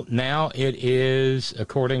 Well, now it is,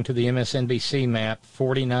 according to the MSNBC map,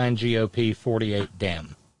 49 GOP, 48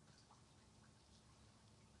 Dem.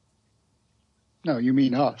 No, you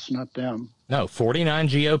mean us, not them. No, 49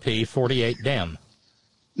 GOP, 48 Dem.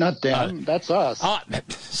 Not them, that's us.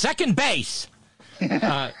 Second base!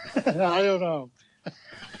 I don't know.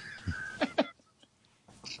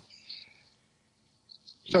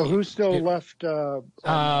 So who's still left?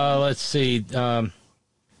 Let's see.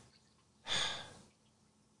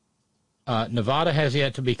 Nevada has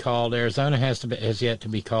yet to be called. Arizona has yet to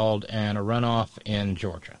be called, and a runoff in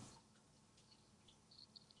Georgia.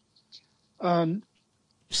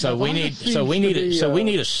 So we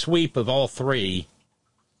need a sweep of all three.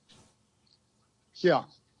 Yeah.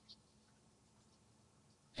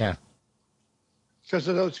 Yeah. Because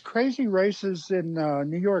of those crazy races in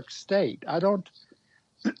New York State, I don't.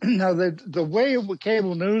 Now the way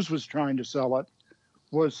cable news was trying to sell it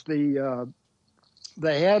was the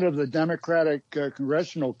head of the Democratic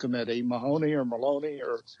Congressional Committee, Mahoney or Maloney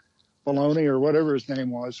or Baloney or whatever his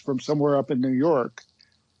name was, from somewhere up in New York,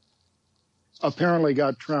 apparently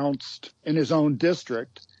got trounced in his own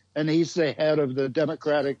district, and he's the head of the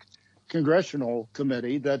Democratic Congressional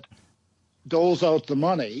Committee that doles out the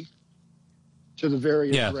money to the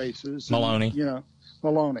various races. Maloney. And,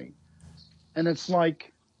 Maloney. And it's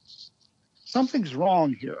like something's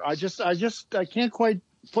wrong here. I can't quite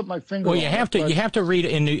put my finger on it. Well, you have to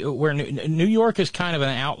read where New York is kind of an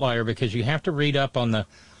outlier, because you have to read up on the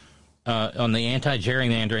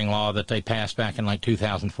anti-gerrymandering law that they passed back in like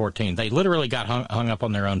 2014. They literally got hung up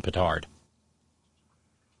on their own petard.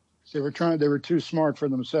 They were too smart for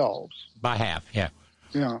themselves. By half, yeah.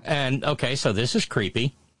 Yeah. And okay, so this is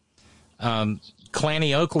creepy.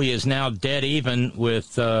 Clanny Oakley is now dead even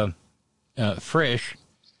with Frisch,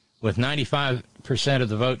 with 95% of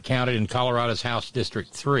the vote counted in Colorado's House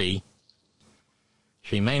District 3.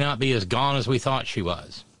 She may not be as gone as we thought she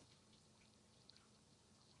was.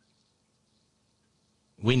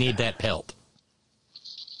 We need that pelt.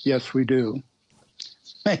 Yes, we do.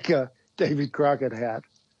 Make a David Crockett hat.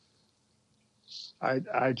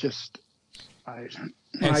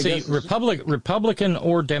 Republican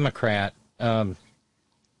or Democrat, some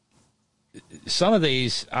of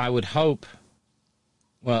these I would hope,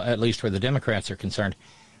 well, at least where the Democrats are concerned,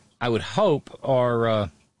 I would hope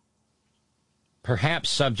are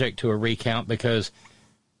perhaps subject to a recount, because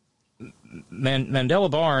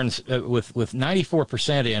Mandela Barnes, with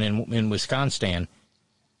 94% in Wisconsin,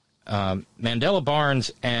 Mandela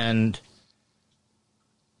Barnes and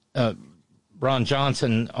Ron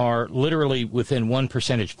Johnson are literally within 1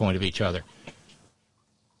 percentage point of each other.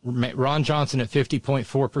 Ron Johnson at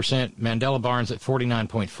 50.4%, Mandela Barnes at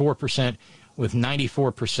 49.4%, with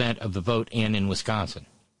 94% of the vote in Wisconsin.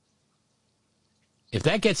 If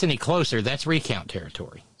that gets any closer, that's recount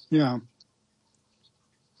territory. Yeah.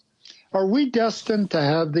 Are we destined to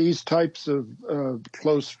have these types of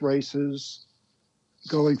close races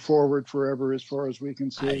going forward forever, as far as we can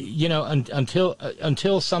see?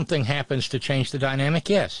 Until something happens to change the dynamic,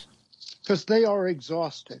 yes. Because they are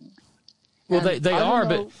exhausting. Well, they are,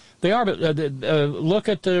 but look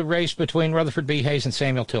at the race between Rutherford B. Hayes and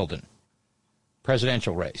Samuel Tilden,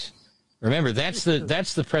 presidential race. Remember, that's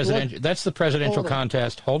the presidential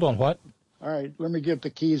contest. Hold on, what? All right, let me get the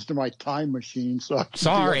keys to my time machine.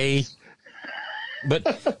 Sorry, but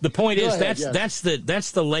the point is that's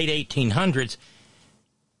the late 1800s,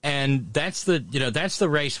 and that's the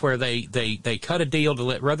race where they cut a deal to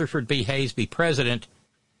let Rutherford B. Hayes be president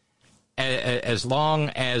as long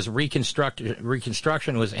as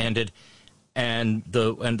Reconstruction was ended, and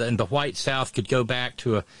the white South could go back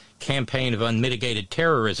to a campaign of unmitigated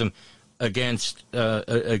terrorism against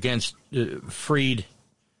freed,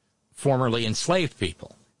 formerly enslaved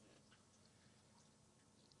people.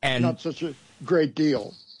 And not such a great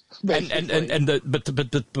deal. But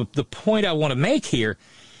the point I want to make here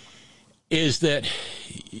is that,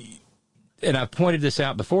 and I've pointed this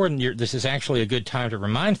out before, and this is actually a good time to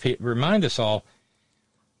remind us all,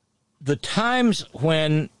 the times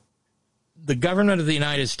when the government of the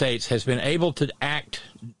United States has been able to act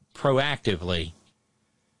proactively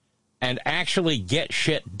and actually get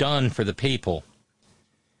shit done for the people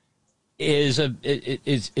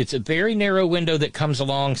it's a very narrow window that comes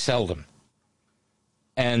along seldom.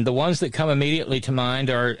 And the ones that come immediately to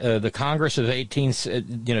mind are the Congress of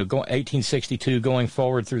 1862 going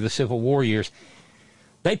forward through the Civil War years.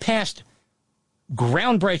 They passed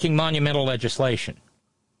groundbreaking monumental legislation.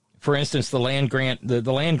 For instance, the land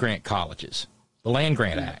grant colleges, the Land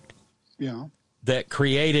Grant Act, that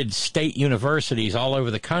created state universities all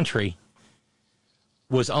over the country,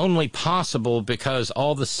 was only possible because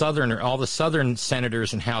all the Southern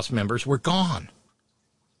senators and House members were gone,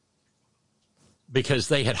 because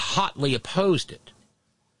they had hotly opposed it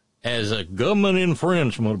as a government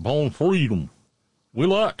infringement upon freedom. We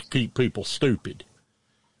like to keep people stupid.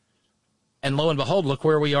 And lo and behold, look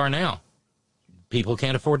where we are now. People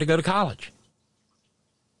can't afford to go to college.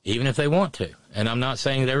 even if they want to. And I'm not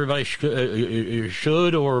saying that everybody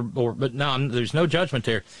should or but no, there's no judgment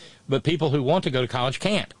there. But people who want to go to college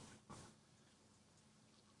can't.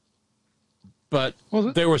 But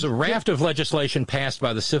there was a raft of legislation passed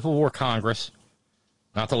by the Civil War Congress,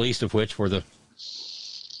 not the least of which were the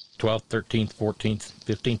 12th, 13th, 14th,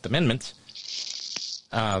 15th Amendments.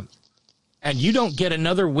 And you don't get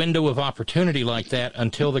another window of opportunity like that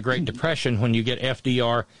until the Great Depression, when you get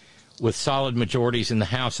FDR with solid majorities in the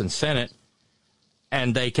House and Senate,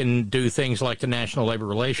 and they can do things like the National Labor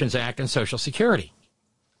Relations Act and Social Security.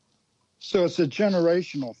 So it's a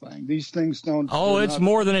generational thing. These things don't. Oh, it's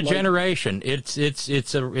more than a generation. It's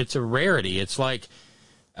a rarity. It's like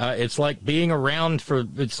being around for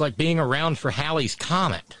Halley's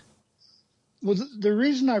Comet. Well, the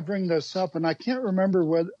reason I bring this up, and I can't remember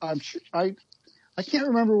whether I can't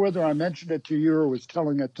remember whether I mentioned it to you or was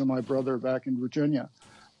telling it to my brother back in Virginia,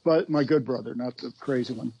 but my good brother, not the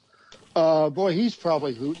crazy one. Boy, he's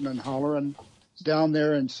probably hooting and hollering down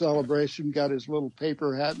there in Celebration, got his little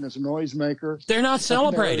paper hat and his noisemaker. They're not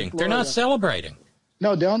celebrating. They're not celebrating.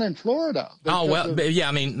 No, down in Florida. Oh, well, yeah,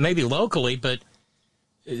 I mean, maybe locally, but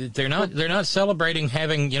they're not celebrating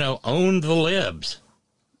having, owned the libs.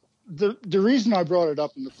 The reason I brought it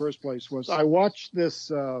up in the first place was I watched this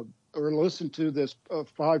or listened to this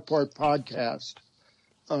 5-part podcast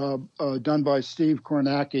done by Steve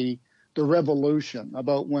Kornacki, The Revolution,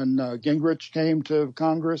 about when Gingrich came to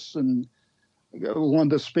Congress and won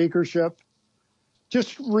the speakership.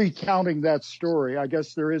 Just recounting that story. I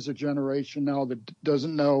guess there is a generation now that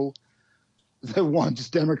doesn't know that once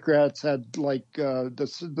Democrats had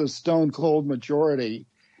the stone cold majority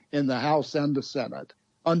in the House and the Senate,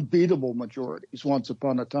 unbeatable majorities once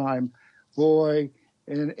upon a time. Boy,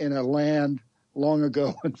 in a land long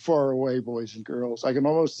ago and far away, boys and girls. I can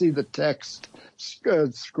almost see the text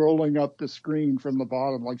scrolling up the screen from the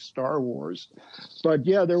bottom like Star Wars. But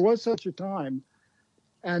yeah, there was such a time.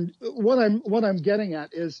 And what I'm getting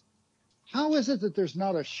at is, how is it that there's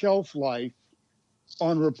not a shelf life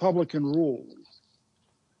on Republican rule?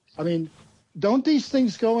 I mean, don't these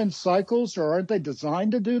things go in cycles, or aren't they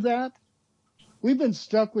designed to do that? We've been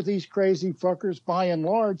stuck with these crazy fuckers by and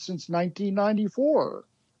large since 1994.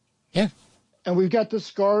 Yeah. And we've got the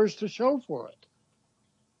scars to show for it.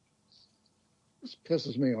 This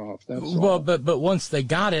pisses me off. That's all. But once they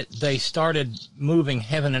got it, they started moving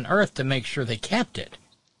heaven and earth to make sure they kept it.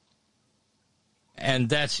 And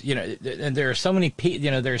that's, and there are so many,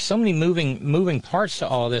 there are so many moving parts to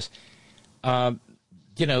all of this.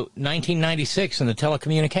 1996 and the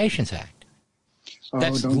Telecommunications Act.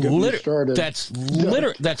 That's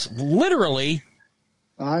literally.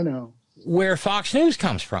 I know where Fox News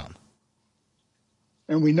comes from.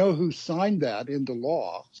 And we know who signed that into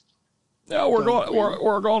law. Yeah,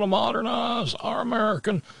 we're going to modernize our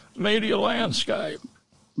American media landscape.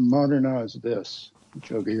 Modernize this,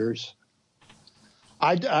 joke ears.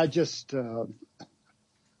 I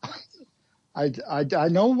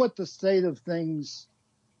know what the state of things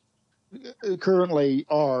currently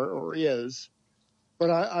are or is, but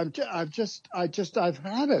I've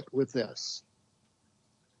had it with this.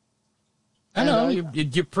 I know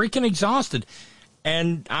you're freaking exhausted,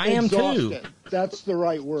 and I am too. That's the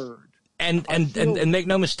right word. And make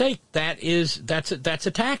no mistake, that's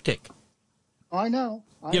a tactic. I know.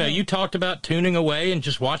 You talked about tuning away and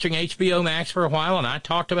just watching HBO Max for a while, and I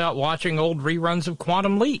talked about watching old reruns of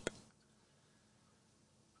Quantum Leap.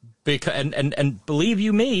 And believe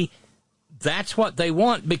you me, that's what they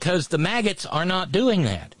want, because the maggots are not doing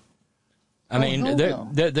that. I mean,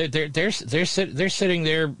 they're sitting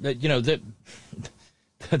there,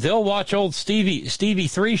 they'll watch old Stevie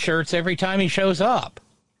 3 shirts every time he shows up.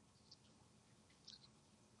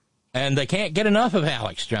 And they can't get enough of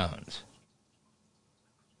Alex Jones.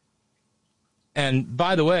 And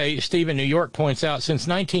by the way, Steve in New York points out, since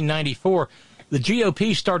 1994, the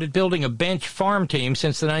GOP started building a bench farm team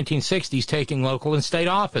since the 1960s, taking local and state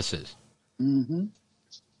offices. Mm-hmm.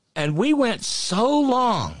 And we went so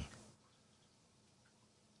long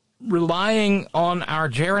relying on our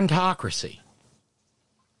gerontocracy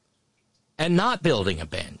and not building a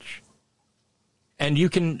bench. And you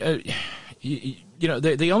can,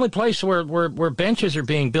 the only place where benches are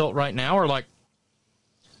being built right now are like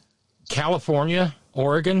California,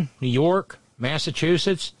 Oregon, New York,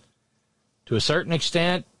 Massachusetts, to a certain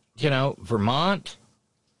extent, Vermont,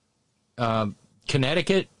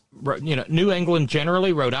 Connecticut, New England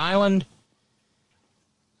generally, Rhode Island,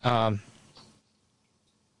 and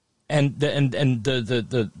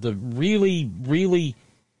the really, really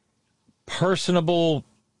personable,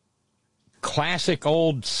 classic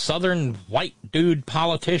old Southern white dude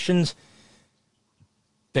politicians,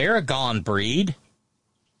 They're a gone breed.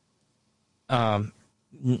 And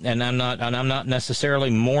I'm not necessarily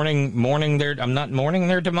mourning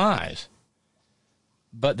their demise.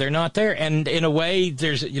 But they're not there. And in a way,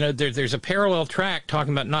 there's a parallel track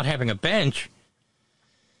talking about not having a bench.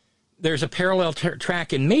 There's a parallel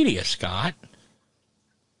track in media, Scott,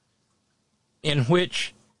 in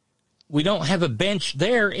which we don't have a bench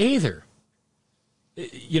there either.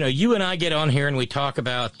 You and I get on here and we talk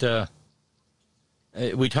about the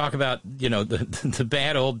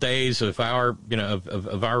bad old days of our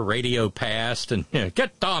of our radio past, and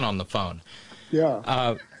get Don on the phone.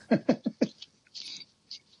 Yeah.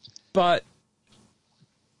 But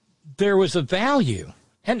there was a value,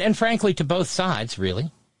 and frankly to both sides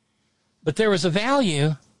really, but there was a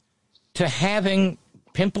value to having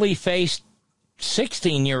pimply-faced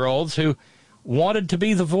 16-year-olds who wanted to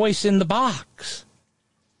be the voice in the box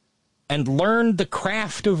and learned the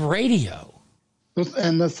craft of radio.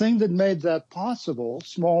 And the thing that made that possible,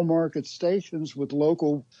 small market stations with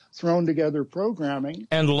local thrown together programming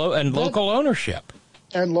and local ownership.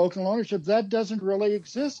 And local ownership, that doesn't really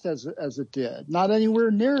exist as it did. Not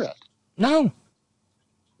anywhere near it. No.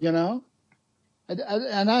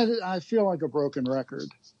 And I feel like a broken record.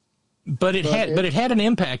 But it had an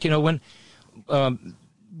impact. When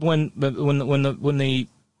the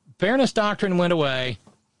fairness doctrine went away,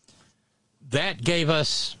 that gave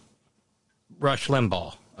us Rush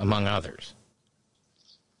Limbaugh, among others.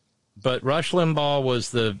 But Rush Limbaugh was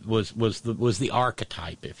the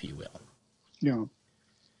archetype, if you will. Yeah.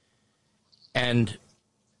 And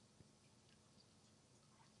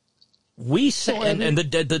we sat, and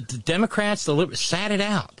the Democrats, the liberals, sat it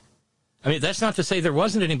out. I mean, that's not to say there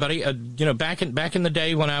wasn't anybody. Back in the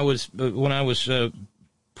day when I was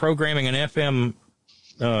programming an FM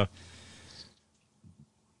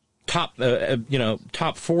top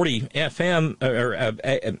 40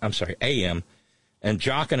 FM I'm sorry, AM, and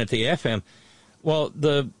jocking at the FM. Well,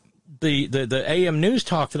 the AM news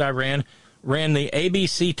talk that I ran the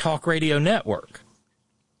ABC Talk Radio Network,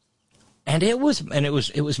 and it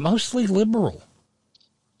was mostly liberal.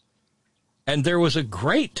 And there was a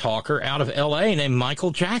great talker out of L.A. named Michael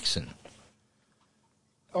Jackson.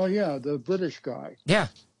 Oh yeah, the British guy. Yeah.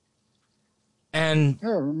 And yeah,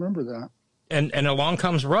 I remember that. And along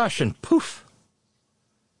comes Rush, and poof.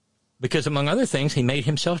 Because among other things, he made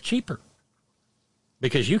himself cheaper.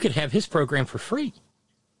 Because you could have his program for free.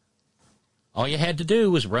 All you had to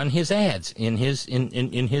do was run his ads in his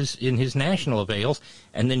national avails,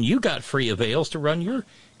 and then you got free avails to run your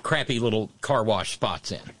crappy little car wash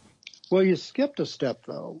spots in. Well, you skipped a step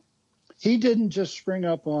though. He didn't just spring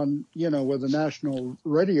up on with a national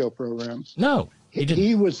radio program. No, he didn't.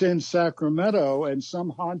 He was in Sacramento, and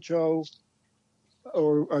some honcho,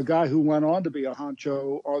 or a guy who went on to be a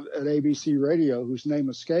honcho at ABC Radio, whose name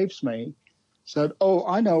escapes me, said, "Oh,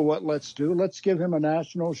 I know what let's do. Let's give him a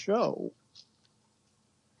national show."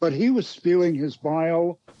 But he was spewing his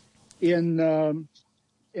bile in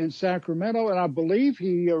Sacramento, and I believe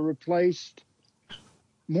he replaced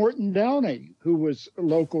Morton Downey, who was a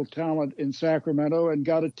local talent in Sacramento and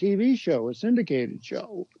got a TV show, a syndicated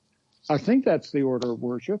show. I think that's the order of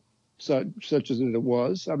worship, such as it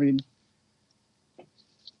was. I mean,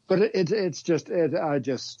 but it's just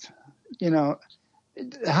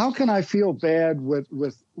how can I feel bad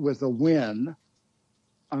with a win?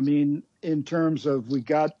 I mean, in terms of we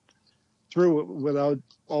got through it without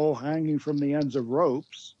all hanging from the ends of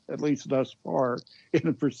ropes, at least thus far in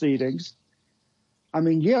the proceedings. I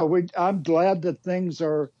mean, yeah, I'm glad that things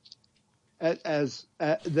are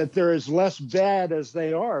that they're as less bad as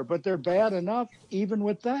they are, but they're bad enough even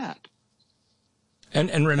with that.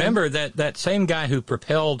 And remember that same guy who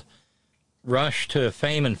propelled Rush to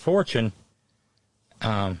fame and fortune.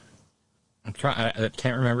 I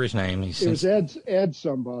can't remember his name. It was Ed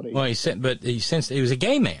somebody. Well, he was a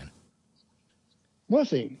gay man. Was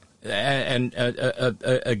he? And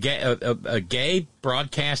a gay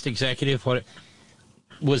broadcast executive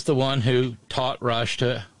was the one who taught Rush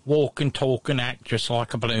to walk and talk and act just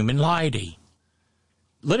like a blooming lady.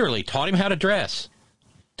 Literally taught him how to dress.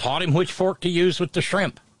 Taught him which fork to use with the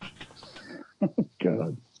shrimp.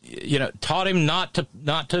 God. Taught him not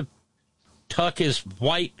to tuck his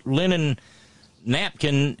white linen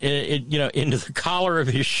napkin, into the collar of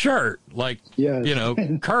his shirt, like,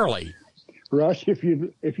 Curly. Rush, if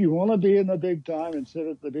you want to be in the big time and sit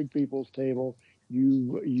at the big people's table,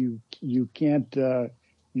 you can't.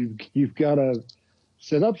 You've got to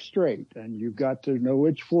sit up straight, and you've got to know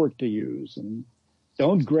which fork to use, and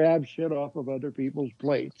don't grab shit off of other people's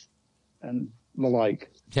plates and the like.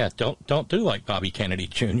 Yeah, don't do like Bobby Kennedy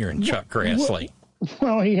Jr. and Chuck Grassley.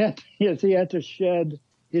 Well, he had to shed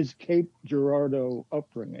his Cape Girardeau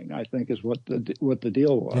upbringing, I think, is what the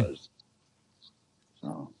deal was.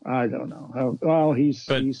 So I don't know. Well, the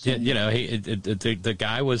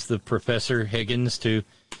guy was the Professor Higgins to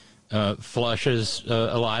Flush's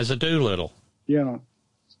Eliza Doolittle. Yeah.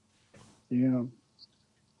 Yeah.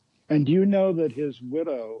 And do you know that his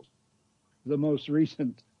widow, the most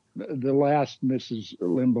recent, the last Mrs.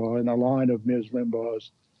 Limbaugh in a line of Ms.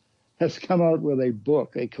 Limbaugh's, has come out with a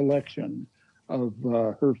book, a collection of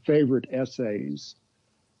her favorite essays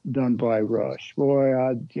done by Rush. Boy,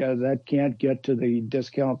 that can't get to the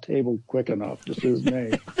discount table quick enough to suit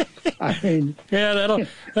me. I mean, yeah,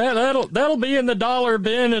 that'll be in the dollar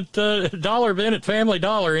bin at Family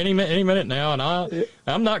Dollar any minute now, and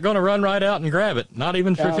I'm not going to run right out and grab it, not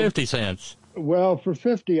even for 50 cents. Well, for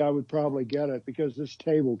 50, I would probably get it because this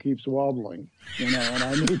table keeps wobbling, and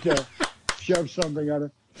I need to shove something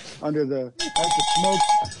under the smoke.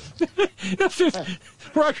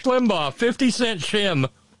 Rush Limbaugh, 50-cent shim.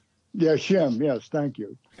 Yeah, shim. Yes, thank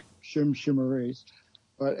you, shimmery.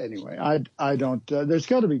 But anyway, I don't. There's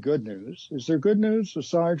got to be good news. Is there good news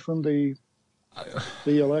aside from the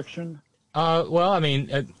election? Well, I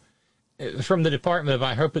mean, from the Department of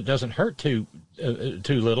I hope it doesn't hurt too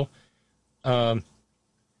little.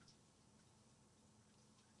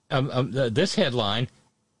 This headline: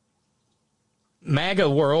 MAGA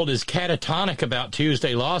world is catatonic about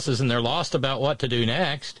Tuesday losses, and they're lost about what to do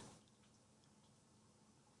next.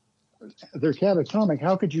 They're catatonic.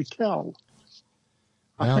 How could you tell?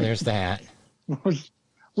 Well, there's that.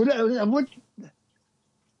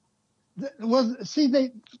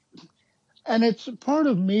 And it's part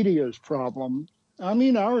of media's problem. I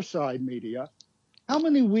mean, our side media. How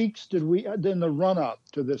many weeks did we, in the run-up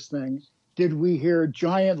to this thing, did we hear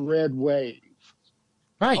giant red wave?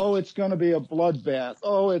 Right. Oh, it's going to be a bloodbath.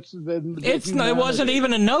 Oh, it wasn't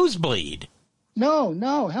even a nosebleed.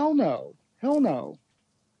 No, hell no.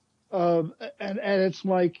 And it's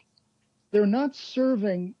like, they're not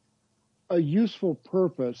serving a useful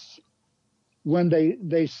purpose when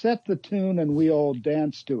they set the tune and we all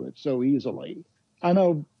dance to it so easily. I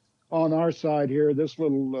know on our side here, this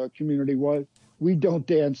little community, we don't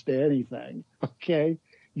dance to anything, okay?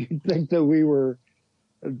 You'd think that we were,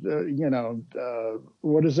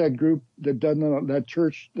 what is that group that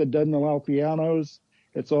church that doesn't allow pianos?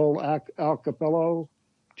 It's all a cappella,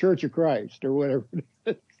 Church of Christ or whatever it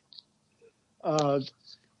is.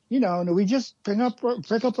 And we just pick up our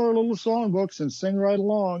little songbooks and sing right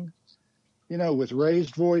along, with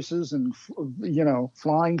raised voices and,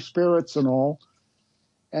 flying spirits and all.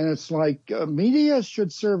 And it's like media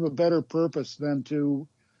should serve a better purpose than to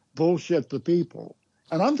bullshit the people.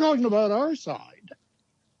 And I'm talking about our side,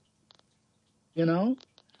 So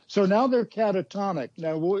now they're catatonic.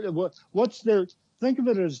 Now, think of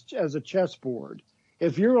it as a chessboard.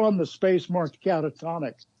 If you're on the space marked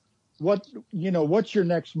catatonic, what's your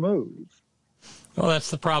next move? Well, that's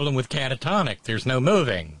the problem with catatonic. There's no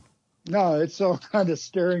moving. No, it's all kind of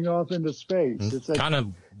staring off into space. It's kind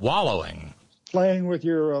of wallowing. Playing with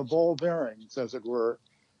your ball bearings, as it were.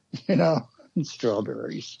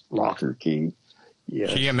 Strawberries, locker key.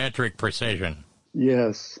 Yes. Geometric precision.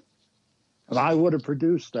 Yes. And I would have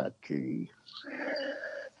produced that key.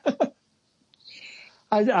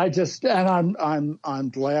 I'm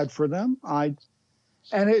glad for them. And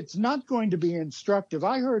it's not going to be instructive.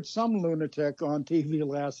 I heard some lunatic on TV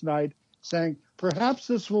last night saying, perhaps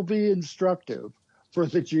this will be instructive for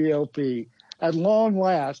the GOP. At long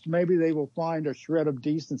last, maybe they will find a shred of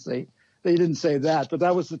decency. They didn't say that, but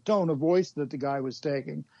that was the tone of voice that the guy was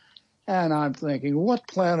taking. And I'm thinking, what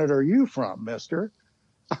planet are you from, mister?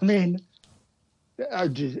 I mean,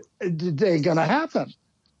 it ain't going to happen.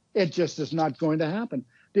 It just is not going to happen.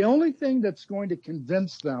 The only thing that's going to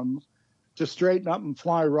convince them to straighten up and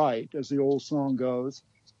fly right, as the old song goes,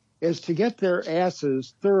 is to get their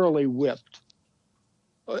asses thoroughly whipped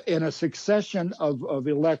in a succession of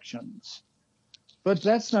elections. But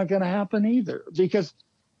that's not going to happen either, because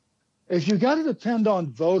if you got to depend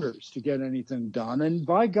on voters to get anything done, and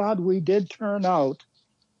by God, we did turn out,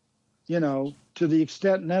 to the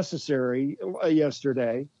extent necessary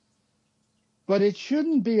yesterday, but it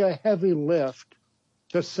shouldn't be a heavy lift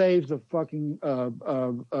to save the fucking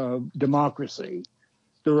democracy,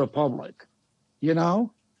 the republic,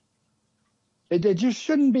 It just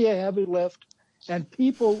shouldn't be a heavy lift, and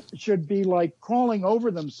people should be like crawling over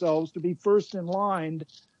themselves to be first in line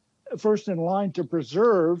to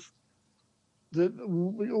preserve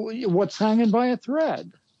what's hanging by a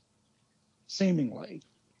thread, seemingly.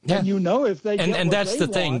 Yeah. And if they get and that's the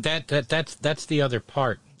want, thing that's the other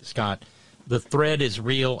part, Scott. The thread is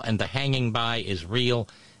real and the hanging by is real,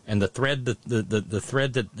 And the thread,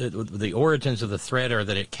 the origins of the thread are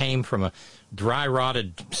that it came from a dry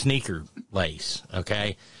rotted sneaker lace.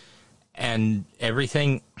 Okay, and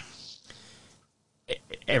everything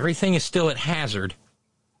is still at hazard,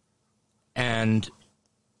 and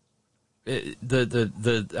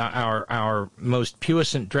our most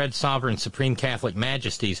puissant, dread, sovereign, supreme Catholic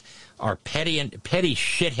majesties are petty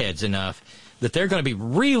shitheads enough that they're going to be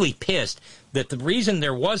really pissed that the reason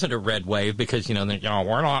there wasn't a red wave because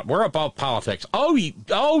we're above politics. Oh,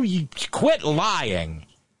 you quit lying.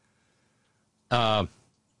 And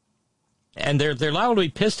they're liable to be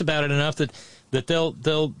pissed about it enough that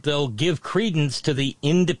they'll give credence to the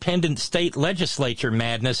independent state legislature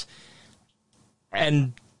madness,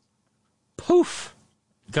 and poof,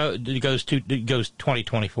 goes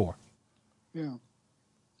 2024. Yeah.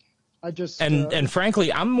 And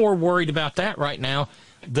frankly, I'm more worried about that right now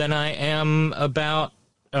than I am about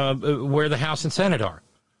where the House and Senate are.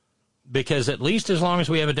 Because at least as long as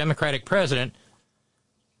we have a Democratic president,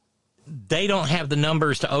 they don't have the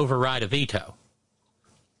numbers to override a veto.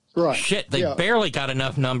 Right. Shit, they barely got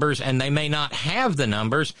enough numbers, and they may not have the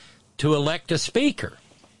numbers to elect a speaker.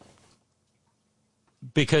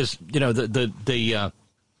 Because, the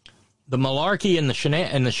malarkey and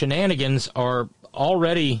the shenanigans are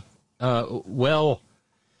already well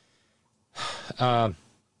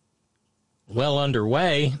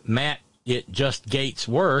underway. Matt It Just Gates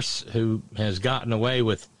Worse, who has gotten away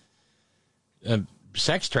with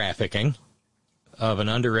sex trafficking of an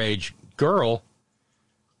underage girl,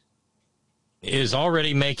 is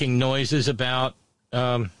already making noises about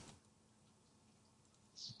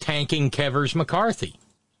tanking Kevers McCarthy.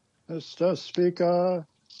 This does speak,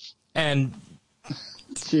 and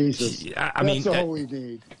Jesus, that's all we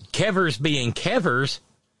need. Kevers being Kevers,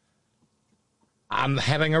 I'm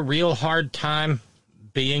having a real hard time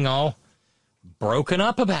being all broken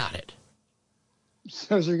up about it.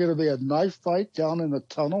 So is there going to be a knife fight down in the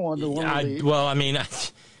tunnel under one of these? Well, I mean,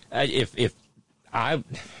 if I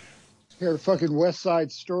hear fucking West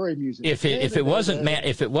Side Story music. If it wasn't Matt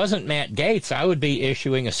Gaetz, I would be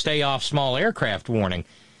issuing a stay off small aircraft warning.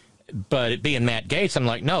 But it being Matt Gaetz, I'm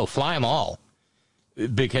like, no, fly them all.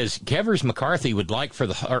 Because Kevers McCarthy would like for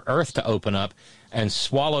the earth to open up and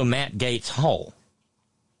swallow Matt Gaetz whole.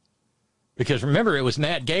 Because remember, it was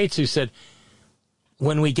Matt Gaetz who said,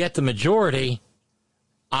 when we get the majority,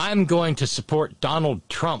 I'm going to support Donald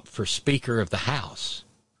Trump for Speaker of the House.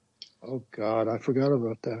 Oh, God, I forgot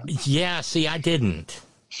about that. Yeah, see, I didn't.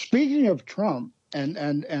 Speaking of Trump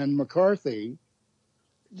and McCarthy,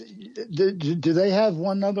 do they have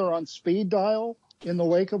one another on speed dial in the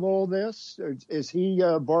wake of all this? Is he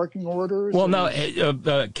barking orders? Well, no,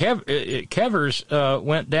 Kevers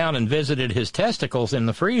went down and visited his testicles in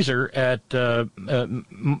the freezer at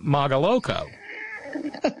Magaloco.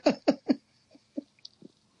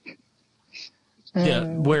 Yeah,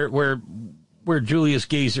 where Julius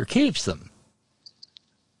Geezer keeps them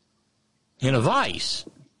in a vice.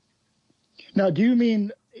 Now, do you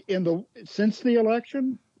mean since the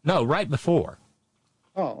election? No, right before.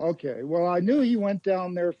 Oh, okay. Well, I knew he went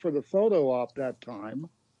down there for the photo op that time,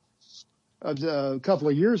 a couple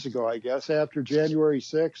of years ago, I guess, after January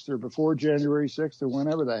 6th or before January 6th or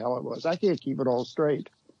whenever the hell it was. I can't keep it all straight.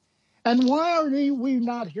 And why are we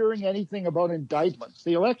not hearing anything about indictments?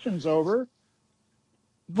 The election's over.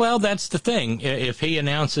 Well, that's the thing. If he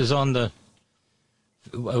announces on the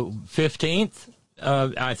 15th,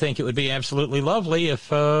 I think it would be absolutely lovely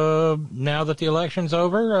if, now that the election's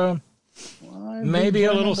over, maybe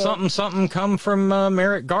a little something come from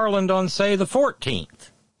Merrick Garland on, say, the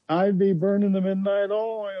 14th. I'd be burning the midnight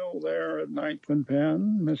oil there at 9th and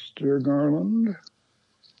Penn, Mr. Garland.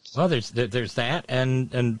 Well, there's that,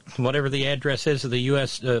 and whatever the address is of the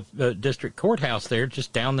U.S. District Courthouse there,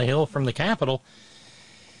 just down the hill from the Capitol,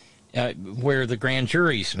 where the grand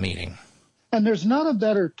jury's meeting. And there's not a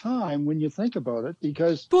better time when you think about it,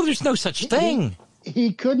 because... Well, there's no such thing.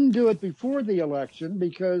 He couldn't do it before the election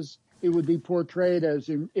because it would be portrayed as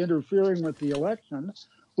interfering with the election.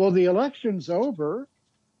 Well, the election's over.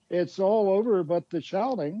 It's all over but the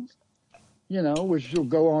shouting, which will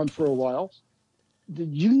go on for a while.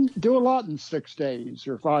 You can do a lot in 6 days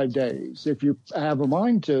or 5 days if you have a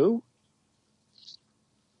mind to.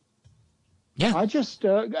 Yeah. I just,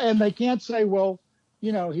 and they can't say, well,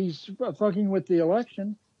 he's fucking with the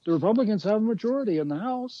election. The Republicans have a majority in the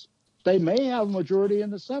House. They may have a majority in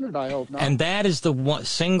the Senate, I hope not. And that is the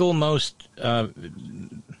single most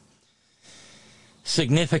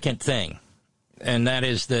significant thing. And that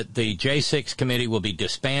is that the J6 committee will be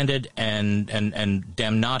disbanded and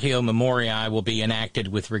damnatio memoriae will be enacted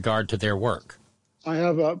with regard to their work. I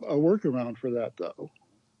have a workaround for that, though.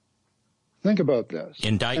 Think about this.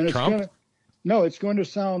 Indict Trump? It's going to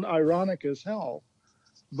sound ironic as hell,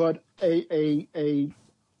 but a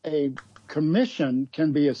commission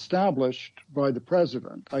can be established by the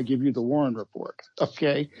president. I give you the Warren report,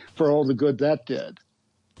 okay, for all the good that did.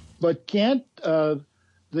 But can't the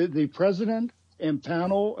president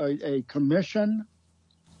impanel a commission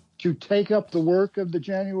to take up the work of the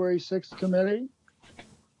January 6th committee?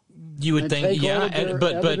 You would think, yeah,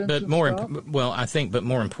 but more, I think, but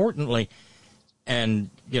more importantly, and,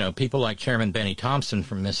 people like Chairman Benny Thompson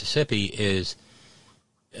from Mississippi is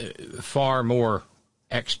far more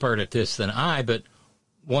expert at this than I, but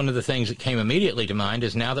one of the things that came immediately to mind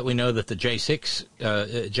is now that we know that the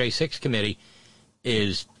J6 committee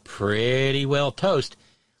is pretty well toast,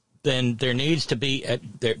 then there needs to be,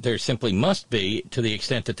 there simply must be, to the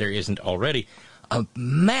extent that there isn't already, a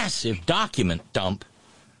massive document dump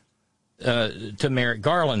to Merrick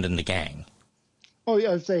Garland and the gang. Oh,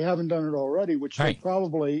 yeah, if they haven't done it already, which they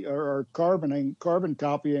probably are carbon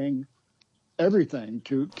copying everything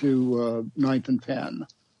to Ninth and Penn.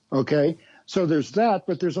 Okay, so there's that,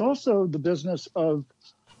 but there's also the business of,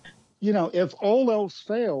 if all else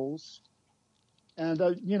fails, and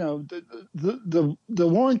the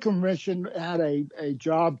Warren Commission had a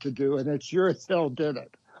job to do, and it sure as hell did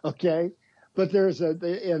it. Okay, but there's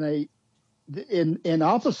in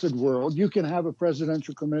opposite world, you can have a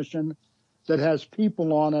presidential commission that has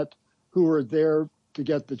people on it who are there to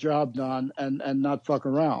get the job done and not fuck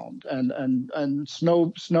around and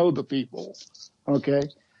snow the people. Okay.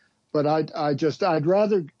 But I'd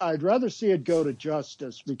rather see it go to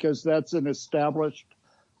justice, because that's an established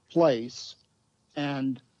place,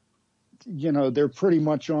 and they're pretty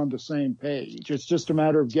much on the same page. It's just a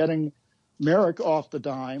matter of getting Merrick off the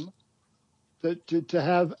dime.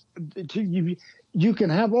 You can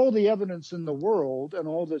have all the evidence in the world and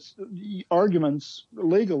all this arguments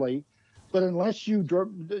legally, but unless you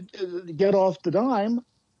get off the dime,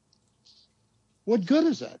 what good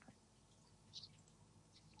is it?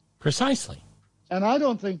 Precisely. And I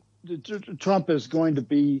don't think Trump is going to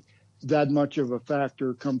be that much of a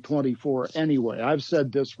factor come 24 anyway. I've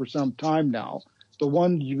said this for some time now. The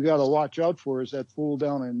one you got to watch out for is that fool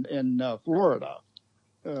down in Florida,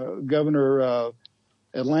 Governor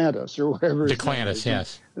Atlantis or whatever. Atlantis,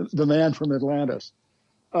 yes. The man from Atlantis.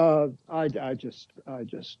 I just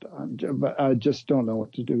don't know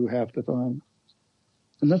what to do half the time,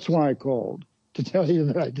 and that's why I called, to tell you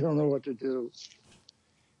that I don't know what to do.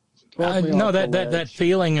 No, that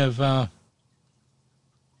feeling of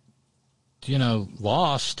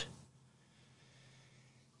lost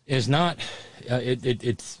is not.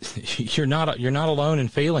 It's you're not alone in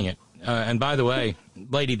feeling it. And by the way,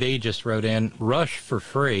 Lady B just wrote in, Rush for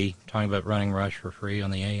free, talking about running Rush for free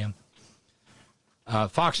on the AM.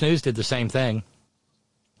 Fox News did the same thing.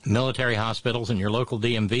 Military hospitals and your local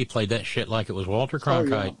DMV played that shit like it was Walter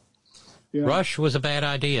Cronkite. Yeah. Rush was a bad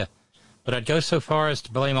idea. But I'd go so far as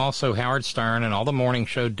to blame also Howard Stern and all the morning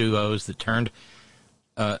show duos that turned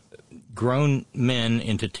grown men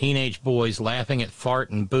into teenage boys laughing at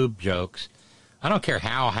fart and boob jokes. I don't care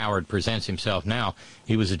how Howard presents himself now.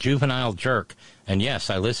 He was a juvenile jerk. And yes,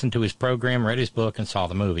 I listened to his program, read his book, and saw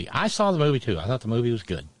the movie. I saw the movie, too. I thought the movie was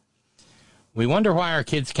good. We wonder why our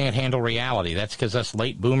kids can't handle reality. That's because us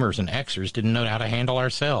late boomers and Xers didn't know how to handle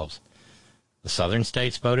ourselves. The southern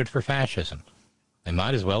states voted for fascism. They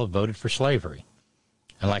might as well have voted for slavery.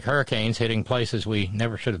 And like hurricanes hitting places we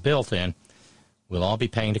never should have built in, we'll all be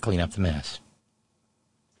paying to clean up the mess.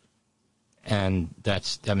 And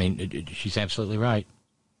she's absolutely right.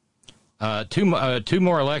 Two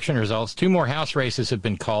more election results. 2 more House races have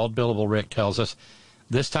been called, Billable Rick tells us.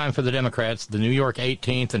 This time for the Democrats, the New York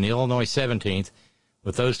 18th and the Illinois 17th.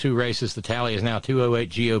 With those 2 races, the tally is now 208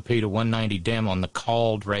 GOP to 190 Dem on the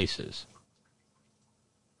called races.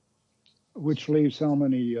 Which leaves how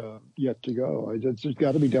many yet to go? It's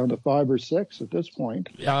got to be down to 5 or 6 at this point.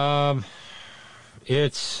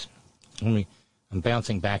 I'm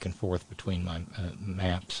bouncing back and forth between my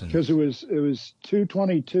maps. Because it was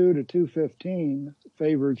 222 to 215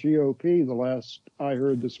 favor GOP the last I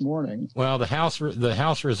heard this morning. Well, the House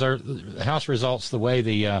results, the way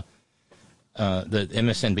the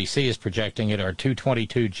MSNBC is projecting it, are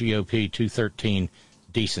 222 GOP, 213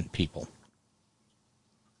 decent people.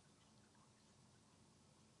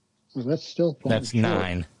 Well, that's still fine. That's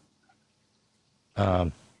 9.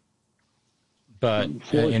 But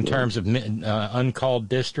in terms of uncalled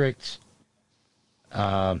districts,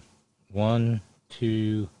 1,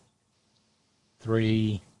 2,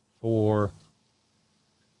 3, 4,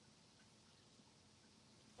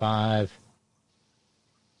 5,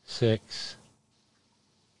 6,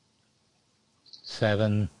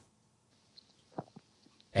 7,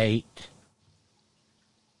 8,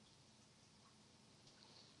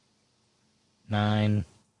 9,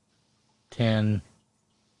 10,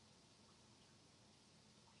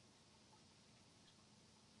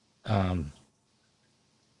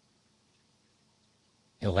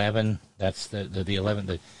 11. That's the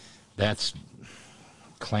 11th. That's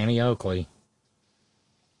Clanny Oakley.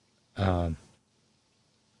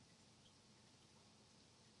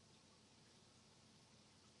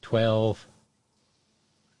 12,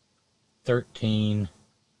 13,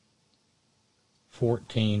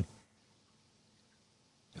 14,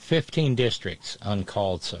 15 districts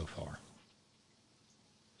uncalled so far.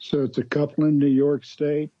 So it's a couple in New York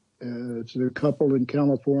State. It's a couple in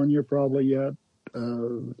California probably yet.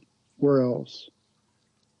 Where else?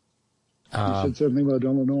 You said something about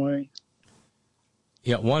Illinois?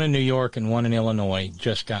 Yeah, one in New York and one in Illinois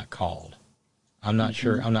just got called. I'm not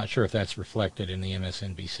sure. I'm not sure if that's reflected in the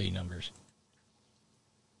MSNBC numbers.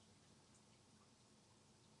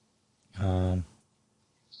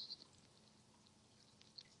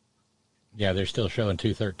 Yeah, they're still showing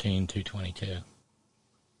 213, 222.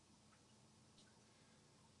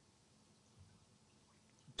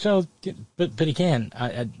 So, but again,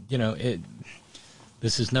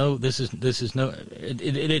 it's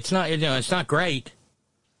not, it's not great,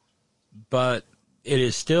 but it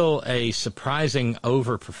is still a surprising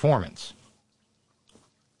overperformance.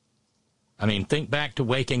 I mean, think back to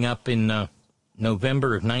waking up in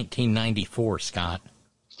November of 1994, Scott.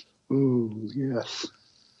 Ooh, yes.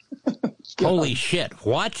 Holy shit,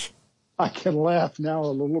 what? I can laugh now a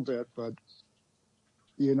little bit, but,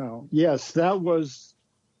 yes, that was,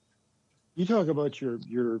 you talk about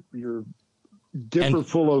your dipper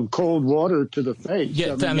full of cold water to the face.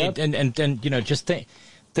 Yeah, just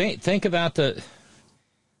think about the,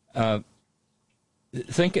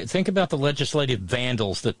 think about the legislative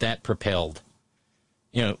vandals that propelled.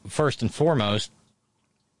 First and foremost,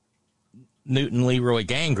 Newton Leroy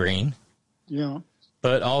Gangrene. Yeah.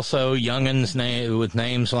 But also young'uns with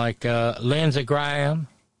names like Lindsey Graham.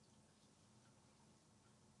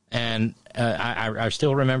 And I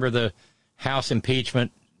still remember the House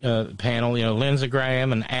impeachment panel, Lindsey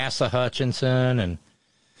Graham and Asa Hutchinson. And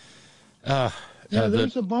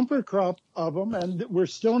there's a bumper crop of them, and we're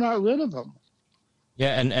still not rid of them.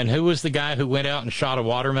 Yeah, and who was the guy who went out and shot a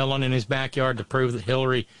watermelon in his backyard to prove that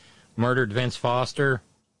Hillary murdered Vince Foster?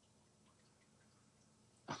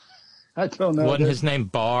 I don't know. Wasn't his name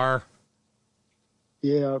Barr?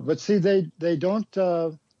 Yeah, but see, they don't.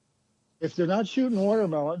 If they're not shooting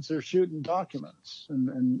watermelons, they're shooting documents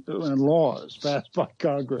and laws passed by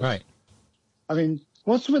Congress. Right. I mean,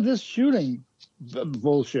 what's with this shooting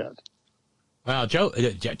bullshit? Well, Joe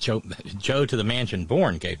to the Mansion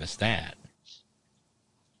Born gave us that.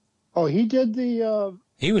 Oh, he did the.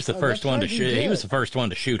 He was the first one to shoot. He was the first one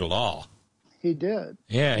to shoot a law. He did.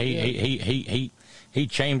 Yeah, he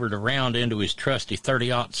chambered a round into his trusty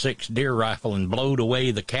 30-06 deer rifle and blowed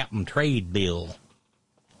away the Captain Trade bill.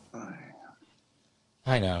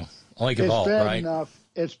 I know. Like a vault, right?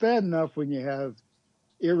 It's bad enough when you have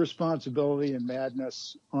irresponsibility and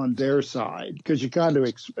madness on their side, because you kind of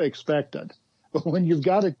expect it. But when you've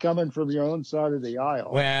got it coming from your own side of the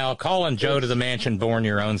aisle. Well, calling Joe to the Mansion Born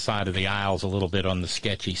your own side of the aisle is a little bit on the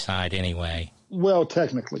sketchy side anyway. Well,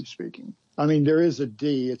 technically speaking. I mean, there is a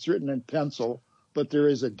D. It's written in pencil, but there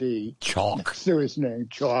is a D. Chalk. Next to his name.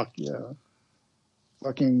 Chalk, yeah.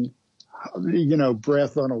 Fucking,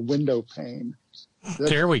 breath on a window pane.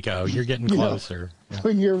 There we go. You're getting closer.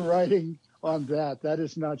 When you're writing on that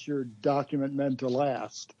is not your document meant to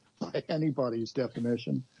last by anybody's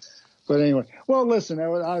definition. But anyway, well, listen,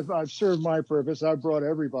 I've served my purpose. I brought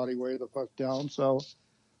everybody way the fuck down. So,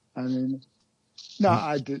 I mean, no,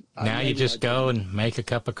 I did. Now you just go and make a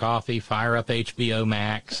cup of coffee, fire up HBO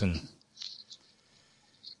Max, and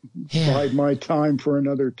bide my time for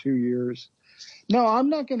another 2 years. No, I'm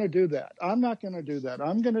not going to do that. I'm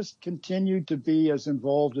going to continue to be as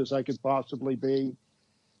involved as I could possibly be,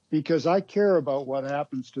 because I care about what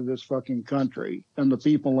happens to this fucking country and the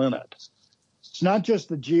people in it. It's not just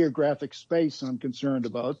the geographic space I'm concerned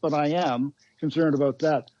about, but I am concerned about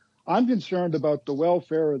that. I'm concerned about the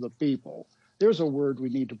welfare of the people. There's a word we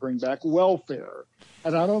need to bring back, welfare.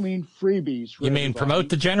 And I don't mean freebies. You mean promote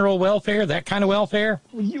the general welfare, that kind of welfare?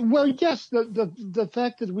 Well, yes, the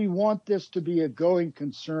fact that we want this to be a going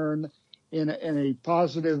concern in a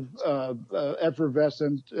positive,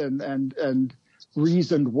 effervescent and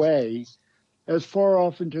reasoned way as far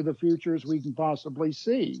off into the future as we can possibly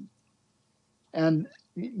see. And,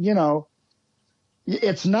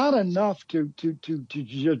 it's not enough to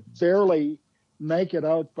just barely make it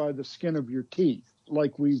out by the skin of your teeth,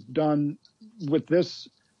 like we've done with this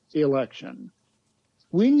election.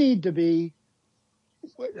 We need to be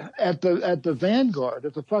at the vanguard,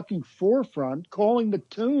 at the fucking forefront, calling the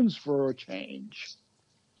tunes for a change.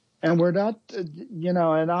 And we're not,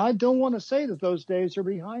 and I don't want to say that those days are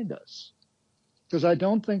behind us, because I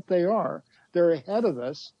don't think they are. They're ahead of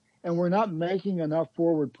us, and we're not making enough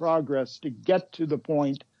forward progress to get to the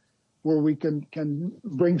point where we can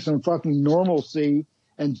bring some fucking normalcy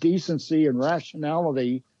and decency and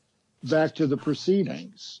rationality back to the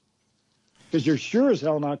proceedings. Because you're sure as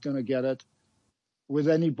hell not going to get it with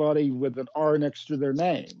anybody with an R next to their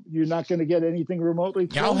name. You're not going to get anything remotely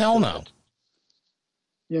close. Oh, hell no.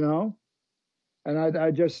 And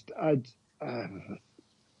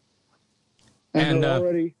by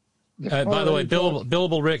the way,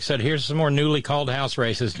 Billable Rick said, here's some more newly called House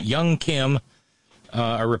races. Young Kim,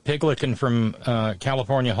 a Republican from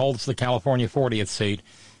California, holds the California 40th seat,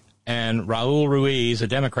 and Raul Ruiz, a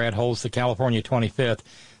Democrat, holds the California 25th.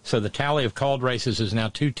 So the tally of called races is now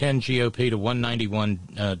 210 GOP to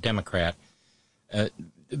 191 Democrat.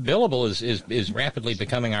 Billable is rapidly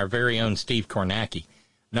becoming our very own Steve Kornacki.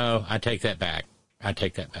 No, I take that back. And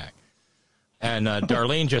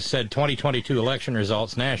Darlene just said 2022 election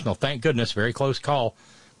results, national. Thank goodness, very close call.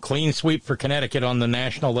 Clean sweep for Connecticut on the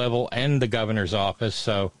national level and the governor's office.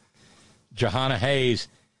 So Jahana Hayes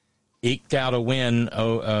eked out a win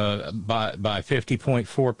by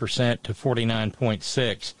 50.4% to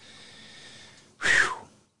 49.6%.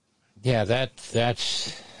 Yeah,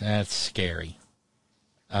 that's scary.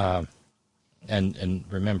 And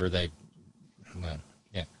remember,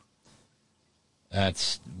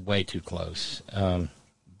 that's way too close.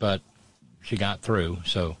 But she got through,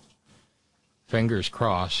 so fingers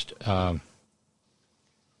crossed. And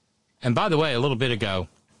by the way, a little bit ago,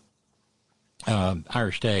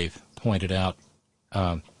 Irish Dave pointed out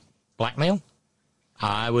blackmail.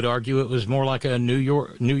 I would argue it was more like a New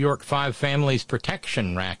York Five Families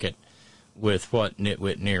protection racket with what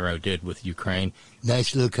Nitwit Nero did with Ukraine.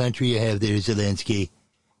 Nice little country you have there, Zelensky.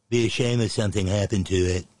 Be a shame if something happened to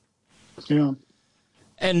it. Yeah.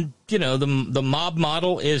 And, the mob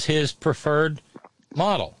model is his preferred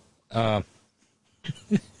model. Oh,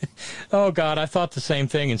 God, I thought the same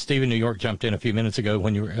thing, and Stephen New York jumped in a few minutes ago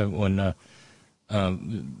when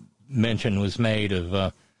mention was made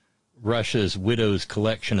of Russia's widow's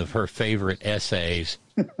collection of her favorite essays.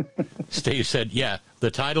 Steve said, yeah,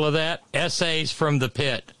 the title of that, Essays from the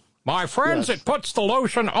Pit. My friends, yes. It puts the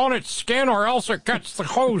lotion on its skin or else it gets the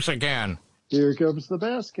hose again. Here comes the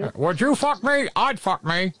basket. Would you fuck me? I'd fuck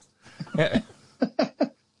me. I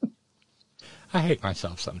hate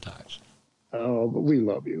myself sometimes. Oh, but we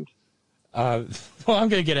love you. Well, I'm going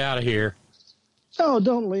to get out of here. No,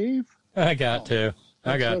 don't leave. I got to.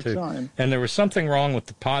 Time. And there was something wrong with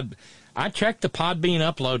the pod. I checked the Podbean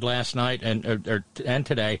upload last night and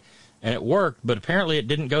today, and it worked, but apparently it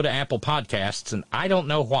didn't go to Apple Podcasts, and I don't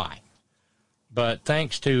know why. But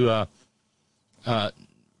thanks to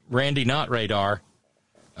Randy Not Radar,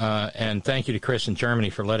 and thank you to Chris in Germany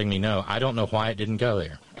for letting me know. I don't know why it didn't go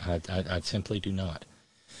there. I simply do not.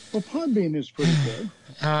 Well, Podbean is pretty good.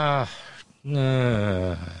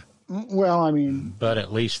 Well, I mean... But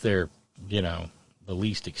at least they're, the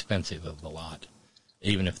least expensive of the lot,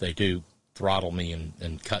 even if they do throttle me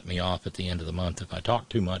and cut me off at the end of the month if I talk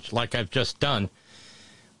too much, like I've just done.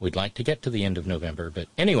 We'd like to get to the end of November. But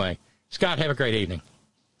anyway, Scott, have a great evening.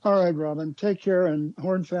 All right, Robin. Take care. And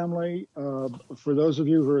Horn family, for those of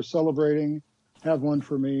you who are celebrating, have one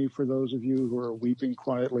for me. For those of you who are weeping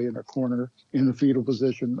quietly in a corner in the fetal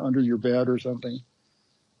position under your bed or something,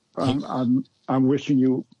 I'm wishing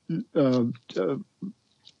you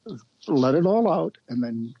let it all out and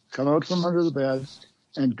then come out from under the bed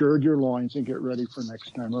and gird your loins and get ready for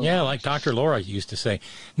next time around. Yeah, like Dr. Laura used to say,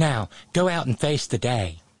 now go out and face the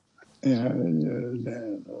day.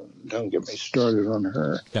 Don't get me started on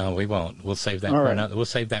her. No, we won't. We'll save that another. We'll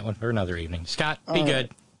save that one for another evening. Scott, be good.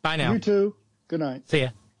 Bye now. You too. Good night. See ya.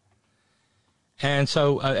 And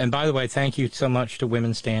so, and by the way, thank you so much to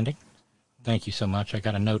Women Standing. Thank you so much. I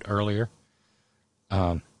got a note earlier.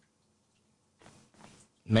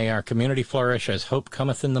 May our community flourish as hope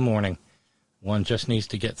cometh in the morning. One just needs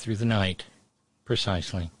to get through the night.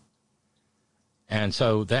 Precisely. And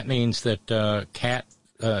so that means that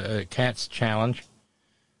Cat's challenge,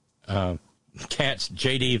 Cat's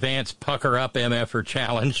J.D. Vance Pucker Up MFer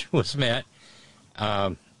challenge was met,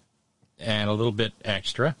 and a little bit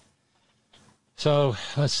extra. So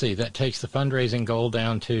let's see, that takes the fundraising goal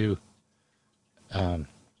down to $510.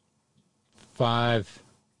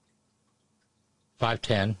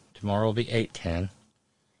 Tomorrow will be $810.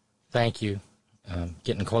 Thank you.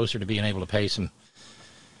 Getting closer to being able to pay some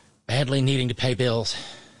badly needing to pay bills.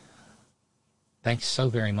 Thanks so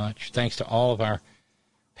very much. Thanks to all of our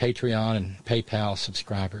Patreon and PayPal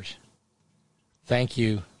subscribers. Thank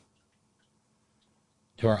you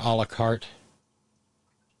to our a la carte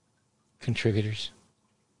contributors.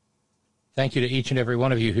 Thank you to each and every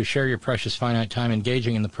one of you who share your precious finite time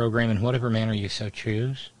engaging in the program in whatever manner you so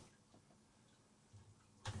choose.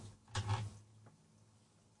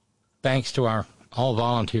 Thanks to our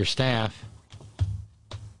all-volunteer staff.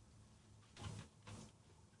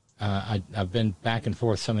 I've been back and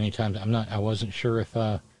forth so many times. I wasn't sure if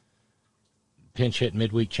pinch hit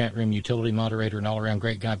midweek chat room utility moderator and all-around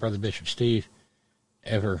great guy, Brother Bishop Steve,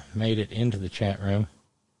 ever made it into the chat room.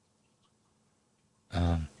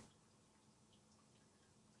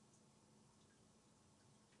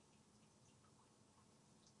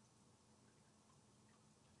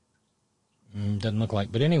 Doesn't look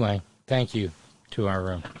like. But anyway, thank you to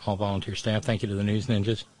our all-volunteer staff. Thank you to the News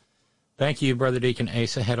Ninjas. Thank you, Brother Deacon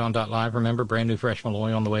Asa. Headon.live. Remember, brand new Fresh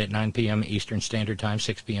Malloy on the way at 9 p.m. Eastern Standard Time,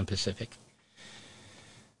 6 p.m. Pacific.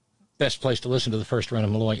 Best place to listen to the first run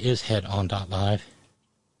of Malloy is Headon.live.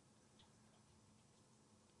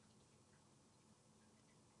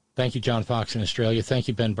 Thank you, John Fox in Australia. Thank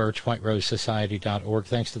you, Ben Birch, WhiteRoseSociety.org.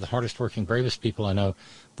 Thanks to the hardest working, bravest people I know,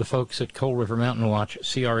 the folks at Coal River Mountain Watch,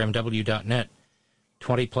 CRMW.net.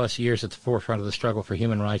 20-plus years at the forefront of the struggle for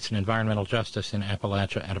human rights and environmental justice in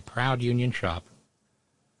Appalachia, and a proud union shop.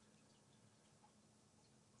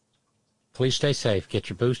 Please stay safe. Get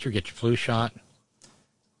your booster, get your flu shot.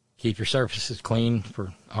 Keep your surfaces clean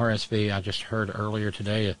for RSV. I just heard earlier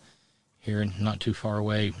today, here not too far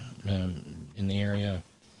away in the area,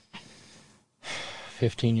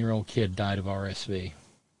 15-year-old kid died of RSV.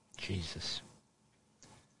 Jesus.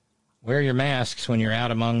 Wear your masks when you're out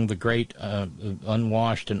among the great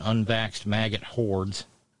unwashed and unvaxxed maggot hordes.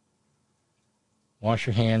 Wash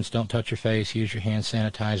your hands. Don't touch your face. Use your hand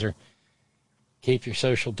sanitizer. Keep your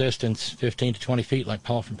social distance 15 to 20 feet, like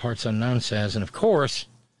Paul from Parts Unknown says. And, of course,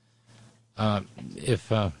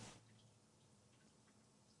 if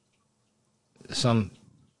some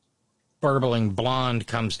burbling blonde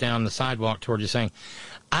comes down the sidewalk toward you saying,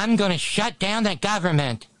 "I'm going to shut down the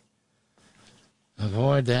government,"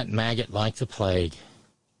 avoid that maggot like the plague.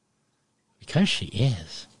 Because she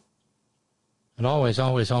is. And always,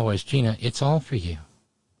 always, always, Gina, it's all for you.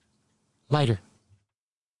 Later.